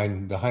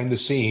 behind the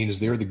scenes,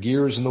 they're the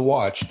gears in the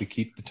watch to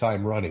keep the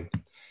time running.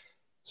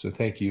 So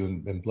thank you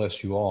and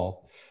bless you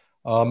all.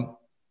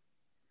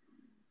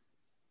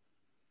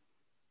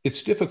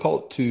 It's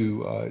difficult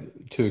to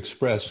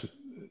express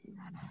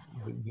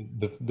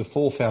the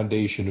full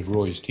foundation of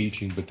Roy's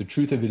teaching. But the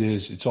truth of it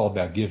is, it's all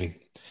about giving.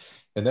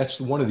 And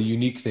that's one of the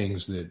unique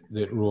things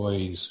that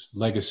Roy's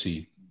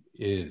legacy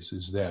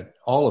is that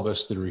all of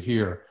us that are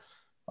here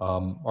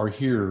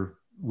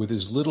with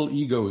as little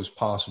ego as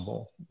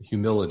possible,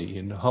 humility,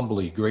 and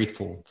humbly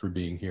grateful for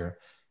being here.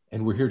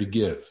 And we're here to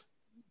give.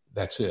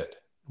 That's it.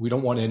 We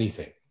don't want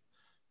anything.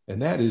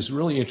 And that is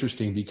really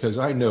interesting because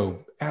I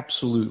know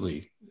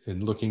absolutely,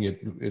 in looking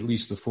at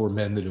least the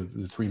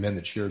three men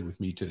that shared with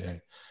me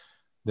today,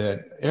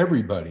 that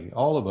everybody,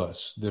 all of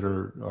us that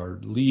are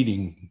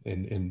leading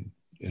and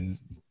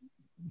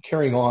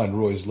carrying on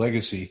Roy's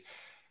legacy,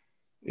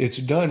 it's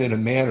done in a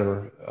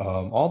manner,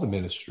 all the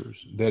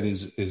ministers, that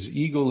is as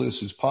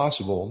egoless as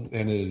possible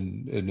and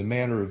in a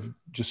manner of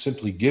just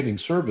simply giving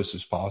service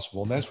as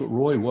possible. And that's what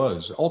Roy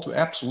was.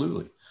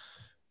 Absolutely.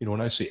 You know,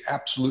 when I say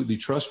absolutely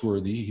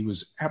trustworthy, he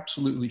was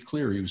absolutely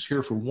clear. He was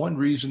here for one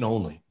reason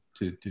only,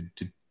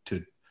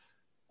 to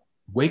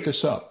wake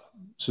us up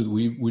so that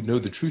we would know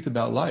the truth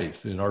about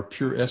life and our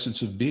pure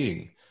essence of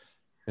being.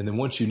 And then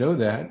once you know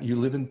that, you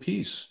live in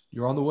peace.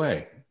 You're on the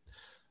way.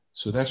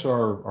 So that's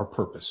our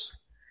purpose.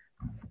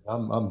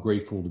 I'm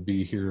grateful to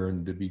be here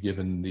and to be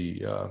given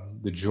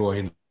the joy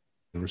and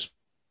the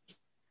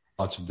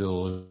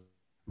responsibility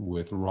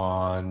with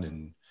Ron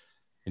and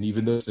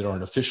even those that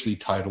aren't officially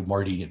titled,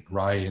 Marty and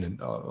Ryan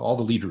and all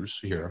the leaders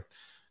here,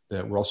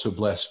 that we're also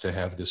blessed to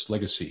have this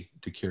legacy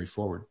to carry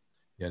forward.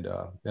 And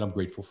I'm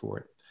grateful for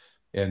it.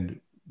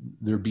 And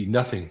there'd be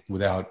nothing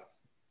without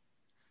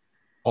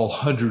all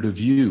 100 of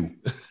you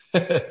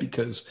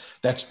because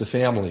that's the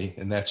family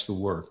and that's the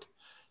work.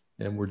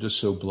 And we're just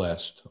so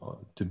blessed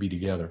to be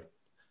together.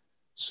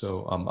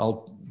 So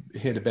I'll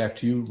hand it back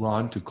to you,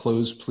 Ron, to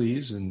close,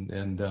 please.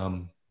 And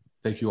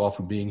thank you all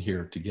for being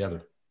here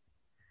together.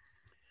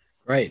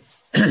 Great.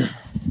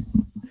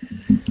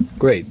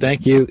 Great.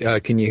 Thank you.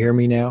 Can you hear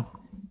me now?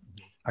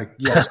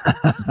 Yes.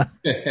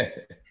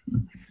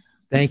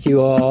 Thank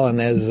you all. And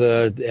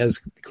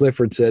as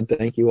Clifford said,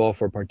 thank you all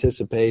for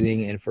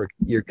participating and for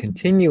your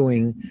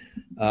continuing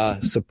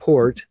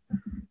support.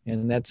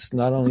 And that's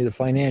not only the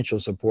financial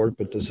support,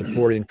 but the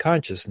support in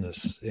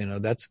consciousness. You know,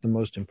 that's the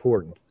most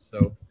important.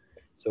 So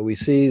we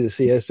see the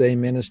CSA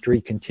ministry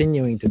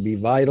continuing to be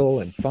vital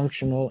and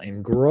functional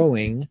and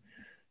growing.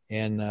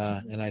 And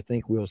I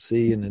think we'll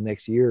see in the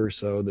next year or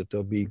so that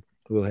we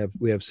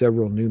have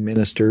several new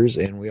ministers,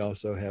 and we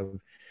also have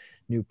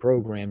new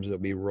programs that will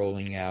be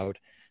rolling out,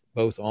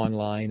 both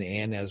online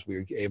and as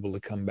we're able to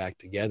come back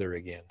together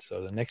again.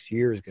 So the next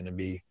year is going to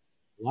be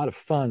a lot of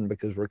fun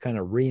because we're kind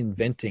of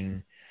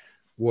reinventing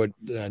what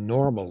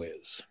normal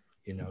is.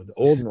 You know, the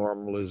old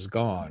normal is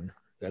gone.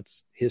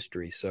 That's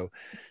history. So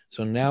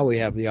now we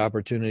have the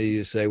opportunity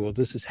to say, well,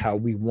 this is how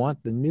we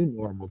want the new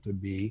normal to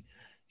be.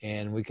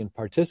 And we can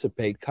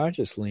participate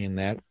consciously in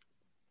that,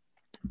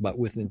 but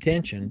with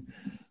intention.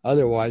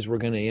 Otherwise, we're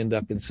going to end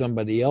up in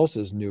somebody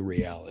else's new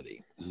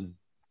reality. Mm-hmm.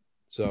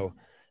 So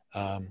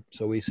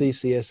we see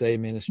CSA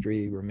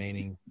ministry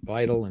remaining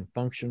vital and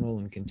functional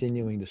and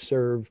continuing to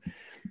serve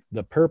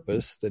the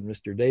purpose that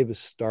Mr. Davis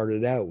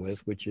started out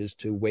with, which is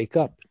to wake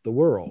up the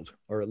world,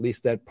 or at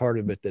least that part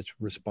of it that's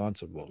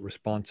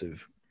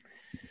responsive.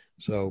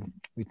 So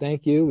we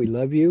thank you. We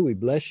love you. We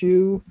bless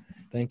you.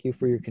 Thank you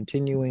for your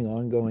continuing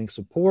ongoing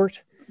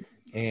support.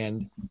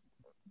 And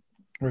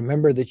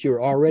remember that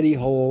you're already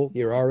whole.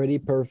 You're already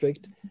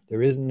perfect.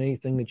 There isn't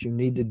anything that you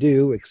need to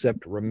do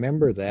except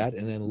remember that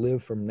and then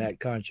live from that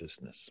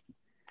consciousness.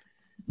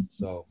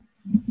 So,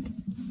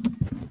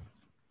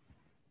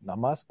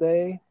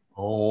 namaste.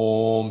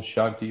 Om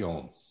Shanti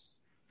Om.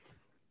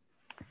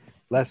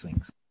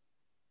 Blessings.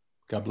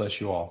 God bless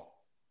you all.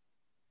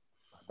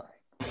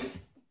 Bye-bye.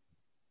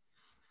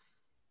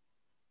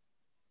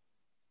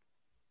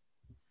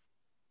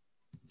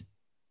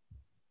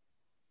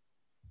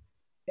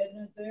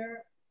 Isn't it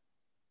there?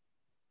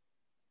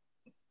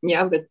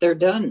 Yeah, but they're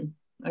done.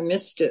 I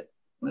missed it.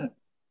 Really?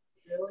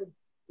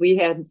 We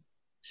had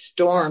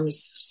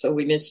storms, so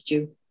we missed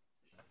you.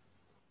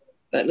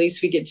 But at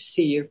least we get to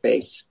see your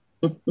face.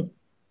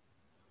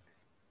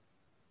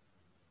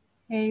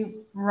 Hey,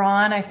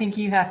 Ron, I think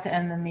you have to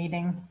end the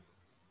meeting.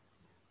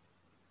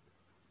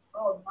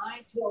 Oh,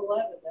 9 to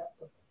 11. That's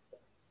what...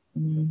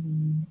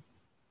 Mm-hmm.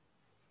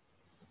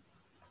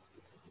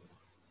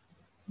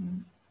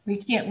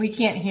 We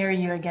can't hear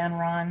you again,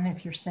 Ron,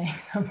 if you're saying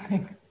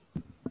something.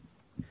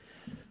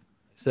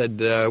 Said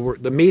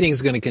the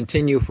meeting's going to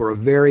continue for a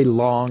very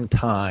long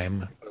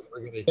time. We're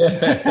going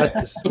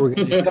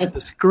to cut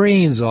the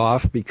screens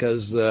off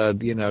because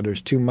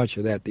there's too much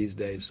of that these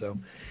days. So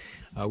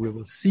we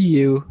will see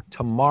you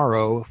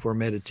tomorrow for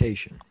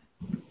meditation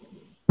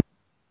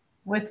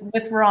with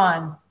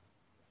Ron.